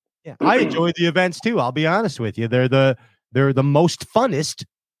time. Yeah, I enjoy the events too. I'll be honest with you. They're the most funnest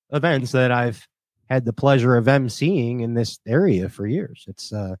events that I've had the pleasure of emceeing in this area for years.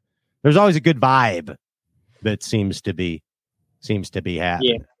 It's there's always a good vibe that seems to be happening.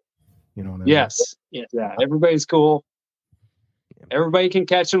 Yeah. You know what I mean? Yes. Yeah. Everybody's cool. Everybody can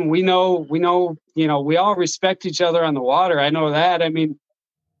catch them. We know, we all respect each other on the water. I know that. I mean,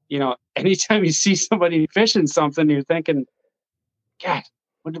 anytime you see somebody fishing something, you're thinking, God,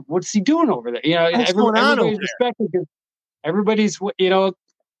 what's he doing over there? Everybody's respected because everybody's,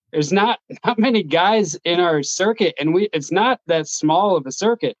 there's not many guys in our circuit, and it's not that small of a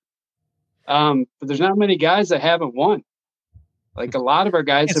circuit. But there's not many guys that haven't won. Like a lot of our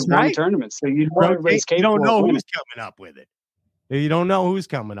guys have won tournaments. So everybody's capable. You don't know of who's coming up with it. You don't know who's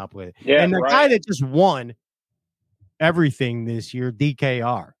coming up with it. Yeah, and the guy that just won everything this year,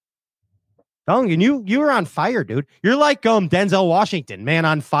 DKR. And you were on fire, dude. You're like Denzel Washington, man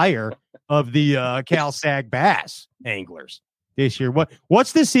on fire of the Cal-Sag bass anglers this year.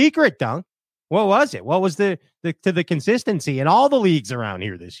 What's the secret, Dung? What was it? What was the consistency in all the leagues around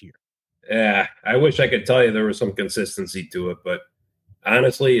here this year? Yeah, I wish I could tell you there was some consistency to it, but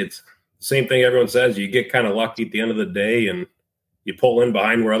honestly, it's the same thing everyone says. You get kind of lucky at the end of the day, and you pull in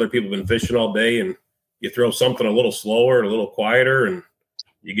behind where other people have been fishing all day, and you throw something a little slower, a little quieter, and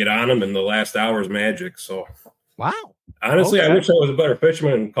you get on them, and the last hour is magic. So, wow. Honestly, okay. I wish I was a better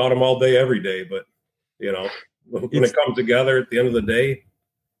fisherman and caught them all day, every day. But, when it comes together at the end of the day,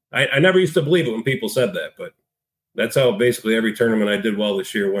 I never used to believe it when people said that, but that's how basically every tournament I did well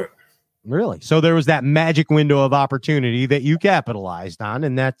this year went. Really? So there was that magic window of opportunity that you capitalized on,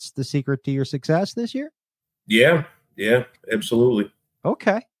 and that's the secret to your success this year? Yeah, absolutely.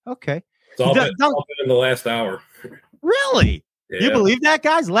 Okay. It's all been in the last hour. Really? Yeah. You believe that,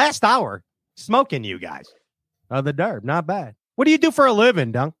 guys? Last hour, smoking you guys. The derb, not bad. What do you do for a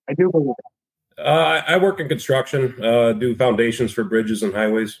living, Dung? I do believe that. I work in construction, do foundations for bridges and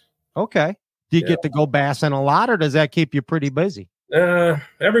highways. Okay. Do you get to go bassing a lot, or does that keep you pretty busy?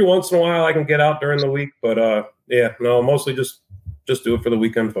 Every once in a while I can get out during the week, but mostly just do it for the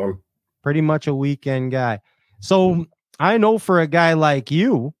weekend fun. Pretty much a weekend guy. So I know for a guy like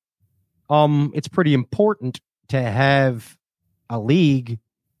you, it's pretty important to have a league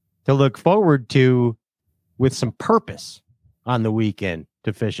to look forward to with some purpose on the weekend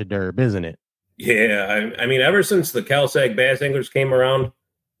to fish a derb, isn't it? Yeah, I mean, ever since the Cal-Sag bass anglers came around,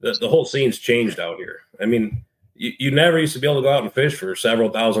 the whole scene's changed out here. I mean, you never used to be able to go out and fish for several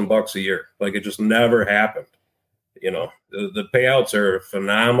 $1,000s a year. Like, it just never happened. The payouts are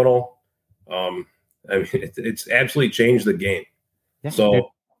phenomenal. I mean, it's absolutely changed the game. Yeah.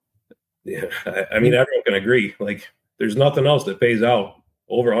 So, yeah, I mean, everyone can agree. Like, there's nothing else that pays out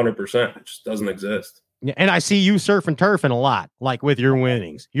over 100%. It just doesn't exist. Yeah, and I see you surf and turfing a lot, like with your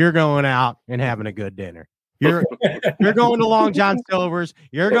winnings. You're going out and having a good dinner. You're going to Long John Silver's.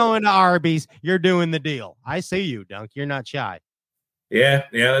 You're going to Arby's. You're doing the deal. I see you, Dunk. You're not shy. Yeah,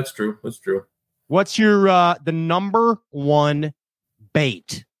 that's true. That's true. What's your the number one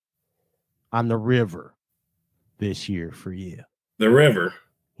bait on the river this year for you? The river.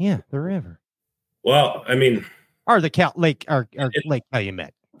 Yeah, the river. Well, I mean, or the Lake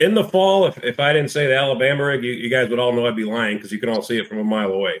Calumet. In the fall, if I didn't say the Alabama rig, you guys would all know I'd be lying because you can all see it from a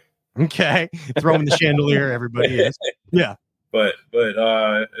mile away. Okay, throwing the chandelier, everybody is. Yeah, but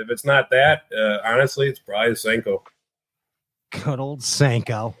if it's not that, honestly, it's probably the Senko. Good old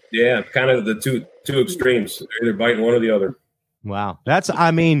Senko. Yeah, kind of the two extremes. They're either biting one or the other. Wow, it's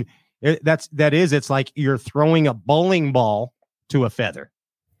like you're throwing a bowling ball to a feather.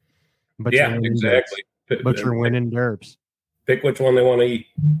 But yeah, exactly. But you're winning derps. Pick which one they want to eat.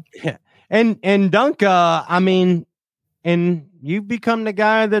 Yeah. And Dunk, I mean, and you've become the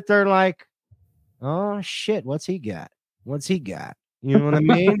guy that they're like, oh shit, what's he got? You know what I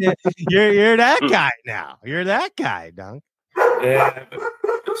mean? You're that guy now. You're that guy, Dunk. Yeah.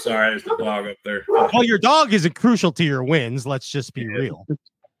 Sorry, there's the dog up there. Well, your dog isn't crucial to your wins. Let's just be real.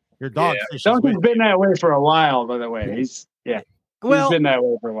 Your dog. Dunk has been that way for a while, by the way. He's been that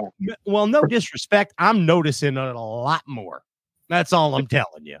way for a while. Well, no disrespect. I'm noticing it a lot more. That's all I'm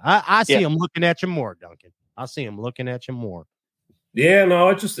telling you. I see him looking at you more, Duncan. I see him looking at you more. Yeah, no,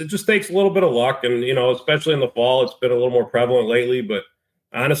 it just takes a little bit of luck, and especially in the fall, it's been a little more prevalent lately. But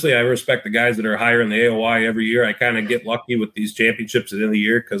honestly, I respect the guys that are higher in the AOY every year. I kind of get lucky with these championships at the end of the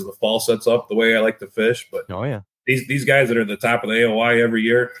year because the fall sets up the way I like to fish. But these guys that are at the top of the AOY every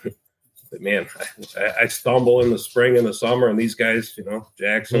year, man, I stumble in the spring and the summer, and these guys,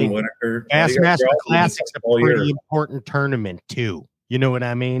 Jackson, Whitaker, Bassmaster Classic's a pretty important tournament too. You know what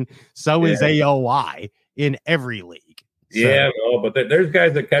I mean? So is AOY in every league. So, yeah, no, but there's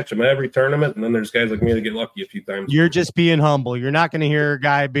guys that catch them at every tournament, and then there's guys like me that get lucky a few times. You're just being humble. You're not going to hear a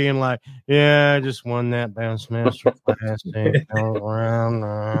guy being like, "Yeah, I just won that Bassmaster Classic."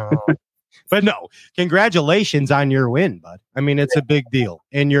 But no, congratulations on your win, bud. I mean, it's a big deal,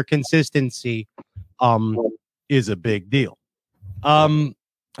 and your consistency is a big deal.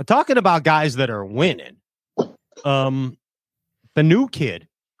 Talking about guys that are winning, the new kid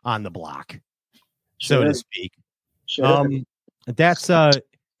on the block, so to speak. That's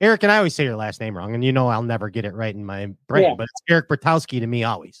Eric, and I always say your last name wrong, and I'll never get it right in my brain, but it's Eric Bertowski to me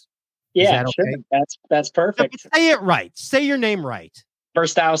always. Yeah, okay? Sure. That's perfect. No, say it right. Say your name right.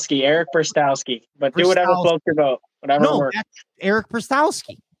 Berstowski, Eric Berstowski. But do whatever floats your boat. Whatever works. That's Eric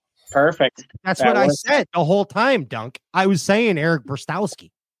Berstowski. Perfect. That's what I said the whole time, Dunk. I was saying Eric Berstowski.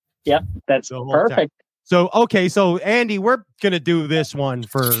 Yep, that's perfect. Time. So, okay, so Andy, we're going to do this one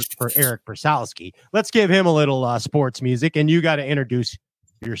for Eric Berstowski. Let's give him a little sports music, and you got to introduce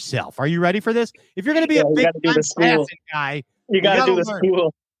yourself. Are you ready for this? If you're going to be a big passing guy, you got to do the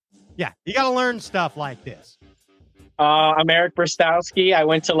school. Yeah, you got to learn stuff like this. I'm Eric Berstowski. I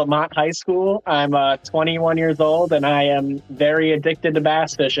went to Lamont High School. I'm 21 years old, and I am very addicted to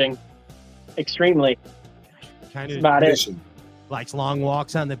bass fishing. Extremely. Kind of about it. Likes long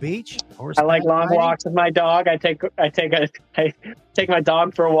walks on the beach. I like long walks with my dog. I take my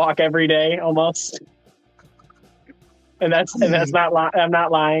dog for a walk every day almost. And that's not I'm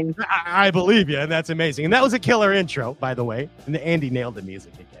not lying. I believe you, and that's amazing. And that was a killer intro, by the way. And Andy nailed the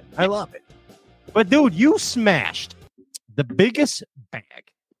music again. I love it. But dude, you smashed the biggest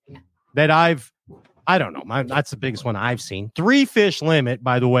bag that I don't know. That's the biggest one I've seen. 3 fish limit,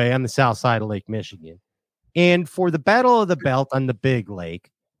 by the way, on the south side of Lake Michigan. And for the Battle of the Belt on the big lake,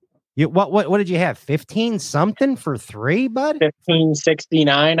 what did you have? 15 something for 3, bud?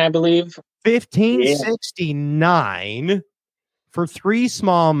 1569, I believe. 1569 for 3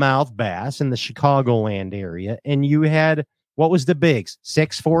 smallmouth bass in the Chicagoland area. And you had, what was the bigs?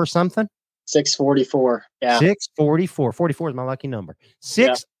 6'4" something? 644. Yeah. 644. 44 is my lucky number.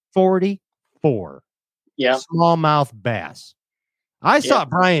 644. Yeah. Smallmouth bass. I saw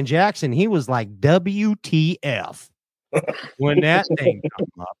Brian Jackson. He was like, WTF when that thing come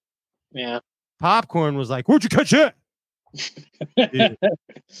up. Yeah. Popcorn was like, where'd you catch it? I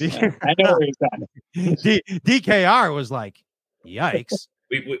know where he's at. DKR was like, yikes.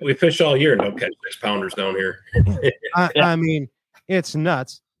 We fish all year and don't catch 6-pounders down here. I mean, it's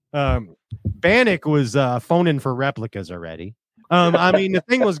nuts. Bannock was phoning for replicas already. I mean, the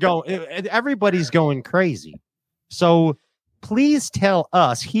thing was everybody's going crazy. So please tell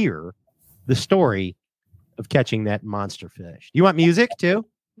us here the story of catching that monster fish. Do you want music too?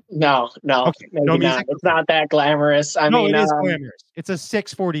 No, Okay, maybe no not. music? It's not that glamorous. I No, mean, it is glamorous. It's a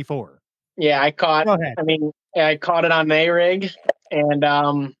 644. yeah, I caught. Go ahead. I mean, I caught it on an A-rig, and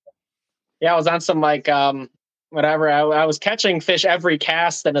yeah, I was on some like whatever. I was catching fish every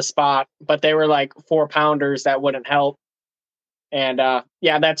cast in a spot, but they were like 4-pounders that wouldn't help. And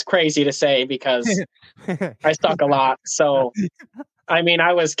yeah, that's crazy to say because I suck a lot. So I mean,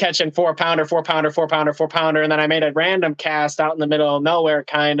 I was catching 4-pounder, 4-pounder, 4-pounder, 4-pounder, and then I made a random cast out in the middle of nowhere,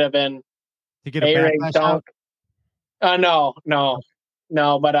 kind of, and to get a backlash dunk.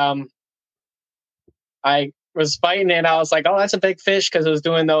 No, but I was fighting it. I was like, oh, that's a big fish because it was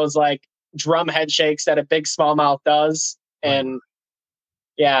doing those like drum head shakes that a big smallmouth does, and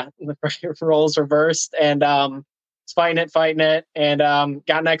yeah, the roles reversed, and fighting it, and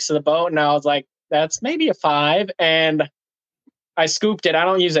got next to the boat, and I was like, that's maybe a 5, and I scooped it. I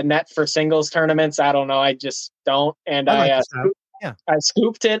don't use a net for singles tournaments. I don't know. I just don't. And I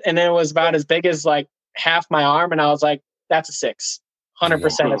scooped it, and it was about as big as like half my arm, and I was like, that's a 6,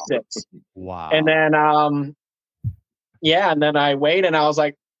 100% a 6. Wow. And then and then I weighed, and I was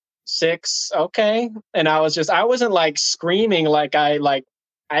like, 6, okay. And I wasn't like screaming like I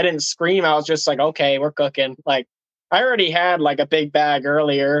didn't scream. I was just like, okay, we're cooking. Like I already had like a big bag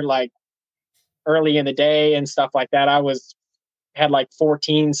earlier, like early in the day and stuff like that. I had like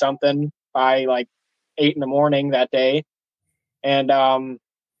 14 something by like 8 in the morning that day. And I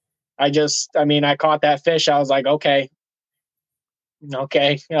caught that fish. I was like, okay. And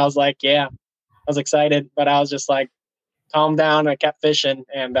I was like, yeah, I was excited, but I was just like, calm down. I kept fishing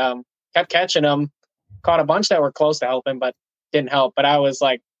and kept catching them. Caught a bunch that were close to helping, but didn't help. But I was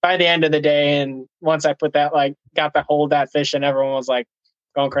like, by the end of the day, and once I put that, like, got to hold that fish, and everyone was like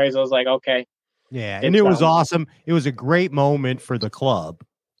going crazy. I was like, okay. Yeah, and it was awesome. It was a great moment for the club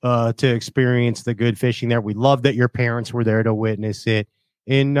to experience the good fishing there. We loved that your parents were there to witness it,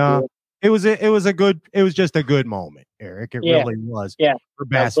 and it was just a good moment, Eric. It really was. Yeah, for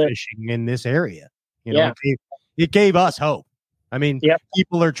bass fishing in this area. You know, it gave us hope. I mean,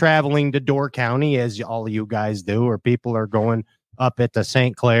 people are traveling to Door County, as all of you guys do, or people are going up at the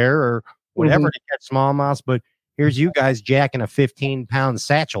St. Clair or whatever to catch smallmouths. But here's you guys jacking a 15-pound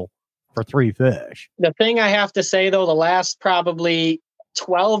satchel for 3 fish. The thing I have to say, though, the last probably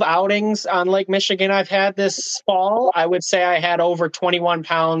 12 outings on Lake Michigan I've had this fall, I would say I had over 21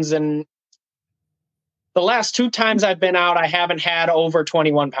 pounds. And the last 2 times I've been out, I haven't had over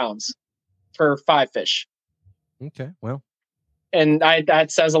 21 pounds for 5 fish. Okay, well. And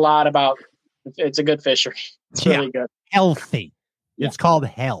that says a lot about it's a good fishery. It's really good. Healthy. Yeah. It's called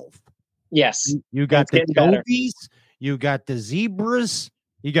health. Yes. You got the gobies, you got the zebras,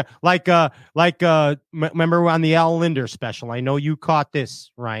 you got remember on the Al Linder special, I know you caught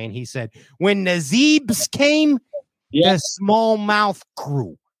this, Ryan. He said, when the zebs came, the smallmouth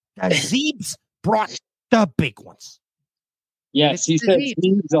grew. The zebs brought the big ones. Yes, he said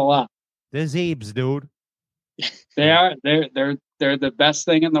zebs a lot. The zebs, dude. They're the best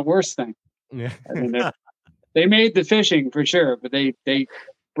thing and the worst thing. Yeah. I mean, they made the fishing for sure, but they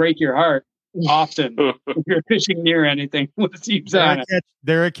break your heart often if you're fishing near anything with zebs on it.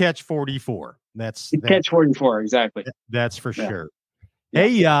 They're a catch 44. That's catch 44, exactly. That's for sure.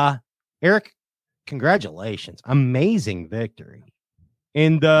 Hey, Eric, congratulations. Amazing victory.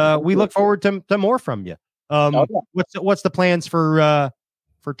 And we look forward to more from you. What's the plans for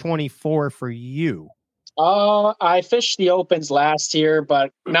 24 for you? I fished the opens last year,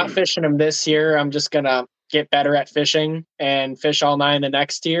 but not fishing them this year. I'm just gonna get better at fishing and fish all 9 the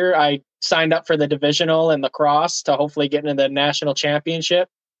next year. I signed up for the divisional and the cross to hopefully get into the national championship.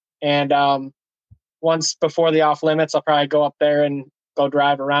 And once before the off limits, I'll probably go up there and go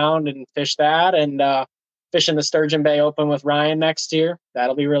drive around and fish that, and fish in the Sturgeon Bay Open with Ryan next year.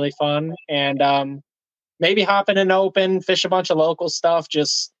 That'll be really fun. And maybe hop in an open, fish a bunch of local stuff.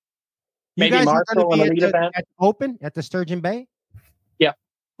 Just maybe Marshall and elite event. At the Open at the Sturgeon Bay. Yeah.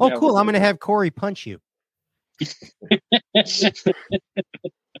 Oh, yeah, cool. I'm going to have Corey punch you. Just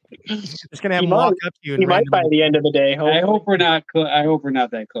going to have him walk up to you. He might by the end of the day. Hopefully. I hope we're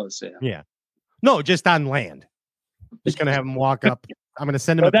not that close. Yeah. No, just on land. Just going to have him walk up. I'm going to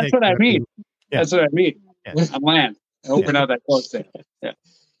send him a picture. That's what I mean. Yeah. That's what I mean. Yeah. On land. I hope we're not that close there. Yeah.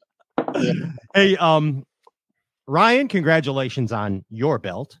 Hey, Ryan, congratulations on your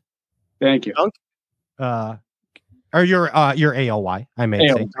belt. Thank you. Or your AOY, I may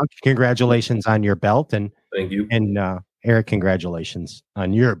say. Congratulations on your belt, and thank you. And Eric, congratulations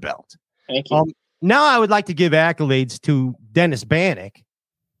on your belt. Thank you. Now I would like to give accolades to Dennis Bannock,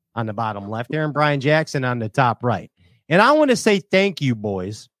 on the bottom left there and Brian Jackson on the top right. And I want to say thank you,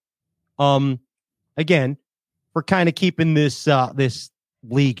 boys. Again, for kind of keeping this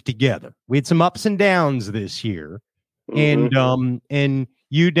league together. We had some ups and downs this year. And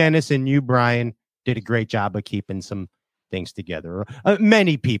you, Dennis, and you, Brian, did a great job of keeping some things together.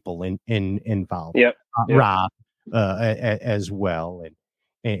 Many people involved. Yep. Rob as well,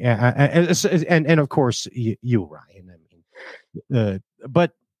 and of course you, Ryan. I mean,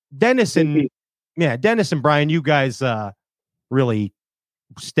 but Dennis and Brian, you guys really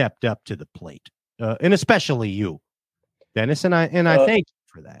stepped up to the plate, and especially you, Dennis, and I thank you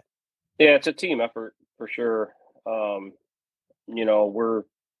for that. Yeah, it's a team effort for sure.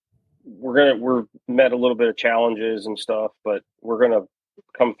 We're met a little bit of challenges and stuff, but we're gonna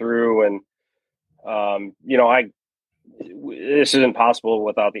come through. And this isn't possible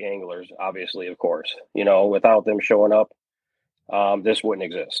without the anglers, obviously, of course. Without them showing up, this wouldn't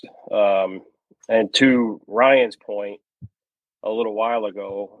exist. And to Ryan's point, a little while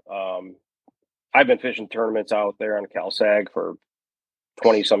ago, I've been fishing tournaments out there on Cal-Sag for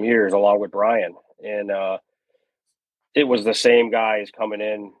 20 some years, along with Brian, and it was the same guys coming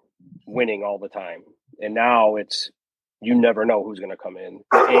in winning all the time. And now you never know who's going to come in.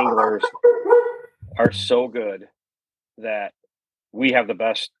 The anglers are so good that we have the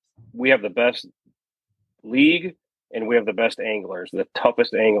best league, and we have the best anglers, the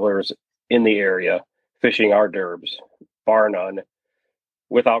toughest anglers in the area fishing our derbs, bar none,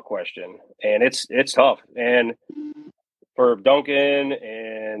 without question. And it's tough. And for Duncan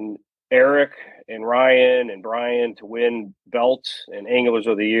and Eric and Ryan and Brian to win belts and Anglers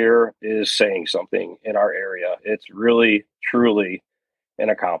of the Year is saying something in our area. It's really, truly an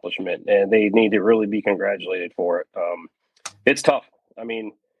accomplishment, and they need to really be congratulated for it. It's tough. I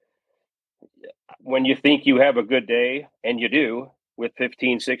mean, when you think you have a good day, and you do, with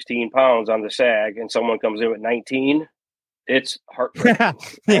 15, 16 pounds on the sag, and someone comes in with 19, it's heartbreaking.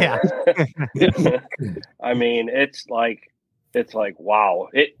 Yeah. I mean, it's like, wow.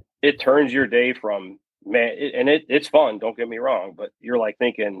 It turns your day from, man, it's fun, don't get me wrong, but you're like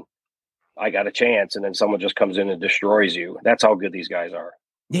thinking, I got a chance, and then someone just comes in and destroys you. That's how good these guys are.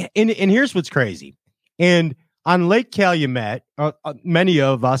 Yeah, and here's what's crazy. And on Lake Calumet, many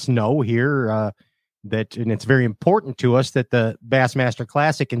of us know here that, and it's very important to us, that the Bassmaster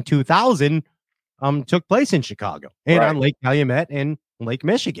Classic in 2000 took place in Chicago and on Lake Calumet and Lake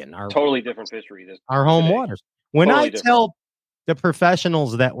Michigan. Our totally different fishery. Our home today. waters. When Totally I different. tell the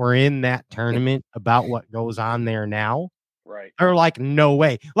professionals that were in that tournament about what goes on there now, right, they're like, no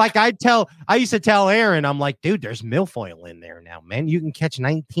way. Like I used to tell Aaron, I'm like, dude, there's milfoil in there now, man. You can catch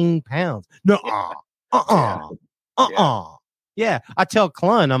 19 pounds. No, yeah. I tell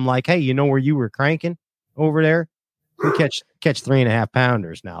Clun, I'm like, hey, you know where you were cranking over there? We catch 3.5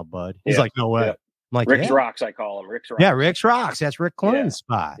 pounders now, bud. He's like, no way. Yeah. I'm like, Rick's yeah. Rocks, I call them. Rick's Rocks. Yeah, Rick's Rocks. That's Rick Clun's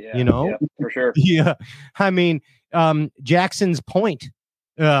spot. Yeah, you know, yeah, for sure. Yeah, I mean, Jackson's Point.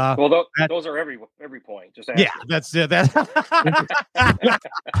 Well, those are every point. Just yeah, that's it. But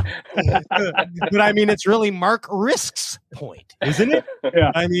I mean, it's really Mark Risk's point, isn't it?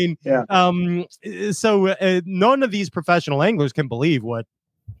 Yeah. I mean, so none of these professional anglers can believe what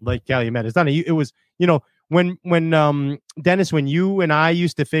Lake Calumet has done. It was, when Dennis, when you and I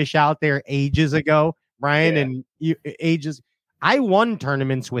used to fish out there ages ago, Brian, and I won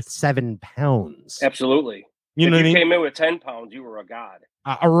tournaments with 7 pounds. Absolutely. You know if what I mean? Came in with 10 pounds, you were a god.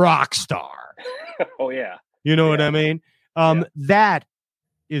 A rock star. Oh yeah. You know what I mean? That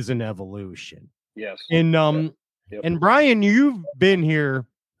is an evolution. Yes. And and Brian, you've been here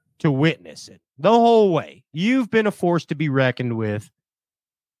to witness it the whole way. You've been a force to be reckoned with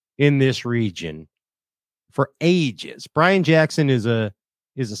in this region for ages. Brian Jackson is a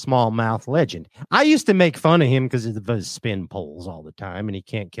smallmouth legend. I used to make fun of him because of his spin poles all the time, and he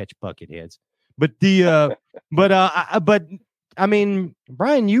can't catch bucket heads. But but I mean,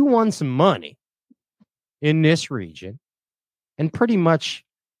 Brian, you won some money in this region and pretty much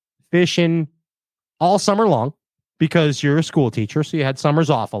fishing all summer long because you're a school teacher, so you had summers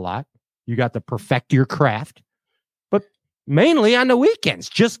off a lot. You got to perfect your craft, but mainly on the weekends,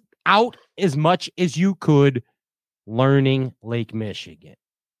 just out as much as you could learning Lake Michigan.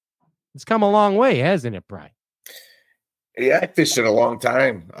 It's come a long way, hasn't it, Brian? Yeah, I fished it a long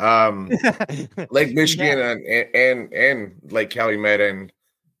time. Lake Michigan and Lake Calumet, and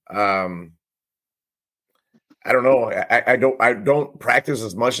I don't know. I don't practice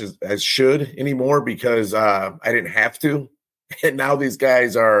as much as should anymore because I didn't have to, and now these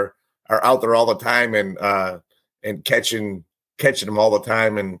guys are out there all the time and catching them all the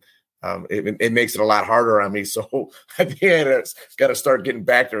time, and it makes it a lot harder on me. So I think I got to start getting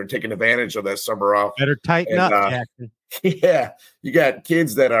back there and taking advantage of that summer off. Better tighten up, Jackson. Yeah, you got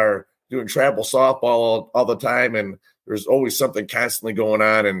kids that are doing travel softball all the time, and there's always something constantly going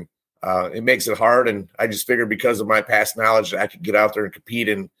on, and it makes it hard. And I just figured because of my past knowledge that I could get out there and compete,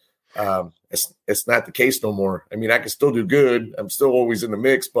 and it's not the case no more. I mean, I can still do good. I'm still always in the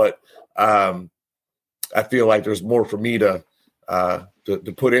mix, but I feel like there's more for me to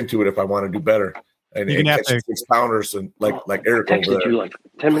put into it if I want to do better. And catch 6-pounders and like Eric over there. You like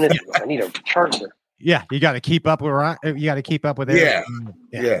 10 minutes ago. I need a charger. Yeah, you got to keep up with Eric.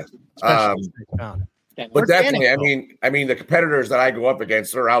 Yeah. But definitely, I mean, the competitors that I go up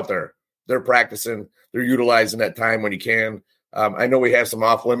against, they're out there. They're practicing. They're utilizing that time when you can. I know we have some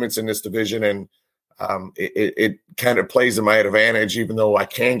off limits in this division, and it kind of plays in my advantage, even though I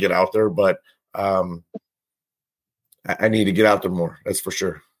can get out there. But I need to get out there more. That's for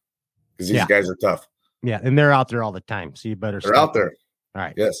sure, because these guys are tough. Yeah, and they're out there all the time, so you better. They're out there. All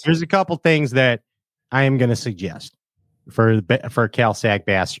right. Yes. Here's a couple things that I am going to suggest for Cal-Sag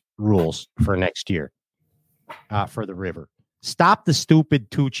Bass rules for next year for the river. Stop the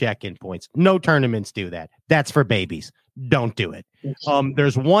stupid 2 check-in points. No tournaments do that. That's for babies. Don't do it.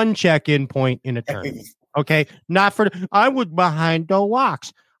 There's 1 check-in point in a tournament. Okay, not for. I was behind the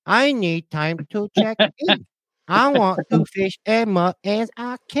walks. I need time to check in. I want to fish as much as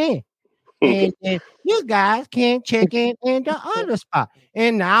I can. And you guys can't check in the other spot.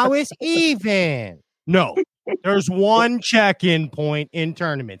 And now it's even. No, there's 1 check-in point in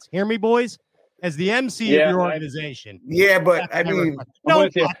tournaments. Hear me, boys? As the MC of your organization. Yeah, but I mean,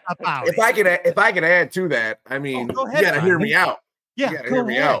 if I could add to that, I mean, you got to hear me out. Yeah, you got to hear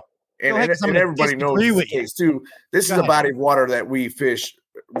me out. And everybody knows the case too. This is a body of water that we fish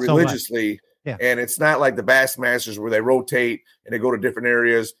religiously. And it's not like the Bassmasters where they rotate and they go to different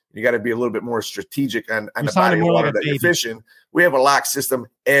areas. You got to be a little bit more strategic on the body of water that you're fishing. We have a lock system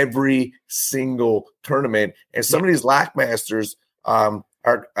every single tournament. And some of these lock masters are,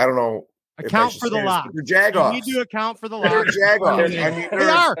 I don't know. Account for the lock. They're jagoffs. You need to account for the lock. They're jagoffs. I mean, they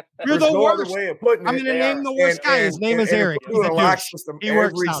are. You're the worst. Other way of putting I'm going to name the worst guy. His name is Eric. He's a lock system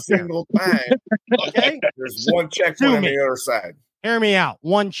every single time. Okay? There's 1 check on the other side. Hear me out.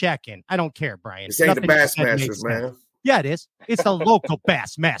 1 check-in. I don't care, Brian. This ain't the Bassmasters, man. Yeah, it is. It's the local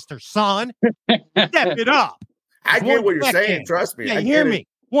Bassmaster, son. Step it up. I get what you're saying. Trust me. Yeah, you hear me.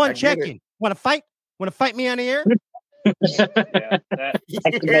 1 check-in. Want to fight? Want to fight me on the air?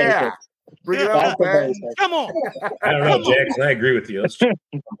 Yeah. Bring it on, man. Come on. I don't know, Jackson. I agree with you. Let's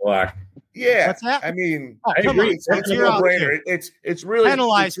block. Yeah, what's that? I mean, I agree. It's a no-brainer. It's really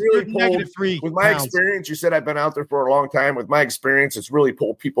penalized. It's really -3 with my pounds. experience. You said I've been out there for a long time. With my experience, it's really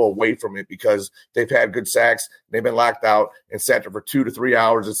pulled people away from it because they've had good sacks. They've been locked out and sat there for 2 to 3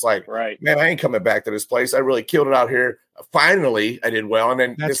 hours. It's like, man, I ain't coming back to this place. I really killed it out here. Finally, I did well, and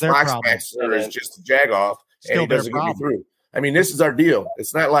then this Bassmaster is just a jag off, and he doesn't get me through. I mean, this is our deal.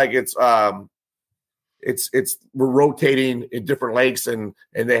 It's not like it's we're rotating in different lakes and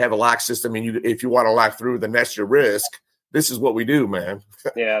they have a lock system. And if you want to lock through, then that's your risk. This is what we do, man.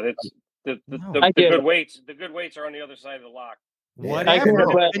 Yeah, that's the good weights. The good weights are on the other side of the lock.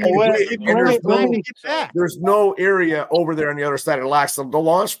 There's no area over there on the other side of the lock system to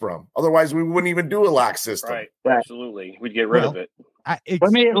launch from. Otherwise, we wouldn't even do a lock system. Right. Absolutely. We'd get rid of it.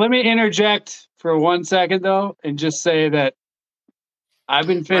 Let me interject for 1 second though, and just say that I've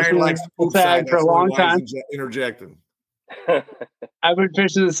been fishing the Sag for a long time. Interjecting. I've been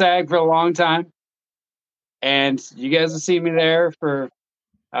fishing the Sag for a long time, and you guys have seen me there for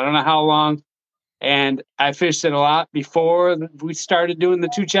I don't know how long. And I fished it a lot before we started doing the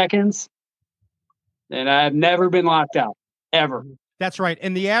 2 check-ins, and I've never been locked out ever. That's right.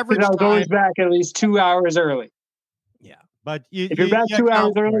 And the average time goes back at least 2 hours early. Yeah, but if you're back 2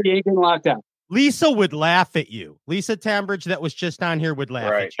 hours early, you ain't getting locked out. Lisa would laugh at you. Lisa Tambridge, that was just on here, would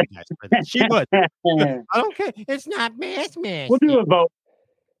laugh at you guys for that. She would. I don't care. It's not Bassmaster. We'll do a vote.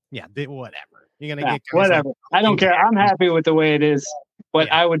 Yeah, whatever. You're gonna get whatever. I don't care. I'm happy with the way it is,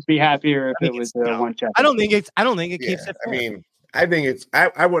 but I would be happier if it was 1 check. I don't think it keeps it fair. I mean, I think it's.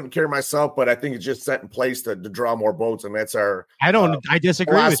 I wouldn't care myself, but I think it's just set in place to draw more boats, and that's our. I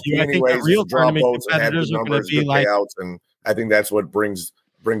disagree with you. I think the real tournament competitors are going to be like, and I think that's what brings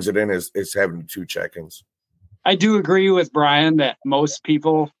it in is having 2 check-ins. I do agree with Brian that most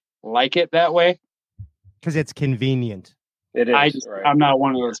people like it that way because it's convenient. It is. I'm not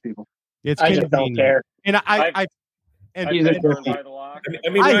one of those people. It's I just don't care. And I hear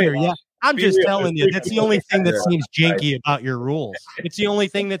you. I'm just telling you, that's the only thing that seems janky about your rules. It's the only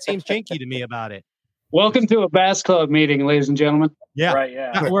thing that seems janky to me about it. Welcome to a Bass Club meeting, ladies and gentlemen. Yeah. Right,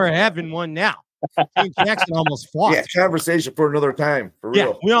 yeah. We're having one now. Me and Jackson almost fought. Yeah, conversation for another time. For real.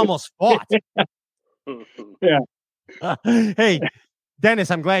 Yeah, we almost fought. Yeah. Hey, Dennis,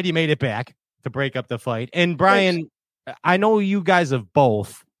 I'm glad you made it back to break up the fight. And Brian, I know you guys have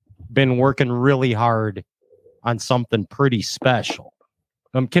both been working really hard on something pretty special.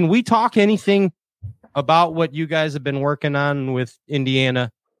 Can we talk anything about what you guys have been working on with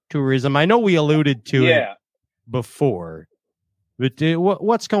Indiana Tourism? I know we alluded to it before, but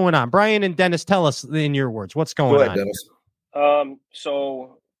what's going on? Brian and Dennis, tell us in your words, what's going on? Dennis.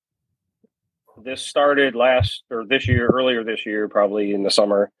 So this started earlier this year, probably in the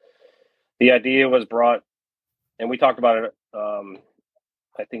summer. The idea was brought, and we talked about it,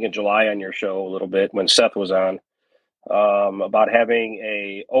 I think in July on your show a little bit when Seth was on, about having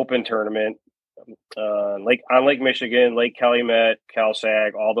a open tournament, on Lake Michigan, Lake Calumet,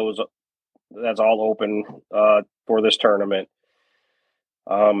 Cal-Sag, all those, that's all open, for this tournament.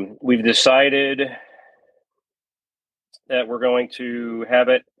 We've decided that we're going to have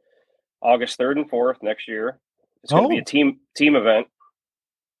it August 3rd and 4th next year. It's going to be a team event.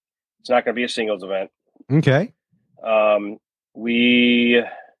 It's not going to be a singles event. Okay. We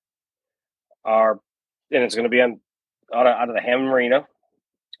are, and it's going to be out of the Hammond Marina.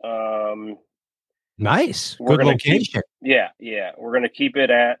 Nice. Good location. Yeah. We're going to keep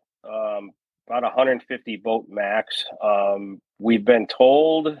it at about 150 boat max. We've been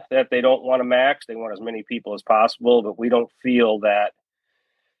told that they don't want a max. They want as many people as possible, but we don't feel that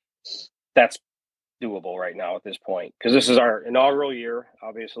that's doable right now at this point, because this is our inaugural year,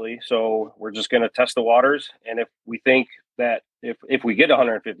 obviously. So we're just going to test the waters. And if we think that if we get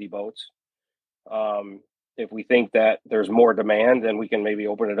 150 boats, if we think that there's more demand, then we can maybe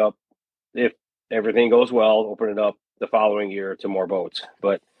open it up. If everything goes well, open it up the following year to more boats.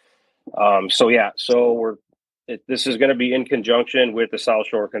 But this is going to be in conjunction with the South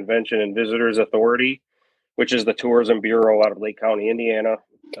Shore Convention and Visitors Authority, which is the tourism bureau out of Lake County, Indiana.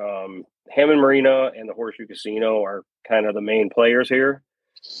 Hammond Marina and the Horseshoe Casino are kind of the main players here,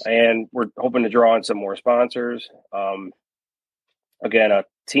 and we're hoping to draw in some more sponsors. Again, a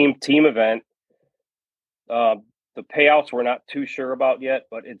team event. The payouts we're not too sure about yet,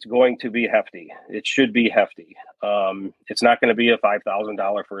 but it's going to be hefty. It should be hefty. It's not going to be a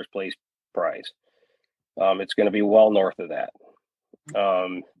 $5,000 first place prize. It's going to be well north of that.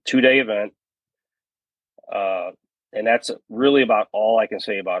 2-day event. And that's really about all I can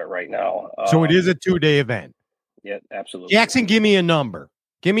say about it right now. So it is a 2-day event. Yeah, absolutely. Jackson, give me a number.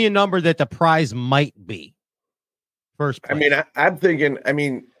 Give me a number that the prize might be. First place. I mean, I'm thinking,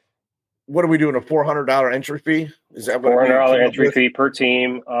 what are we doing? A $400 entry fee? Is that what $400 entry fee per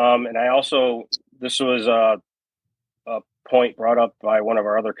team? And I also, this was a point brought up by one of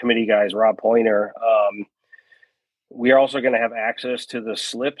our other committee guys, Rob Pointer. We are also going to have access to the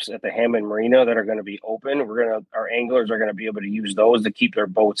slips at the Hammond Marina that are going to be open. Our anglers are going to be able to use those to keep their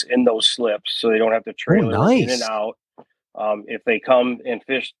boats in those slips, so they don't have to trailer in and out. If they come and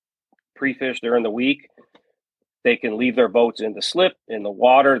pre-fish during the week, they can leave their boats in the slip in the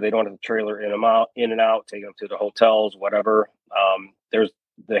water. They don't have to trailer in and out, take them to the hotels, whatever.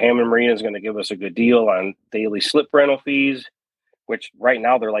 The Hammond Marina is going to give us a good deal on daily slip rental fees, which right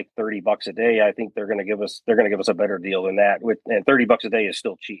now they're like $30 a day. I think they're going to give us a better deal than that. And $30 a day is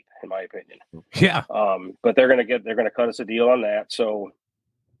still cheap, in my opinion. Yeah. But they're going to cut us a deal on that. So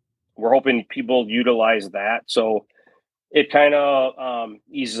we're hoping people utilize that. So it kind of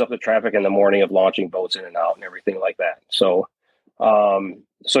eases up the traffic in the morning of launching boats in and out and everything like that. So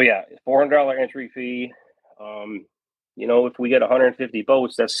yeah, $400 entry fee. If we get 150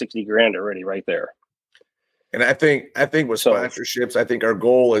 boats, that's $60,000 already right there. And I think with sponsorships, I think our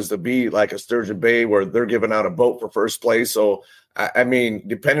goal is to be like a Sturgeon Bay where they're giving out a boat for first place. So,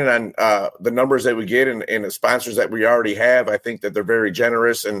 depending on the numbers that we get and the sponsors that we already have, I think that they're very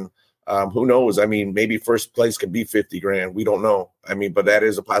generous. And who knows? Maybe first place could be $50,000. We don't know. But that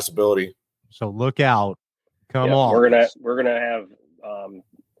is a possibility. So look out. Come on. We're gonna have.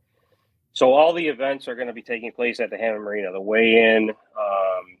 So all the events are going to be taking place at the Hammond Marina. The weigh-in.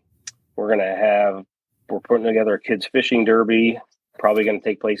 We're putting together a kids fishing derby, probably going to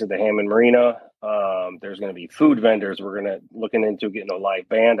take place at the Hammond Marina. There's going to be food vendors. We're looking into getting a live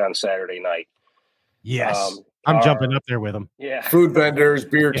band on Saturday night. Yes. I'm jumping up there with them. Yeah. Food vendors,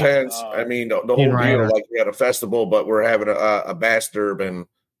 beer tents. The whole deal, like we had a festival, but we're having a bass derb, and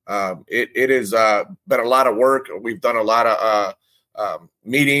it has been a lot of work. We've done a lot of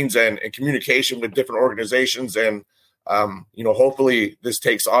meetings and communication with different organizations, and hopefully this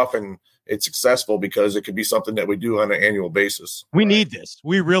takes off and it's successful, because it could be something that we do on an annual basis. We need this.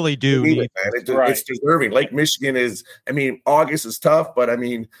 We really do need it, man. It's deserving. Lake Michigan is, I mean, August is tough, but I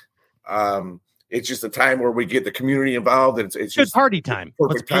mean, it's just a time where we get the community involved, and it's good just party time.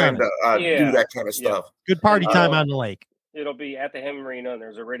 Perfect time to do that kind of stuff. Good party time on the lake. It'll be at the Hammond Marina, and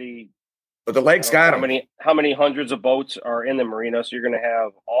there's already. But the lake's got how many hundreds of boats are in the marina, so you're going to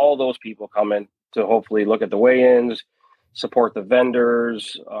have all those people coming to hopefully look at the weigh-ins, support the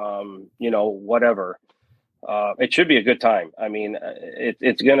vendors, whatever. It should be a good time. I mean,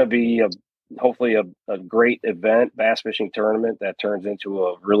 it's going to be hopefully a great event, bass fishing tournament that turns into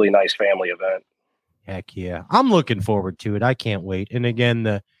a really nice family event. Heck yeah. I'm looking forward to it. I can't wait. And again,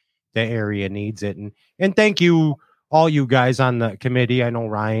 the area needs it. And thank you, all you guys on the committee. I know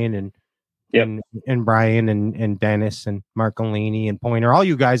Ryan and Brian and Dennis and Marcolini and Pointer. All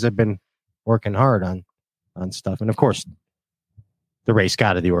you guys have been working hard on stuff. And of course, the race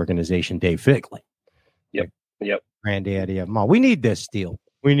god of the organization, Dave Figley. Yep. Granddaddy of them all. We need this deal.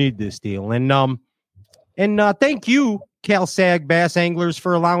 And thank you, Cal-Sag Bass Anglers,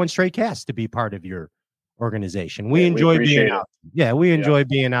 for allowing Stray Cast to be part of your organization. We enjoy being out. Yeah, we enjoy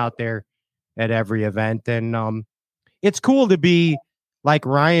being out there at every event. And it's cool to be, like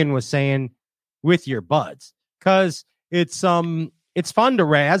Ryan was saying, with your buds, because it's fun to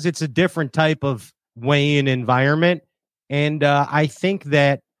razz. It's a different type of weigh-in environment. And I think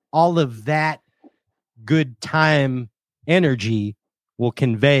that all of that good time energy will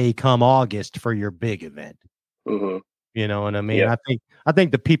convey come August for your big event. Mm-hmm. You know what I mean? Yeah. I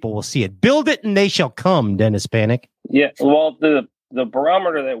think the people will see it. Build it and they shall come, Dennis Panic. Yeah. Well, the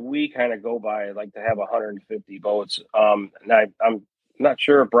barometer that we kind of go by, I like to have 150 boats. And I'm not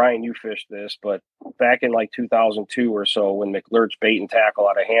sure if Brian, you fished this, but back in like 2002 or so, when McLurch Bait and Tackle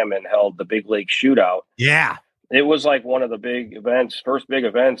out of Hammond held the Big Lake Shootout. Yeah. It was like one of the big events, first big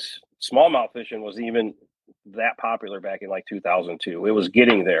events. Smallmouth fishing was even that popular back in like 2002. It was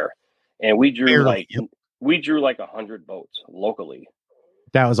getting there. And we drew like 100 boats locally.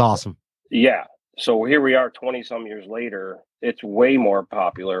 That was awesome. Yeah. So here we are 20 some years later. It's way more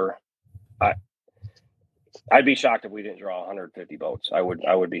popular. I'd be shocked if we didn't draw 150 boats. I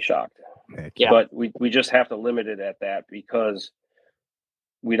would be shocked. Yeah. But we just have to limit it at that, because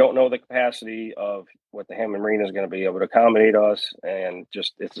we don't know the capacity of what the Hammond Marina is going to be able to accommodate us. And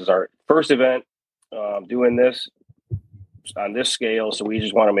just, this is our first event doing this on this scale. So we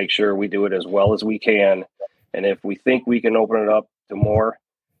just want to make sure we do it as well as we can. And if we think we can open it up to more,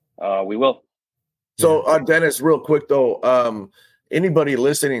 we will. So Dennis, real quick though, anybody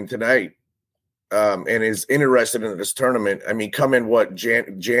listening tonight and is interested in this tournament, I mean, come in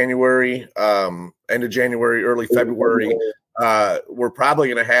January, end of January, early February. We're probably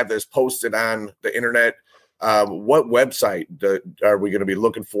going to have this posted on the internet. What website are we going to be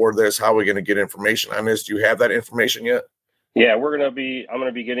looking for this? How are we going to get information on this? Do you have that information yet? Yeah, I'm going to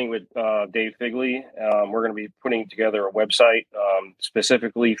be getting with Dave Figley. We're going to be putting together a website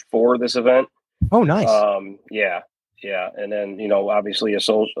specifically for this event. Oh, nice. Yeah. And then, obviously a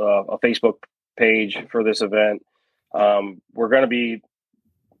Facebook page for this event. We're going to be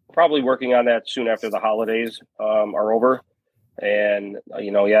probably working on that soon after the holidays are over. And,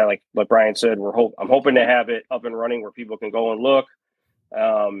 like what Brian said, I'm hoping to have it up and running where people can go and look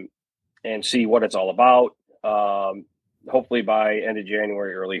and see what it's all about. Hopefully by end of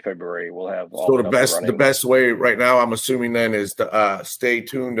January, early February, we'll have all the best way right now, I'm assuming then, is to stay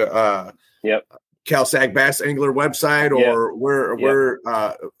tuned to Cal-Sag Bass Angler website or where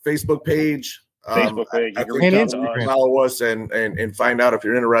Facebook page. Facebook page. I think follow us and find out if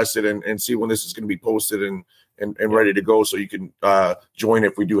you're interested and see when this is going to be posted and ready to go, so you can join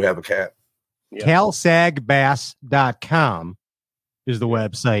if we do have a cat. Calsagbass.com is the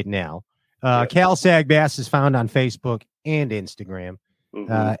website now. Cal-Sag Bass is found on Facebook and Instagram.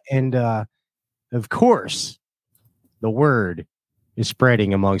 Mm-hmm. And of course, the word is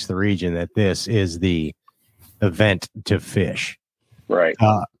spreading amongst the region that this is the event to fish. Right.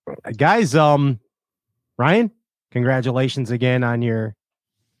 Guys, Ryan, congratulations again on your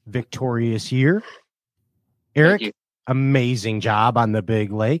victorious year. Eric, amazing job on the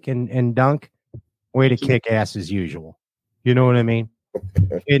big lake, and Dunk, way to kick ass as usual. You know what I mean?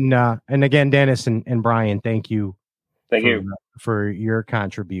 And again, Dennis and Brian, thank you. Thank you for your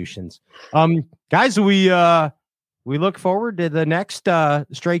contributions. Guys, we look forward to the next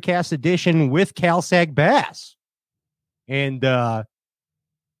Stray Cast edition with Cal-Sag Bass. And there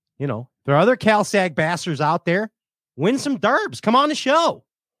are other Cal-Sag Bassers out there. Win some derbs. Come on the show.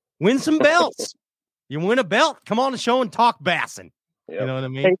 Win some belts. You win a belt, come on the show and talk bassing. Yep. You know what I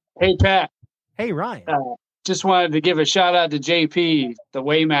mean? Hey Pat. Hey, Ryan. just wanted to give a shout out to JP, the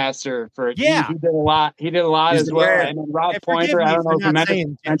Weighmaster, for he did a lot. He did a lot He's as the well. man. And then Rob Hey, Pointer, forgive I me don't know for if you not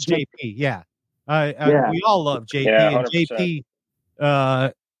mentioned saying it. JP. Yeah. Yeah. We all love JP. Yeah, and 100%.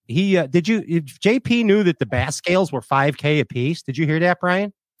 JP, JP knew that the bass scales were 5K a piece. Did you hear that,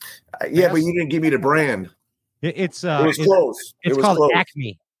 Brian? Yeah, but you didn't give me the brand. It was close. It's was called close.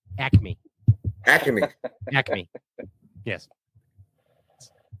 Acme. Acme. Acme. Yes.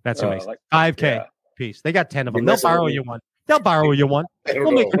 That's amazing. Like, 5K yeah. piece. They got 10 of them. You're They'll messing borrow with you me. one. They'll borrow you one. I don't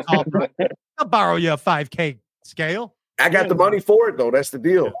We'll make know. a call. They'll borrow you a 5K scale. I got the money for it, though. That's the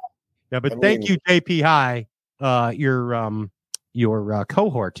deal. Yeah, but I thank mean- you, JP High, your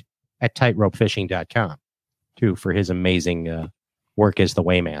cohort at tightropefishing.com, too, for his amazing work as the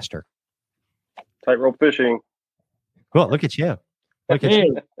Weighmaster. Tightrope fishing. Cool. Look at you. Look at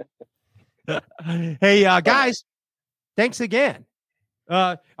you. Hey, guys, thanks again.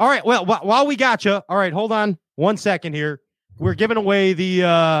 All right. Well, while we got you, all right, hold on 1 second here. We're giving away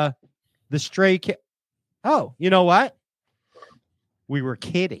the stray cat. Oh, you know what? We were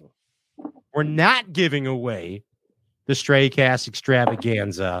kidding. We're not giving away the Stray Cast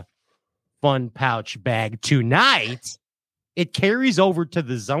Extravaganza fun pouch bag tonight. It carries over to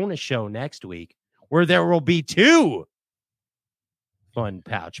the Zona show next week, where there will be 2 fun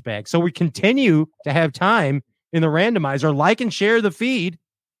pouch bags. So we continue to have time in the randomizer. Like and share the feed,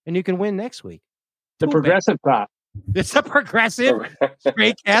 and you can win next week. The progressive pot. It's a progressive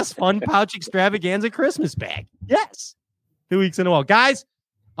Stray Cast fun pouch extravaganza Christmas bag. Yes. 2 weeks in a row. Guys,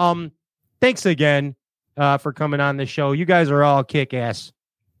 thanks again for coming on the show. You guys are all kick-ass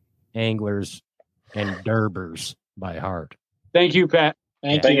anglers and derbers by heart. Thank you, Pat.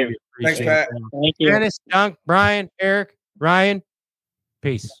 Thank you. Thanks, Pat. Thank you. Dennis, Dunk, Brian, Eric, Ryan,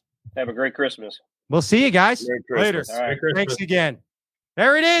 peace. Have a great Christmas. We'll see you guys Merry later. Christmas. All right. Thanks again.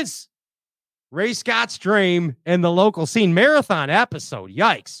 There it is. Ray Scott's dream and the local scene marathon episode.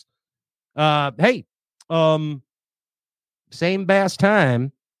 Yikes. Hey, same bass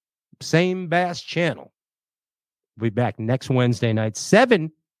time, same bass channel. We'll be back next Wednesday night,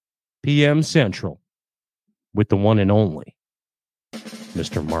 7 p.m. Central, with the one and only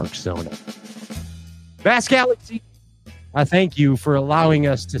Mr. Mark Zona. Bass Galaxy, I thank you for allowing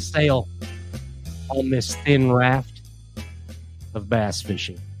us to sail on this thin raft of bass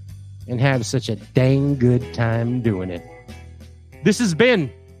fishing and have such a dang good time doing it. This has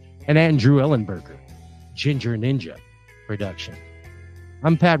been an Andrew Ellenberger, Ginger Ninja production.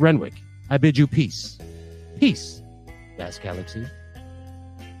 I'm Pat Renwick. I bid you peace. Peace, Bass Galaxy.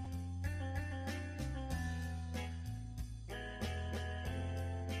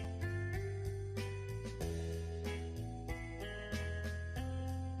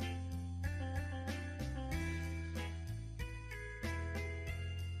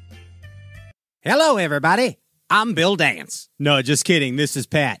 Hello, everybody. I'm Bill Dance. No, just kidding. This is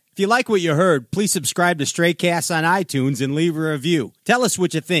Pat. If you like what you heard, please subscribe to Stray Cast on iTunes and leave a review. Tell us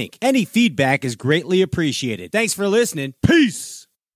what you think. Any feedback is greatly appreciated. Thanks for listening. Peace.